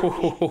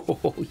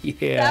 Oh,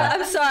 yeah.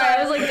 I'm sorry,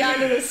 I was like down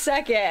to the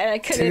second and I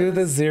couldn't. To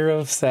the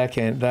 0th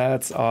second.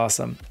 That's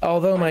awesome.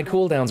 Although my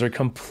cooldowns are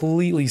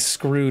completely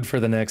screwed for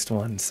the next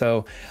one.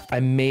 So I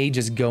may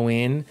just go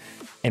in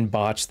and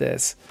botch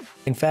this.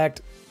 In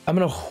fact, I'm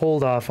going to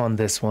hold off on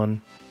this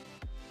one.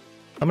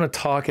 I'm going to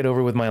talk it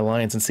over with my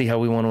alliance and see how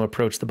we want to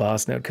approach the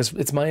boss node. Because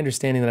it's my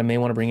understanding that I may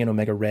want to bring in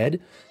Omega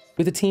Red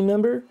with a team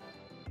member.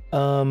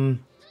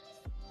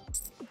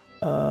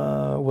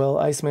 Well,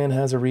 Iceman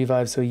has a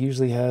revive, so he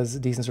usually has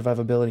decent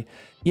survivability.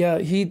 Yeah,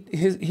 he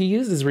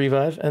used his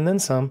revive and then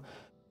some.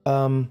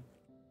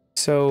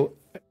 So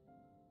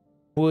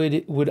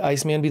would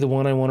Iceman be the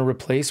one I want to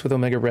replace with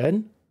Omega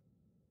Red?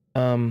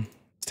 Let's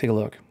take a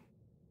look.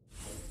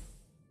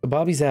 So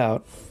Bobby's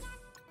out.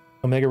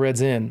 Omega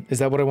Red's in. Is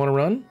that what I want to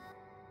run?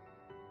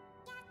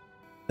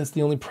 That's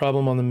the only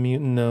problem on the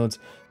mutant nodes.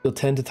 They'll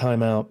tend to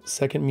time out.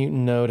 Second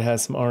mutant node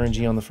has some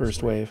RNG on the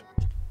first wave.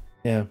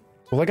 Yeah.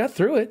 Well, I got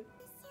through it.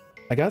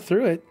 I got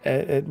through it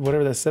at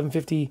whatever that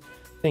 750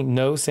 thing.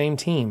 No, same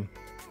team.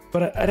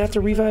 But I'd have to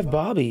revive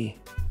Bobby.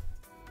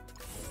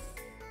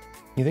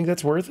 You think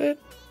that's worth it?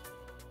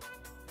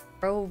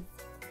 Bro,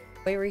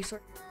 way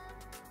resource.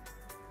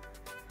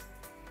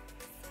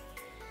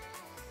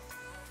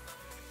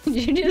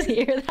 Did you just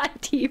hear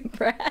that deep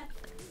breath?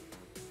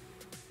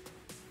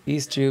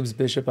 East Jubes,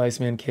 Bishop,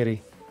 Iceman,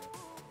 Kitty.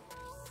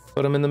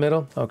 Put him in the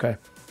middle? Okay.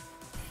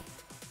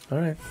 All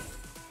right.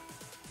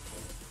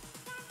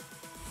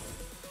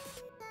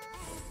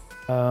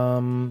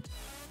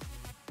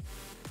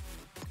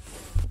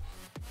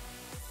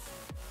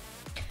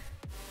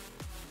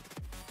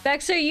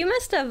 Baxter, you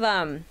must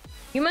have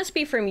you must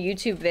be from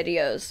YouTube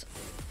videos.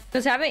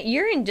 Because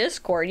you're in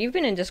Discord. You've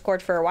been in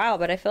Discord for a while,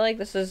 but I feel like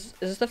this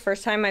is the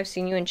first time I've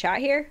seen you in chat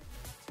here?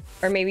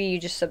 Or maybe you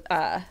just Is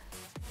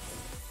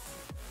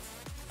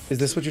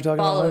this what you're talking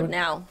about? followed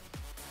now.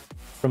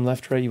 From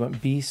left to right, you went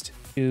Beast,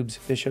 Jubes,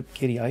 Bishop,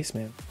 Kitty,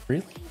 Iceman.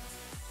 Really?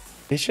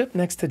 Bishop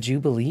next to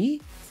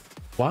Jubilee?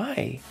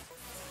 Why?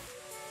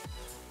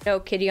 No,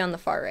 Kitty on the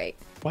far right.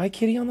 Why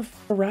Kitty on the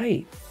far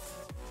right?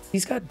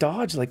 He's got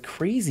dodge like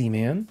crazy,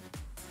 man.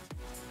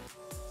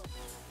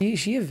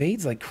 She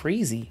evades like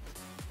crazy.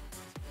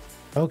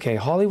 Okay,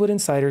 Hollywood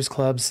Insiders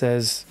Club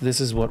says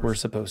this is what we're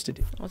supposed to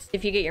do. Let's see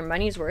if you get your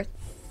money's worth.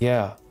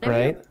 Yeah,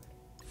 right.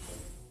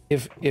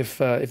 If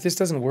this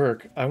doesn't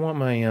work, I want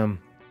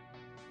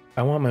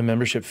my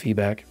membership fee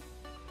back.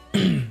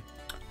 And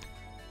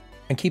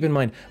And keep in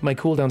mind, my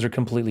cooldowns are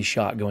completely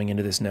shot going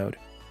into this node.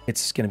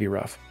 It's going to be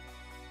rough.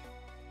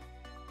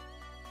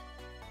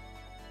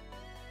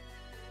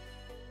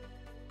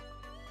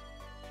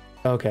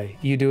 Okay,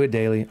 you do it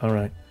daily. All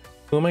right.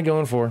 Who am I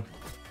going for?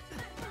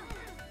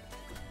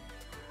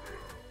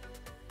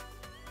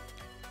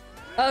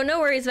 Oh, no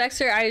worries,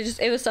 Vexer.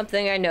 It was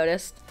something I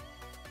noticed.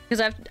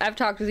 Because I've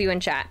talked with you in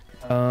chat.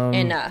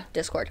 In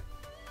Discord.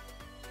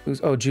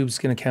 Jube's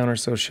gonna counter,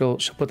 so she'll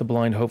put the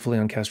blind hopefully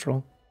on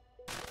Kestrel.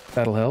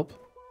 That'll help.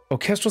 Oh,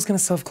 Kestrel's gonna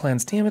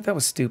self-cleanse. Damn it, that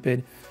was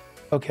stupid.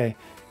 Okay.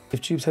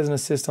 If Jubes has an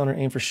assist on her,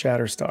 aim for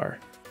Shatterstar.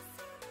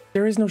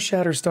 There is no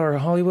Shatterstar.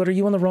 Hollywood, are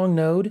you on the wrong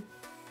node?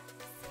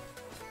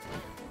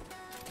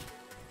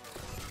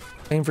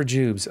 Aim for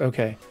Jubes.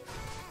 Okay.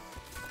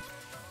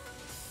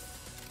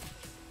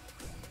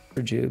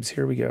 For Jubes.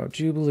 Here we go.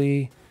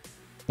 Jubilee.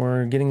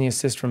 We're getting the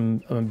assist from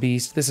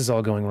Beast. This is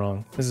all going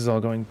wrong. This is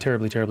all going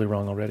terribly, terribly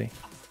wrong already.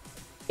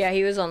 Yeah,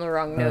 he was on the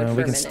wrong node for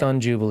we can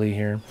stun Jubilee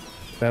here.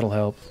 That'll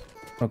help.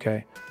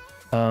 Okay.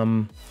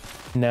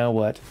 Now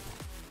what?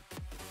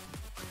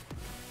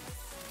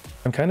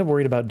 I'm kind of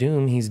worried about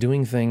Doom. He's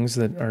doing things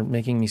that are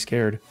making me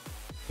scared.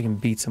 We can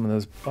beat some of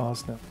those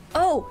boss now.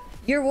 Oh,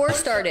 your war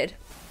started.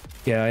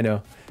 Yeah, I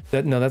know.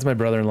 That's my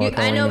brother-in-law.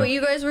 I know, but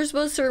you guys were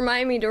supposed to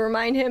remind me to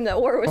remind him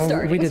that war was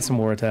starting. We did some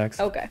war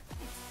attacks. Okay.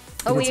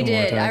 Oh, we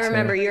did. I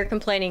remember. You're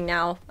complaining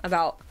now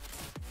about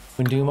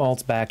when Doom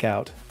ults back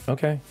out.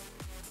 Okay.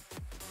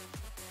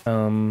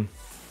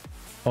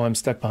 Oh, I'm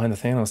stuck behind the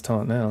Thanos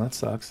taunt now. That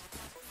sucks.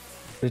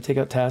 Did take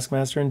out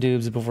Taskmaster and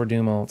Dubes before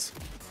Doom ults.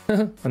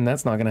 And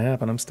that's not gonna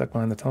happen. I'm stuck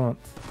behind the taunt.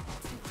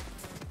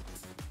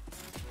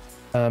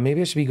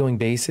 Maybe I should be going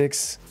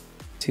basics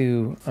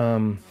to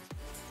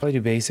probably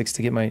do basics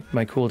to get my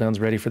cooldowns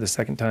ready for the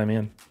second time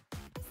in.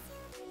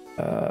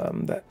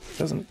 That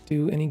doesn't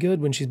do any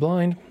good when she's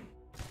blind.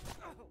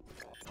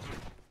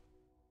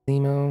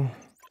 Nemo.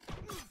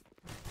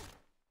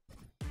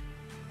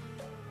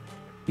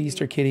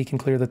 Beast or Kitty can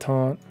clear the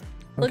taunt.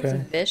 Okay.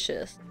 Looks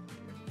vicious.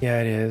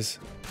 Yeah, it is.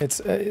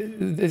 It's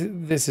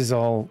this is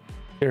all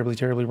terribly,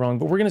 terribly wrong.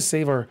 But we're gonna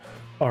save our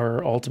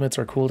ultimates,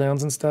 our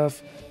cooldowns and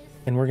stuff,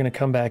 and we're gonna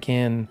come back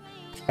in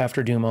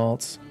after Doom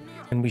ults,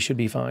 and we should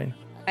be fine.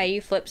 IU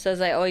Flip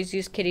says I always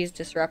use Kitty's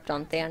Disrupt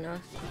on Thanos.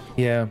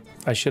 Yeah,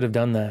 I should have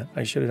done that.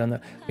 I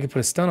could put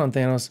a stun on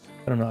Thanos,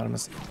 but I'm not. I'm gonna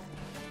see.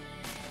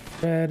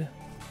 Red.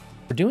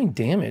 We're doing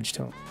damage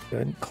to him.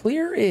 Good.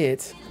 Clear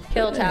it.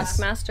 Kill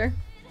Taskmaster.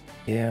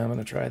 Yeah, I'm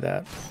gonna try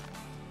that.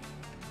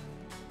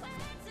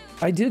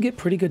 I do get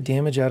pretty good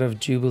damage out of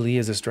Jubilee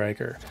as a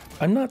striker.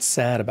 I'm not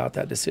sad about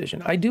that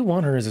decision. I do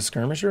want her as a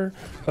skirmisher,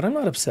 but I'm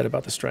not upset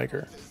about the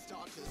striker.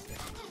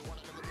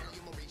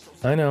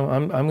 I know,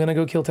 I'm gonna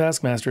go kill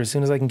Taskmaster as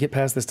soon as I can get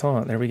past this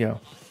taunt. There we go.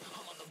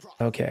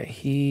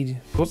 Okay,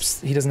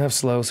 whoops, he doesn't have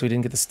slow, so he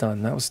didn't get the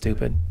stun. That was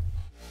stupid.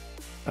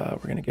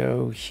 We're gonna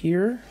go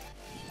here.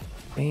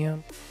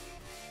 Bam.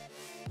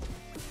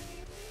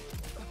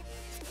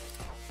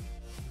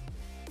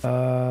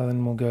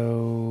 Then we'll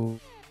go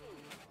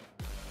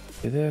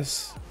do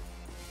this.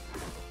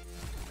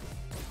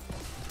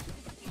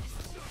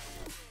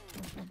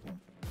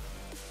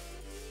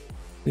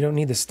 We don't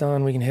need the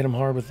stun. We can hit him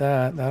hard with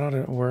that. That ought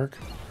to work.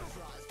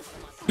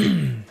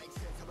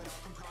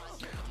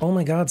 Oh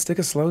my god, stick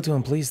a slow to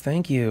him, please.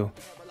 Thank you.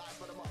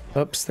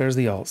 Oops, there's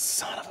the ult.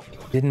 Son of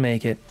a... Didn't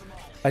make it.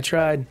 I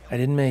tried. I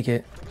didn't make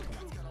it.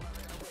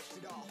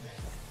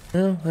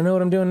 Well, I know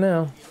what I'm doing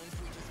now.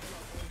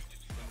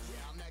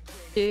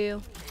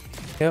 Do.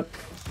 Yep.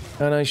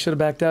 And I should have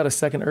backed out a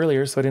second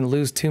earlier so I didn't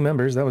lose 2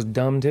 members. That was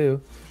dumb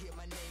too.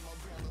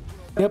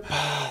 Yep.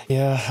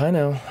 Yeah, I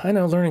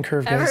know. Learning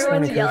curve, guys.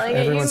 Everyone's Learning yelling curve. at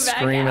you. Everyone's Back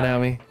screaming out.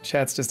 at me.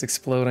 Chat's just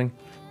exploding.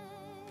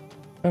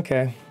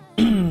 Okay.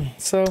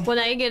 So. Well,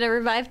 now you get to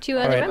revive 2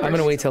 other All right. members. I'm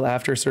gonna wait till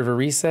after server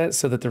reset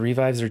so that the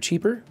revives are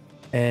cheaper,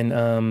 and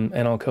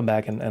I'll come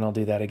back and I'll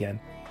do that again.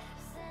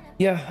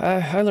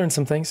 Yeah, I learned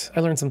some things.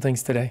 I learned some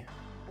things today.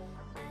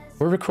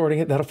 We're recording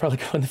it. That'll probably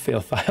go in the fail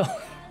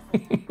file.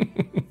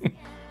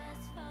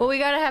 Well, we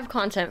gotta have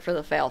content for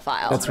the fail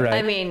file. That's right.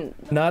 I mean,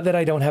 not that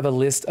I don't have a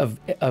list of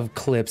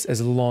clips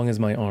as long as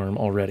my arm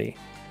already.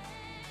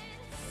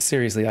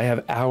 Seriously, I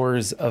have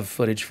hours of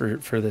footage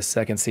for this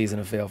second season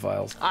of fail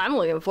files. I'm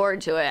looking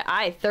forward to it.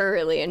 I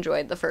thoroughly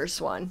enjoyed the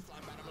first one.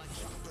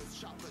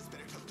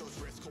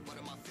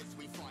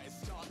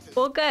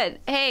 Well, good.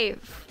 Hey,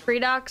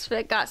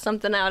 Freedox got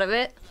something out of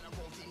it.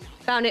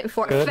 Found it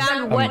for Good.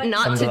 found what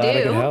not to I'm glad I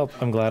could do. help.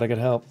 I'm glad I could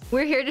help.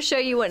 We're here to show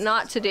you what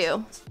not to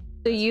do,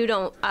 so you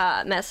don't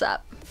mess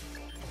up.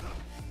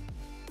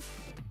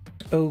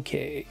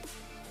 Okay.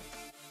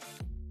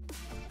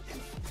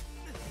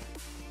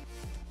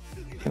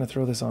 Gonna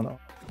throw this on.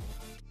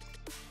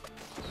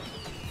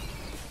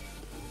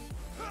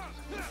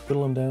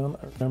 Whittle him down.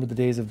 I remember the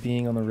days of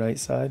being on the right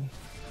side.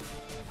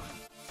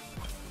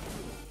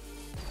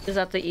 Is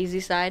that the easy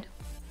side?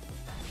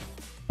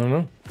 I don't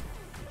know.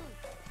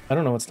 I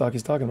don't know what stock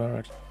he's talking about,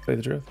 actually. To tell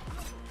you the truth.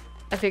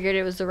 I figured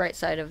it was the right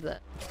side of the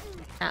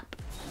map.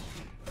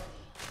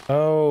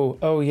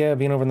 Oh yeah,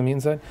 being over on the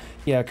mutant side.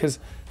 Yeah, because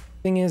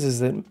Thing is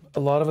that a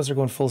lot of us are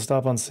going full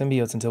stop on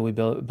symbiotes until we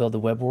build the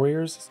web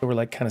warriors. So we're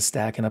like kind of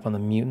stacking up on the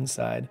mutant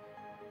side,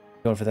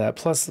 going for that.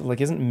 Plus,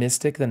 like, isn't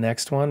Mystic the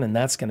next one? And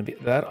that's gonna be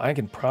that. I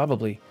can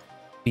probably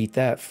beat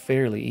that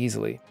fairly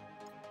easily.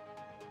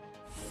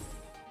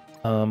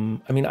 I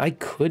mean, I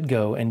could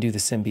go and do the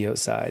symbiote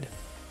side,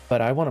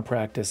 but I want to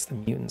practice the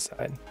mutant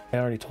side. I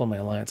already told my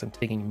alliance I'm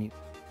taking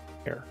mutant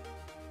here.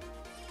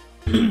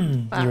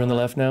 You're on the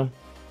left now.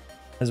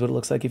 That's what it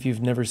looks like if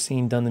you've never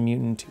done the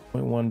mutant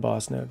 2.1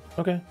 boss node.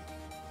 Okay.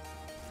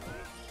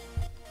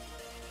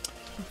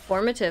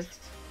 Informative.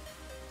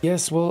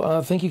 Yes,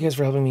 well, thank you guys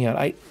for helping me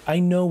out. I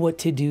know what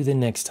to do the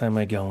next time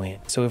I go in.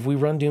 So if we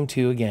run Doom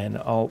 2 again,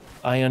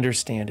 I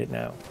understand it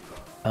now.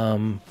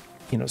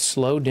 You know,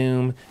 slow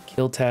Doom,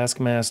 kill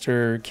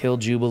Taskmaster, kill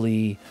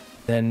Jubilee,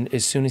 then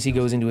as soon as he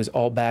goes into his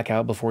ult, back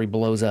out before he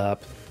blows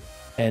up,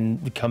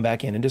 and come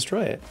back in and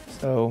destroy it.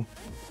 So,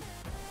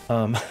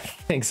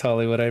 thanks,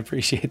 Hollywood. I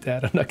appreciate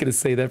that. I'm not going to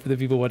say that for the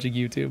people watching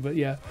YouTube, but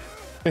yeah.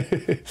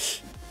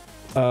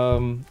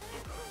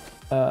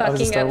 I was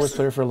a Star Wars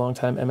player for a long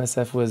time.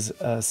 MSF was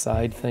a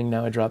side thing.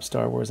 Now I dropped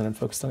Star Wars and I'm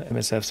focused on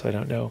MSF, so I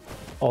don't know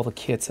all the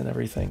kits and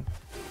everything.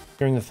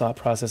 Hearing the thought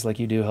process like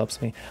you do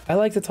helps me. I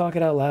like to talk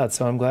it out loud,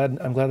 so I'm glad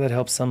that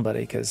helps somebody,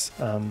 because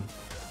I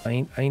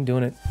ain't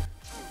doing it.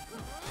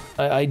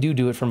 I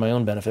do it for my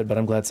own benefit, but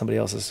I'm glad somebody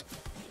else is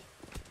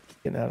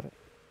getting out of it.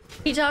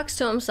 He talks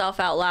to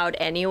himself out loud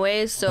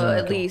anyways, so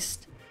at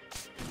least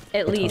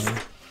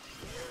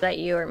that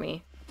you or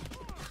me.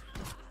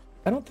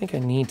 I don't think I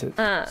need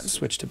to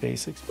switch to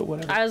basics, but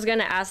whatever. I was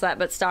gonna ask that,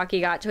 but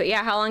Stocky got to it.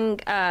 Yeah, how long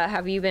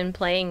have you been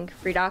playing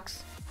Free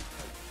Docs?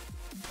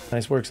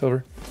 Nice work,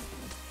 Silver.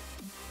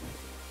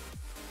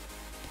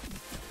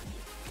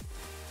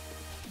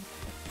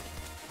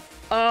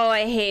 Oh,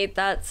 I hate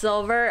that,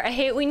 Silver. I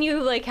hate when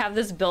you like have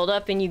this build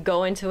up and you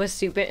go into a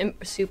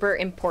super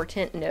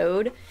important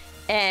node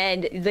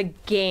and the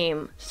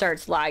game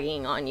starts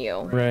lagging on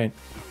you. Right.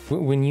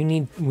 When you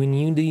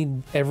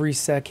need every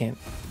second,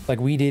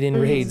 like we did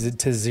in raids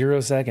to 0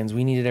 seconds,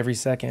 we needed every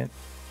second.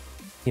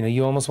 You know,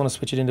 you almost want to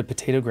switch it into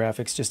potato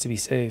graphics just to be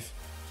safe.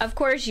 Of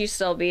course you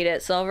still beat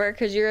it, Silver,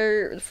 because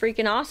you're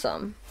freaking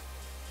awesome.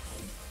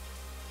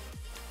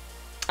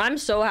 I'm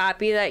so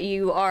happy that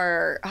you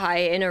are high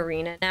in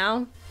arena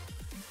now.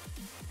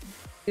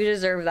 You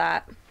deserve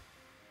that.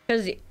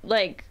 Because,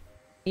 like,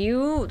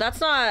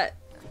 that's not...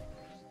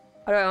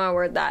 I don't want to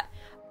word that.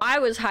 I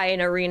was high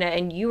in arena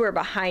and you were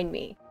behind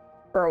me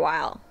for a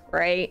while,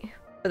 right?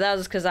 But that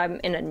was because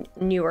I'm in a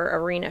newer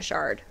arena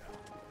shard.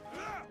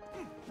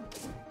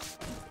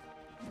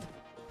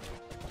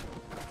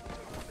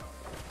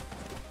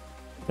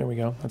 There we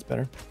go. That's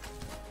better.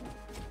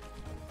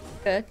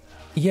 Good.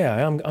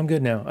 Yeah, I'm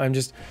good now. I'm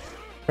just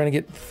trying to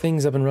get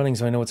things up and running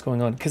so I know what's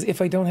going on. Because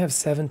if I don't have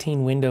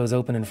 17 windows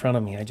open in front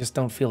of me, I just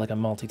don't feel like I'm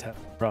multitasking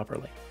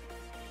properly.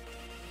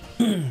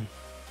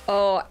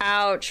 Oh,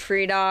 ouch,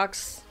 Free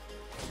Docs.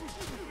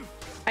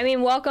 I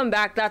mean, welcome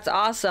back. That's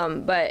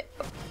awesome. But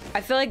I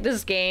feel like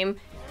this game,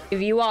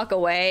 if you walk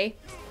away,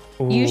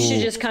 you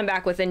should just come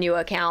back with a new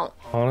account.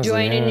 Honestly,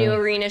 join a new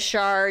arena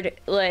shard.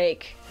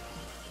 Like,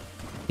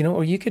 you know,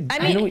 or you could. I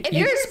mean, if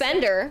you're a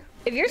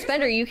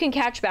spender, you can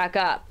catch back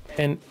up.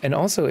 And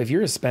also, if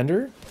you're a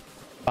spender,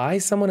 buy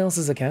someone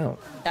else's account.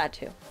 That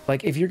too.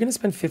 Like, if you're gonna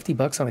spend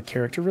 $50 on a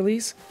character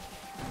release,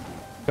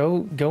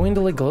 go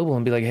into like Global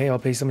and be like, hey, I'll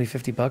pay somebody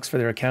 $50 for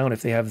their account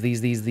if they have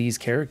these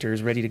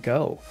characters ready to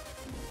go.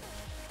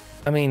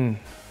 I mean,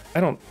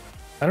 I don't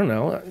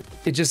know.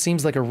 It just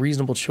seems like a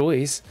reasonable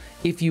choice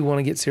if you want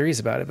to get serious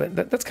about it.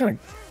 But that's kind of,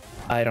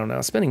 I don't know.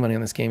 Spending money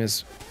on this game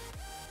is.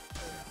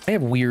 I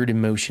have weird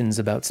emotions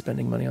about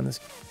spending money on this.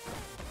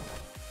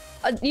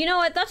 You know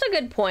what? That's a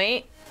good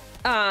point.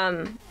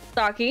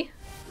 Saki,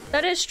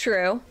 that is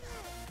true.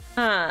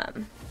 You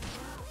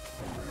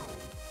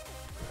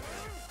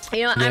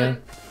know, yeah.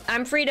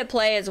 I'm free to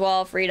play as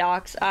well, Free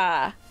Docs.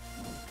 My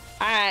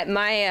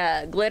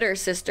Glitter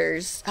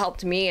sisters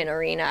helped me in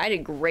Arena. I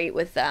did great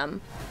with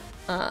them.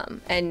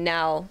 And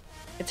now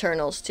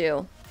Eternals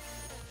too.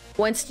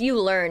 Once you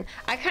learn,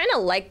 I kind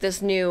of like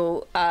this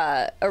new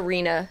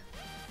Arena.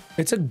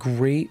 It's a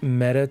great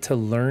meta to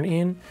learn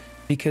in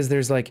because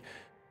there's like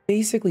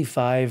basically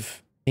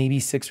 5, maybe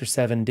 6 or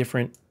 7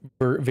 different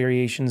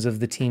variations of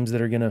the teams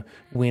that are going to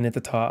win at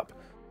the top.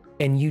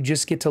 And you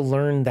just get to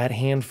learn that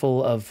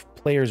handful of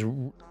players'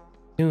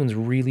 tunes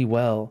really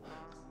well.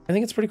 I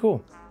think it's pretty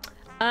cool.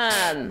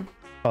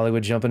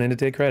 Hollywood jumping in to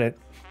take credit.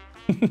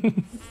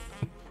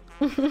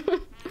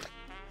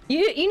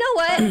 You know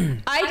what?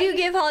 I do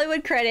give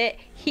Hollywood credit.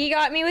 He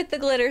got me with the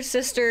Glitter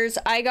Sisters.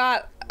 I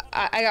got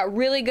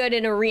really good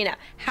in Arena.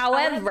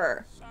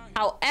 However,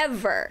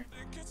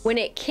 when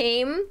it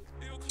came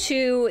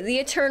to the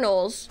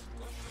Eternals,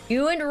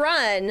 you and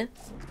Run,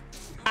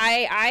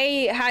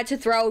 I had to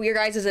throw your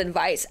guys'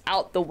 advice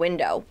out the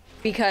window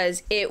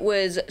because it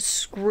was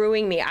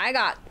screwing me. I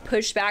got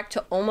pushed back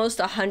to almost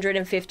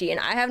 150, and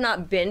I have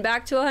not been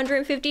back to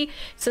 150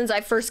 since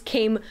I first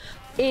came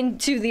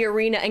into the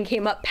arena and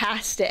came up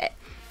past it.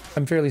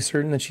 I'm fairly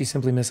certain that she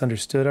simply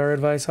misunderstood our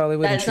advice,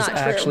 Hollywood, and That's she's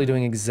not true. actually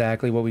doing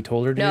exactly what we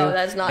told her to do. No,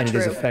 that's not and true.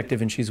 it is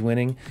effective, and she's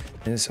winning.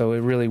 And so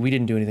we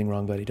didn't do anything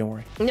wrong, buddy. Don't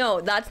worry.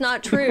 No, that's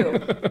not true.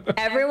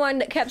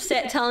 Everyone kept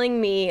telling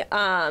me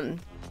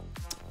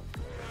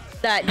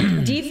that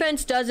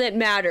defense doesn't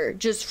matter.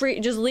 Just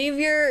leave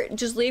your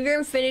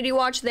Infinity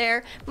Watch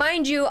there.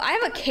 Mind you, I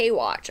have a K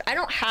Watch. I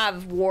don't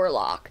have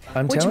Warlock,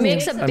 which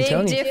makes a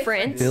big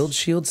difference. Build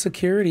shield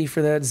security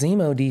for that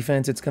Zemo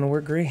defense. It's gonna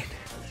work great.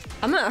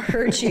 I'm gonna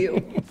hurt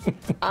you.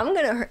 I'm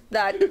gonna hurt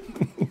that.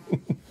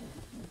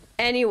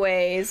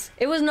 Anyways,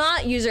 it was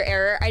not user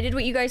error. I did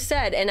what you guys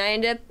said, and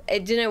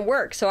it didn't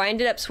work. So I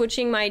ended up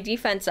switching my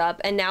defense up,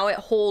 and now it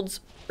holds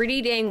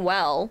pretty dang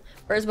well.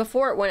 Whereas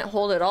before it wouldn't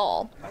hold at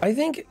all. I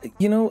think,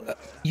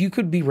 you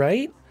could be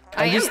right.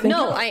 I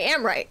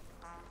am right.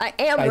 I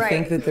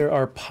think that there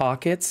are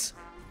pockets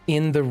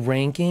in the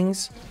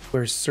rankings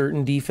where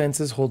certain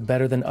defenses hold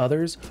better than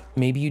others.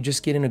 Maybe you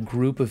just get in a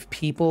group of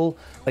people,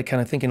 like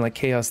kind of thinking like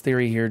chaos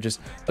theory here, just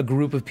a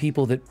group of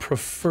people that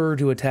prefer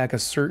to attack a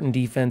certain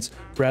defense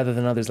rather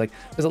than others. Like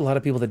there's a lot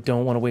of people that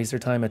don't want to waste their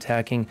time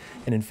attacking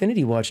an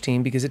Infinity Watch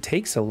team because it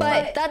takes a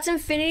lot. But that's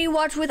Infinity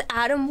Watch with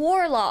Adam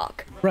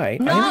Warlock. Right,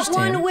 I Not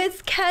understand. one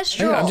with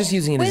Kestrel. I'm just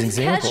using it as an with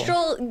example.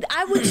 Kestrel,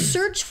 I would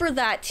search for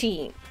that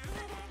team.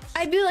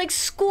 I'd be like,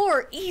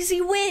 score, easy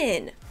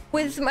win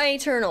with my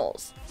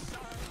Eternals.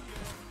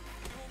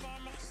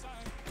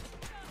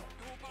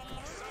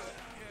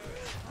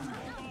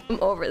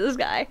 I'm over this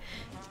guy.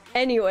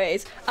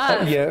 Anyways,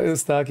 yeah, it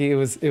was Stocky. It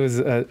was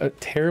a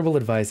terrible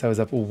advice. I was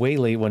up way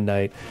late one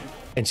night,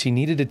 and she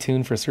needed a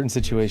tune for a certain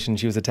situation.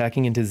 She was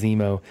attacking into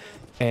Zemo,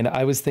 and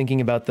I was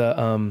thinking about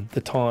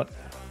the taunt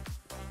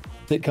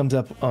that comes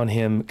up on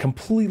him,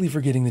 completely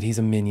forgetting that he's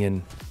a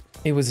minion.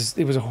 It was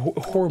a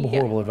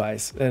horrible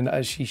advice,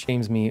 and she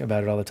shames me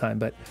about it all the time.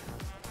 But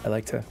I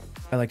like to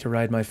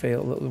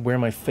wear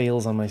my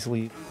fails on my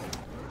sleeve.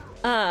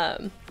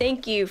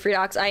 Thank you,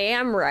 Freedox. I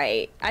am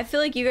right. I feel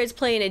like you guys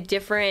play in a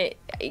different,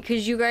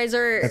 because you guys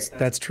are.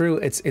 That's true.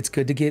 It's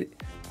good to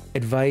get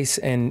advice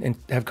and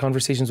have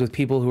conversations with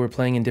people who are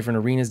playing in different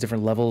arenas,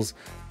 different levels,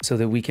 so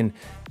that we can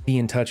be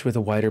in touch with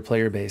a wider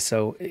player base.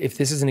 So if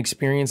this is an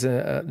experience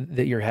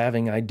that you're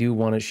having, I do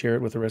want to share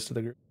it with the rest of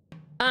the group.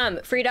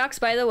 Freedox,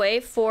 by the way,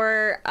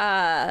 for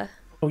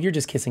Oh, you're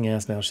just kissing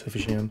ass now,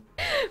 Sham.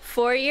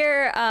 for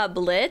your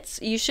Blitz,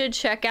 you should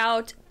check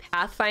out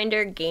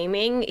Pathfinder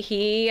Gaming.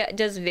 He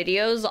does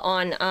videos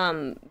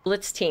on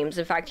Blitz teams.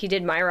 In fact, he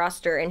did my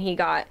roster, and he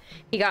got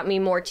me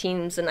more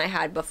teams than I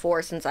had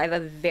before, since I have a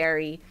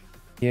very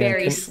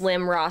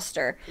slim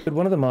roster. Could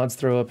one of the mods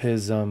throw up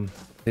his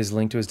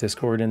link to his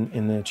Discord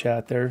in the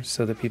chat there,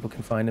 so that people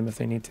can find him if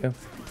they need to?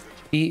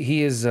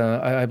 He is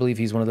I believe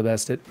he's one of the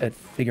best at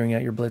figuring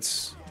out your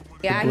Blitz.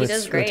 Yeah, he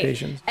does great.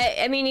 Rotations.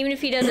 I mean, even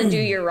if he doesn't do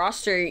your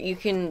roster, you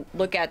can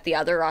look at the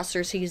other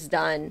rosters he's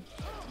done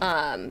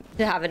to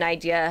have an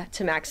idea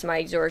to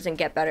maximize yours and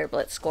get better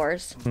Blitz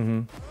scores.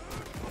 Mm-hmm.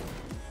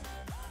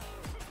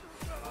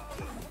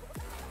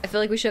 I feel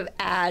like we should have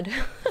ad.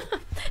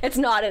 It's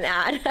not an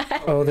ad.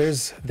 Oh,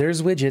 there's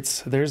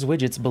widgets. There's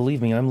widgets.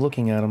 Believe me, I'm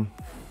looking at them.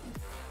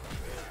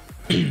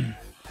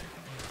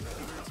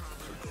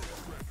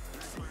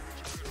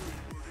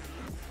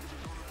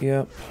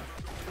 Yep.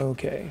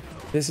 Okay.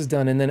 This is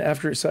done, and then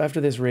after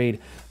this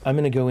raid, I'm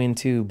gonna go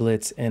into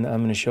Blitz and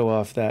I'm gonna show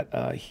off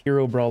that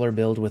hero brawler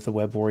build with the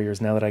Web Warriors.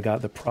 Now that I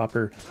got the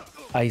proper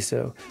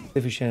ISO,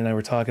 Shan and I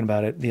were talking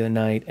about it the other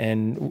night,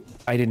 and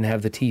I didn't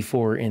have the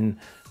T4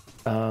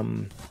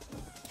 in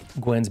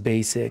Gwen's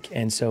basic,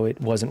 and so it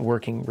wasn't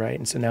working right.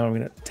 And so now I'm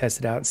gonna test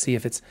it out and see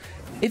if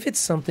it's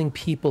something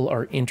people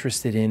are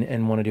interested in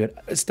and want to do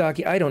it.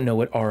 Stocky, I don't know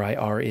what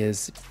RIR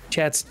is.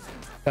 Chat's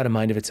got a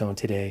mind of its own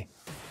today.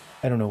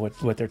 I don't know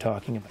what they're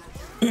talking about.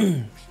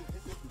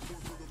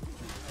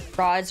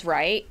 Raw is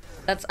right.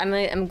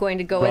 I'm going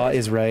to go Raw with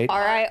is right.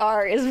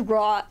 RIR is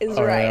raw is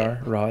RIR, right.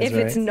 raw is if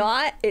right. it's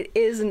not, it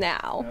is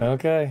now.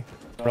 Okay.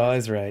 Raw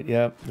is right.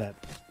 Yep. That.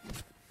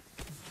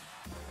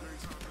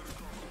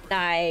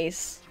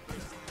 Nice.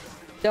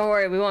 Don't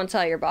worry, we won't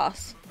tell your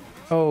boss.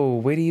 Oh,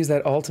 way to use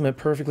that ultimate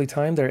perfectly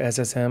timed there,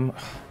 SSM.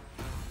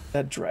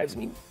 That drives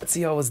me nuts.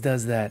 He always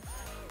does that.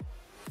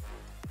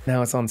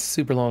 Now it's on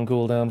super long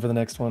cooldown for the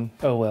next one.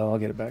 Oh well, I'll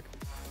get it back.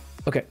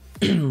 Okay,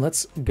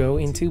 let's go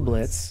into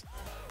Blitz.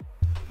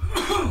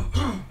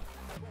 I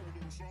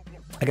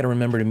gotta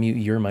remember to mute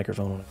your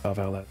microphone when I cough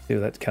out loud too.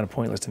 That's kind of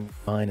pointless to mute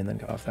mine and then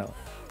cough out.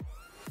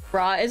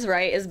 Raw is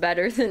right is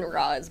better than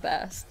raw is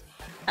best.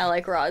 I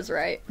like raw is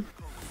right.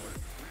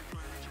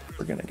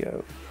 We're gonna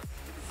go.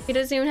 He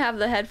doesn't even have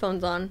the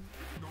headphones on.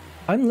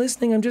 I'm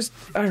listening.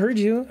 I heard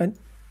you. I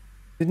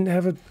didn't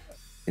have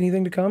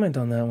anything to comment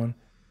on that one.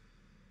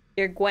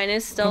 Your Gwen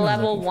is still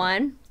level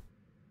 1.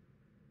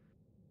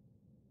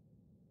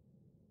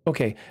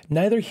 Okay,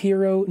 neither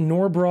hero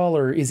nor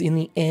brawler is in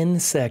the N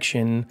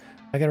section.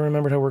 I gotta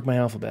remember how to work my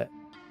alphabet.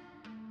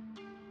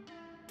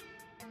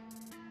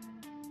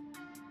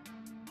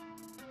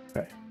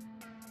 Okay,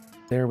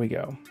 there we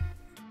go.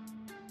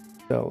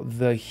 So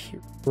the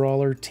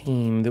brawler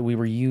team that we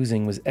were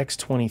using was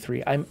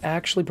X-23. I'm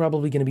actually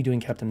probably going to be doing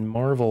Captain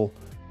Marvel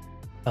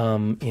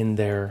in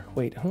there.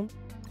 Wait, who?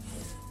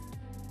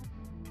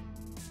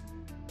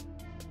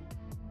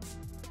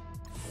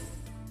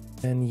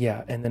 And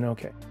yeah, and then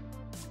okay.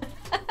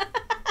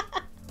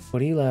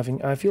 What are you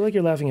laughing? I feel like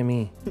you're laughing at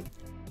me.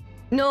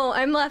 No,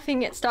 I'm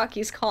laughing at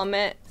Stocky's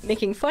comment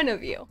making fun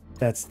of you.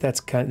 That's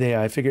kind of,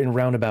 yeah, I figured in a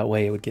roundabout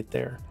way it would get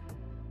there.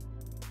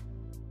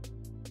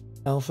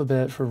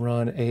 Alphabet for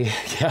Ron A.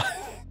 Yeah.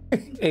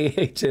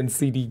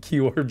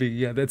 AHNCDQRB.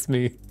 Yeah, that's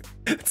me.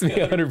 That's me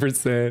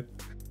 100%.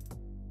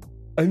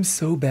 I'm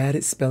so bad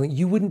at spelling.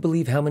 You wouldn't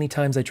believe how many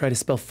times I try to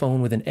spell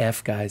phone with an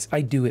F, guys. I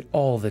do it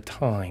all the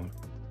time.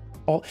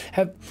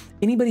 Have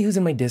anybody who's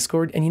in my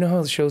Discord, and you know how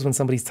it shows when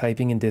somebody's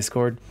typing in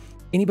Discord?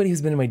 Anybody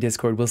who's been in my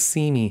Discord will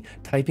see me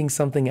typing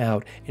something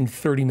out, and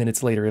 30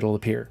 minutes later it'll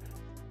appear.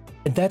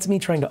 And that's me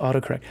trying to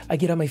autocorrect. I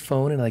get on my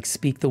phone and like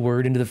speak the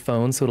word into the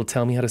phone so it'll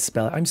tell me how to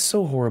spell it. I'm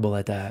so horrible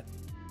at that.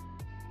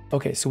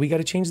 Okay, so we got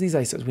to change these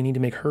ISOs. We need to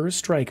make her a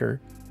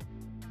striker.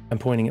 I'm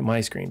pointing at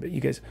my screen, but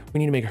you guys, we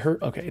need to make her,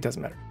 okay, it doesn't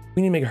matter.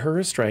 We need to make her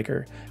a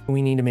striker, and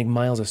we need to make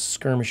Miles a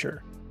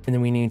skirmisher. And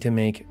then we need to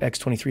make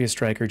X-23 a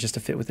striker just to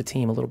fit with the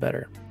team a little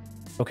better.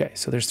 Okay,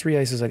 so there's 3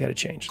 ISOs I got to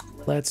change.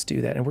 Let's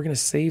do that. And we're going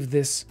to save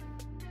this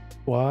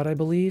squad, I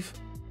believe,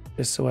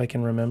 just so I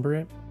can remember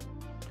it.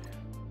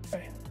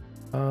 Okay.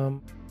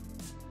 Can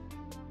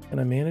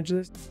I manage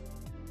this?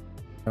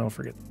 No,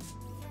 forget.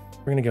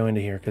 We're going to go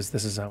into here because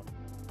this is how.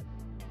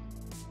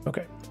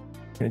 Okay.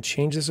 I'm going to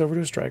change this over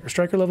to a striker.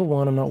 Striker level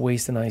 1. I'm not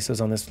wasting ISOs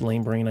on this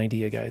lame brain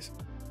idea, guys.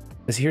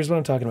 Because here's what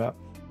I'm talking about.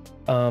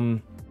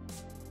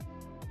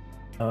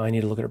 I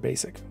need to look at her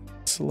basic.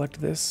 Select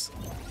this.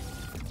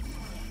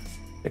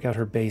 Check out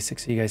her basic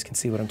so you guys can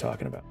see what I'm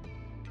talking about.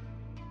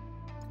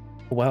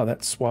 Wow,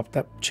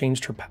 that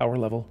changed her power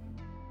level.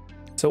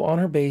 So on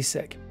her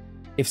basic,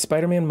 if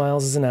Spider-Man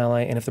Miles is an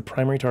ally and if the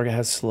primary target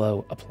has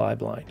slow, apply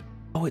blind.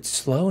 Oh, it's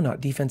slow, not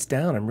defense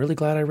down. I'm really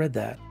glad I read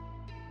that.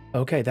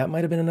 Okay, that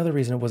might have been another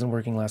reason it wasn't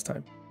working last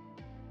time.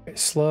 Okay,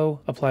 slow,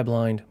 apply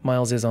blind.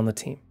 Miles is on the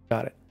team.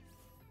 Got it.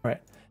 All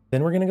right.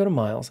 Then we're going to go to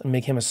Miles and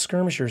make him a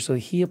skirmisher so that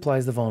he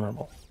applies the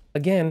vulnerable.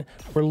 Again,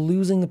 we're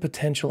losing the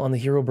potential on the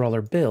Hero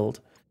Brawler build,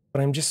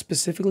 but I'm just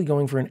specifically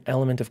going for an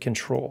element of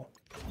control.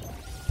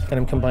 And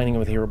I'm combining it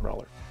with Hero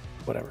Brawler.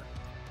 Whatever.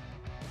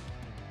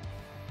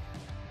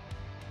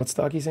 What's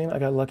Stocky saying? I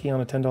got lucky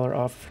on a $10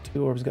 offer for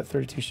 2 orbs, got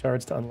 32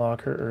 shards to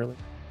unlock her early.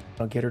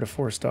 I'll get her to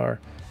 4-star.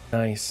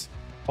 Nice.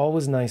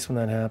 Always nice when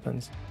that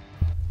happens.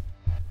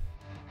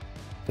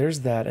 There's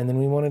that, and then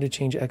we wanted to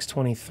change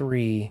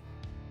X-23.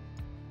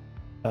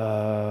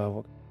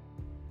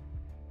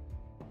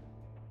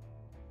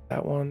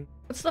 That one.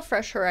 What's the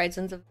Fresh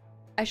Horizons of?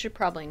 I should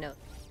probably know.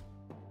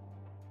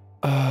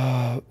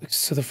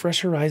 So the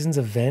Fresh Horizons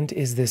event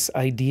is this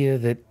idea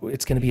that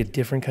it's going to be a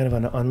different kind of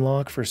an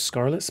unlock for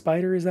Scarlet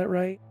Spider, is that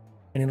right?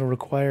 And it'll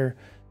require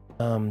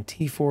not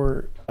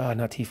T4,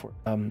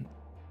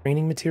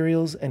 training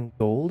materials and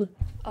gold.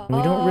 And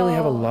we don't really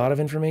have a lot of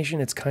information.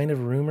 It's kind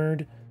of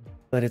rumored,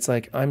 but it's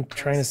like I'm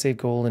trying to save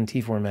gold and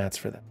T4 mats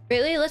for that.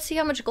 Really? Let's see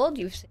how much gold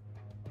you've saved.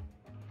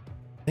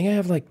 I think I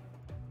have like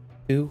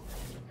 2.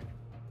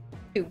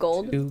 2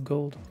 gold? 2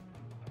 gold.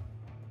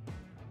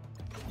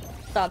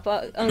 Stop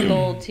on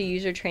gold to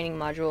use your training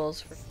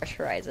modules for Fresh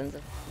Horizons.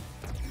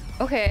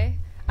 Okay,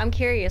 I'm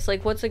curious.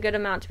 Like, what's a good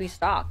amount to be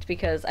stocked?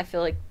 Because I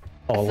feel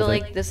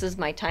like this is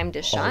my time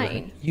to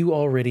shine. You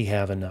already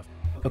have enough.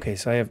 Okay,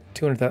 so I have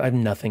 200,000. I have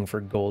nothing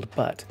for gold,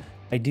 but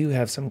I do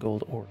have some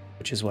gold ore,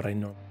 which is what I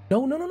normally.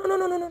 No!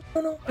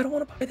 I don't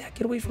want to buy that.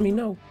 Get away from me!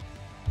 No.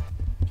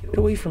 Get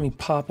away from me,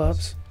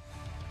 pop-ups.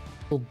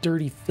 Little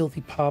dirty,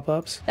 filthy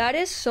pop-ups. That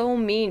is so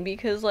mean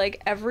because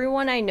like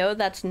everyone I know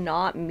that's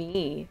not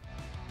me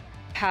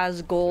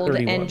has gold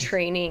 31. And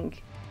training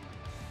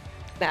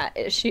mat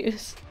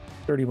issues.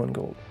 31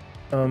 gold.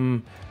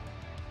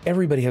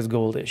 Everybody has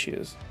gold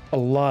issues. A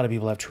lot of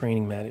people have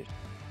training mat issues.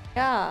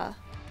 Yeah.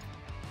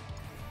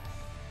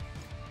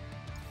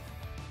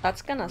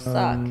 That's gonna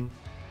suck.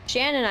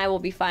 Shan and I will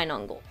be fine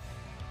on gold.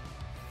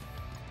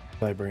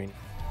 Vibranium.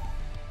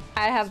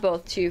 I have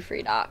both 2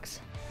 free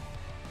docs.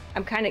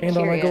 I'm kind of curious.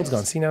 And all my gold's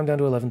gone. See, now I'm down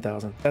to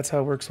 11,000. That's how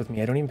it works with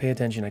me. I don't even pay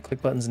attention. I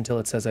click buttons until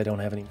it says I don't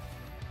have any.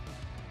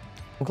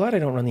 I'm glad I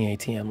don't run the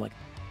ATM like.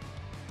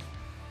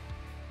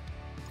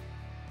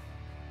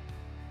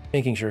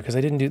 Making sure, because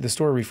I didn't do the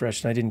store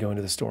refreshed and I didn't go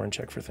into the store and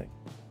check for things.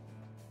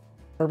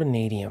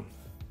 Carbonadium.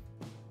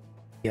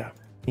 Yeah,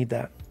 need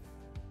that.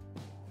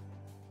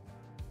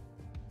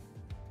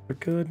 We're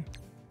good.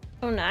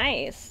 Oh,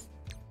 nice.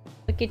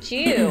 Look at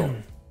you.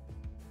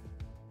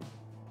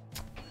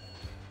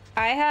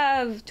 I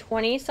have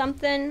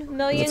 20-something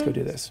million. Let's go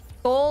do this.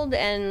 Gold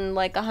and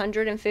like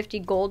 150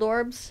 gold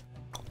orbs.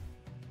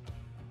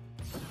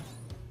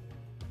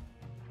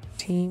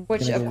 Team.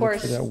 Which, of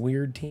course, that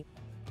weird team.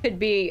 Could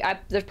be.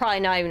 There's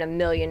probably not even 1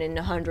 million in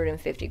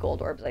 150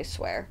 gold orbs, I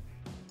swear.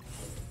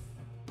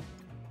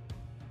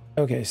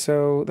 Okay,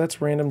 so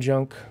that's random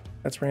junk.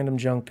 That's random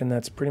junk, and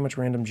that's pretty much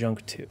random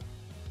junk too.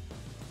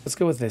 Let's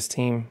go with this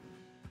team.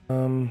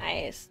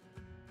 Nice.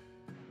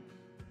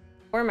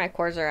 Where my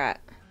cores are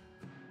at.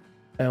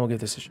 And we'll give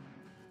this a shot.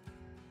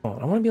 Oh,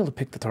 I want to be able to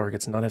pick the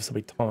targets and not have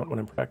somebody taunt when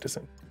I'm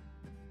practicing.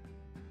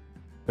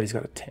 But he's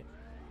got a 10.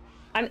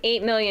 I'm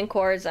 8 million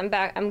cores. I'm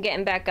back. I'm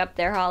getting back up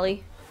there,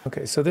 Holly.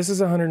 Okay, so this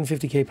is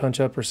 150k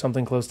punch up or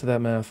something close to that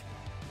math.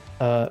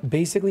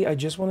 Basically, I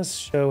just want to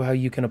show how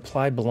you can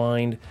apply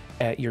blind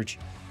at your...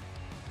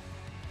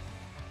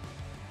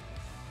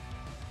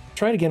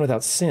 Try it again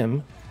without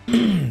sim.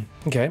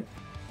 Okay.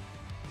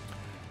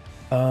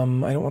 I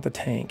don't want the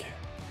tank.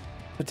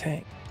 The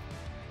tank.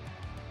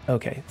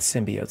 Okay,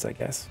 symbiotes, I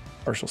guess.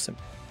 Partial symbiote.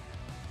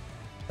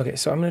 Okay,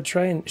 so I'm going to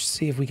try and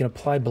see if we can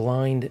apply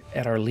blind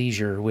at our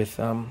leisure with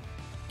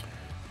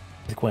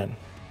Gwen.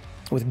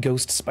 With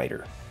Ghost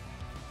Spider.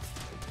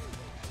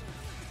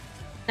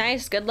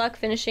 Nice. Good luck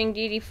finishing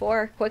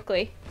DD4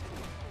 quickly.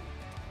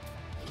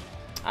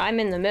 I'm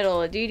in the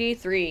middle of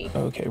DD3.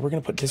 Okay, we're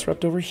going to put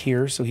Disrupt over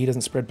here so he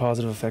doesn't spread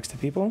positive effects to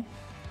people.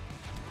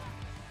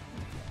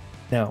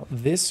 Now,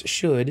 this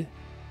should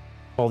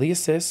call the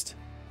assist,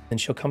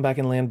 and she'll come back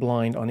and land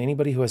blind on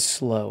anybody who has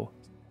slow.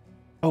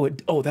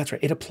 Oh, that's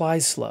right. It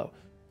applies slow.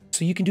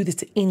 So you can do this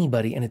to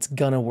anybody, and it's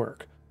going to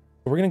work.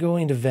 We're going to go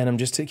into Venom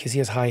just because he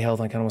has high health,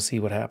 and I kind of want to see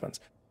what happens.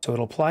 So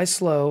it'll apply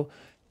slow,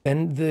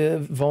 then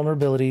the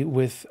vulnerability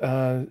with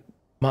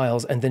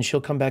Miles, and then she'll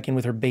come back in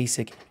with her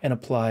basic and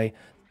apply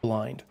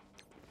blind.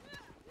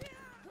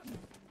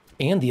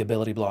 And the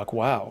ability block.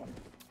 Wow.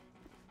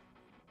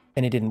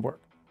 And it didn't work.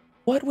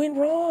 What went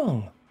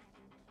wrong?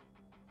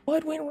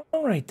 What went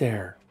wrong right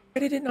there?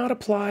 Why did it not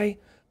apply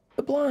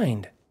the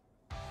blind?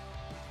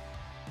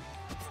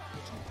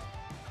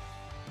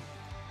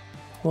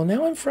 Well,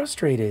 now I'm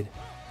frustrated.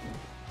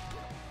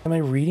 Am I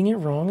reading it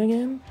wrong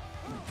again?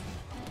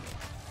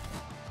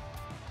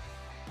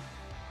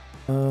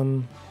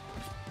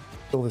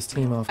 Pull this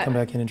team off, come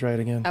back in and try it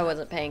again. I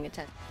wasn't paying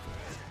attention.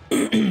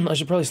 I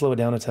should probably slow it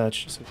down a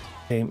touch so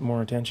pay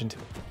more attention to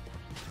it.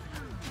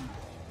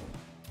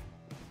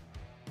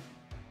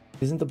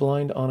 Isn't the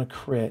blind on a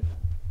crit?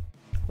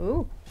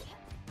 Ooh.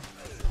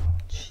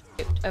 Shoot.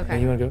 Okay.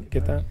 Hey, you want to go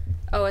get that?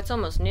 Oh, it's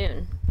almost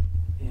noon.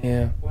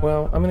 Yeah.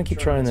 Well, I'm going to keep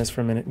trying this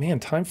for a minute. Man,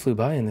 time flew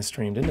by in this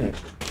stream, didn't it?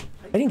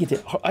 I didn't get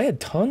to... I had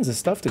tons of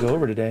stuff to go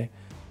over today.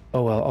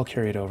 Oh, well, I'll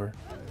carry it over.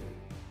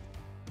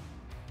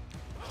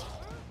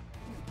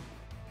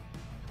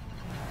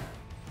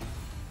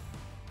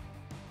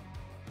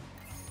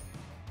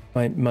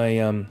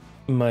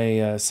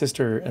 My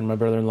sister and my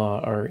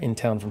brother-in-law are in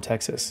town from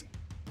Texas,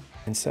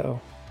 and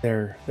so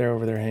they're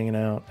over there hanging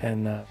out,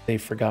 and they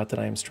forgot that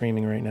I am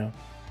streaming right now.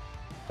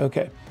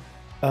 Okay,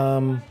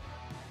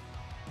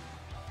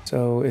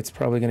 so it's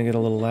probably gonna get a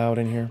little loud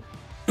in here.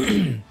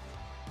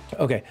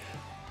 Okay,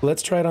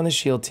 let's try it on the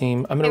shield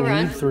team. I'm gonna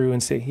read through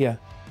and see. Yeah.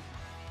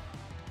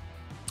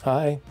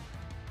 Hi.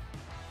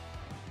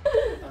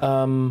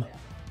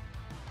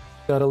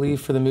 Gotta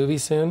leave for the movie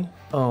soon.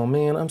 Oh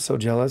man, I'm so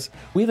jealous.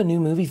 We have a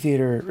new movie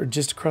theater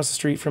just across the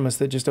street from us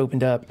that just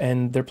opened up,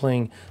 and they're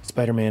playing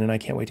Spider-Man, and I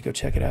can't wait to go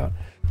check it out.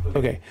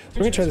 Okay, so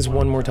we're gonna try this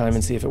one more time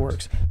and see if it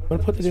works. I'm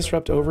gonna put the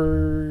Disrupt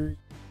over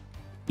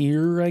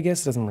here, I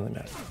guess. It doesn't really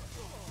matter.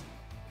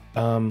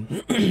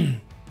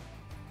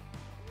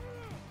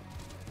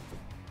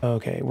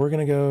 Okay, we're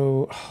gonna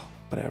go,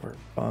 whatever,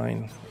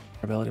 fine.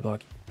 Ability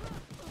block.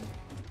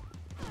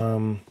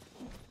 Well,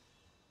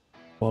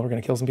 we're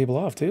gonna kill some people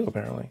off too,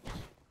 apparently.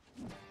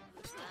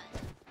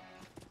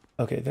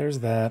 Okay, there's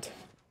that.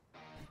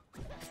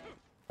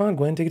 Come on,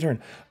 Gwen, take a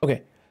turn.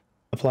 Okay,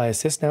 apply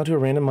assist now to a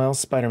random Miles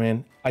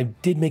Spider-Man. I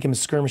did make him a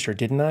skirmisher,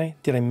 didn't I?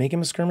 Did I make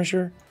him a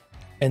skirmisher?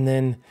 And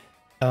then,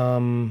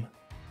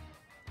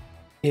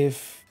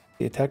 if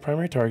the attack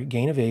primary target,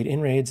 gain evade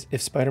in raids,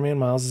 if Spider-Man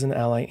Miles is an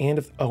ally, and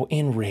if, oh,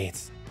 in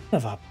raids. Son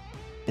of a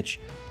bitch.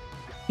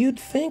 You'd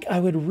think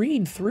I would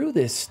read through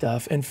this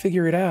stuff and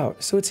figure it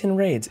out. So it's in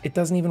raids. It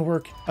doesn't even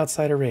work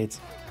outside of raids.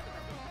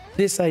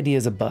 This idea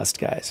is a bust,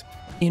 guys.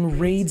 In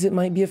raids, it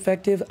might be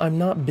effective. I'm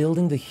not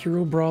building the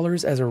hero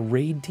brawlers as a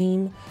raid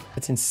team.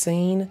 That's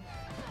insane.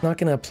 Not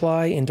going to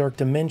apply in Dark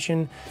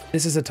Dimension.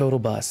 This is a total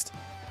bust.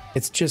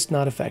 It's just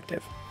not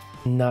effective.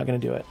 Not going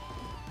to do it.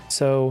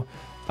 So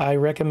I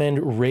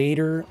recommend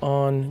Raider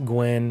on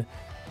Gwen,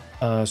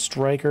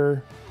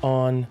 Striker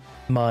on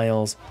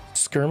Miles,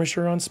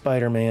 Skirmisher on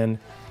Spider-Man,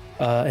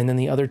 and then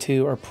the other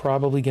two are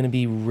probably going to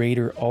be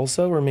Raider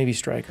also, or maybe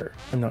Striker.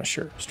 I'm not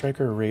sure.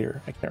 Striker or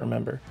Raider. I can't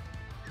remember.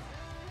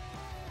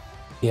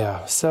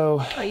 Yeah,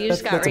 so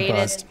that's a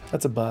bust.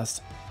 That's a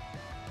bust.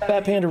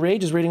 Fat Panda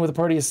Rage is rating with a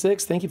party of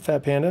 6. Thank you,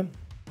 Fat Panda.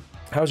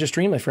 How's your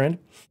stream, my friend?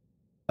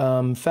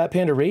 Fat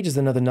Panda Rage is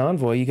another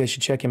non-voy. You guys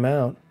should check him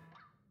out.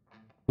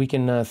 We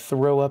can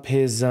throw up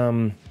his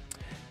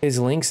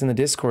links in the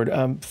Discord.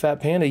 Fat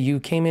Panda, you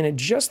came in at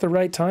just the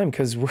right time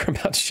because we're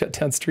about to shut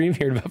down stream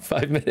here in about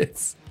 5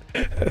 minutes.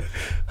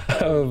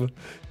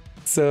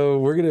 So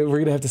we're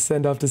gonna have to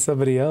send off to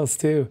somebody else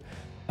too.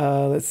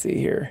 Let's see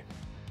here.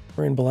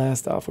 We're in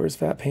Blast Off. Where's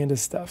Fat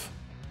Panda's stuff?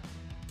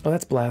 Oh,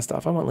 that's Blast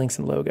Off. I want links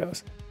and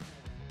logos.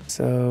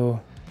 So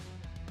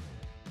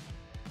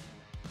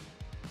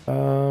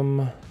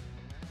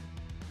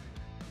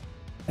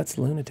That's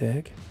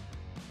lunatic.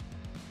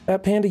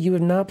 Panda, you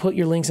have not put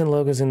your links and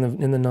logos in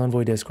the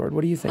non-void Discord.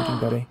 What are you thinking,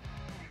 buddy?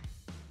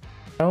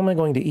 How am I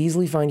going to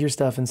easily find your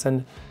stuff and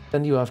send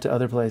you off to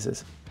other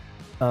places?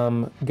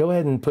 Go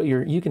ahead and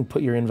you can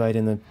put your invite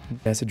in the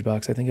message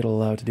box. I think it'll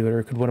allow it to do it,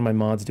 or could one of my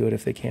mods do it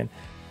if they can?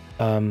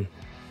 All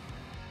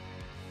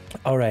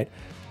right,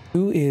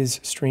 who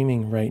is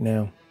streaming right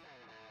now?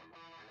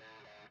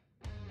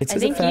 It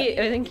says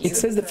it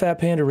says that Fat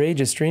Panda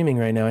Rage is streaming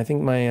right now. I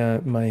think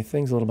my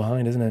thing's a little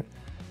behind, isn't it?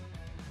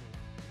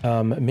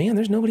 Man,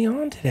 there's nobody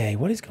on today.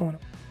 What is going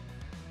on?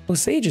 Oh,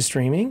 Sage is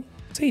streaming.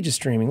 Sage is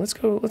streaming. Let's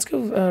go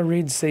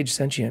raid Sage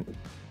Sentient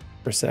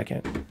for a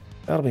second.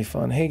 That'll be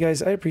fun. Hey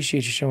guys, I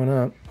appreciate you showing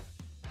up.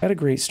 I had a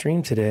great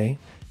stream today.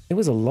 It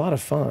was a lot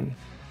of fun.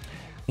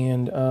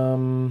 And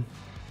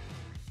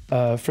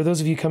for those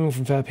of you coming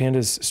from Fat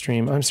Panda's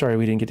stream, I'm sorry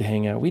we didn't get to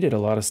hang out. We did a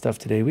lot of stuff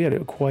today. We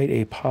had quite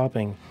a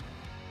popping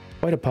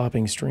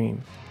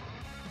stream.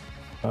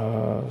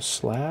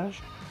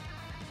 Slash?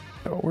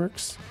 How it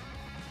works?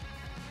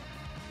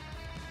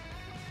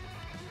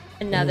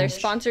 Another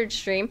sponsored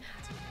stream.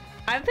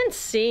 I've been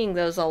seeing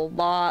those a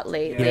lot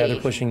lately. Yeah, they're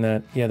pushing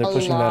that. Yeah, they're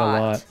pushing that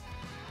a lot.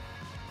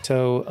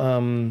 So,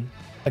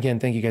 again,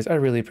 thank you guys. I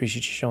really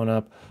appreciate you showing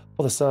up.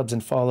 All the subs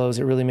and follows.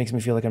 It really makes me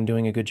feel like I'm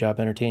doing a good job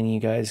entertaining you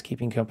guys,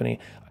 keeping company.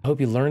 I hope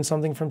you learned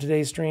something from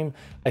today's stream.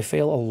 I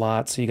fail a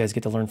lot, so you guys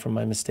get to learn from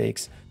my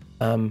mistakes.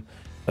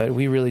 But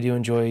we really do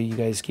enjoy you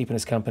guys keeping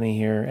us company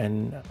here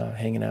and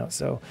hanging out.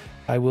 So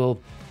I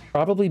will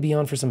probably be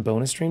on for some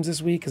bonus streams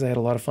this week because I had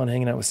a lot of fun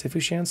hanging out with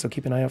Sifushan, so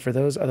keep an eye out for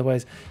those.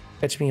 Otherwise,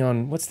 catch me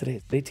on, what's today?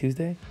 Is today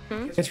Tuesday?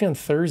 Catch me on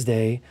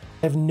Thursday.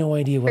 I have no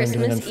idea what I'm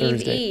doing on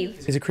Thursday.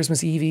 Eve. Is it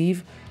Christmas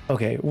Eve?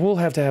 Okay, we'll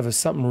have to have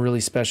something really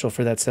special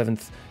for that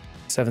seventh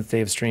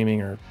day of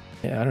streaming, or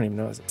yeah, I don't even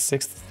know, is it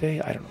 6th day?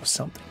 I don't know,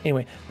 something.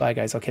 Anyway, bye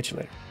guys, I'll catch you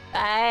later.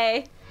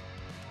 Bye.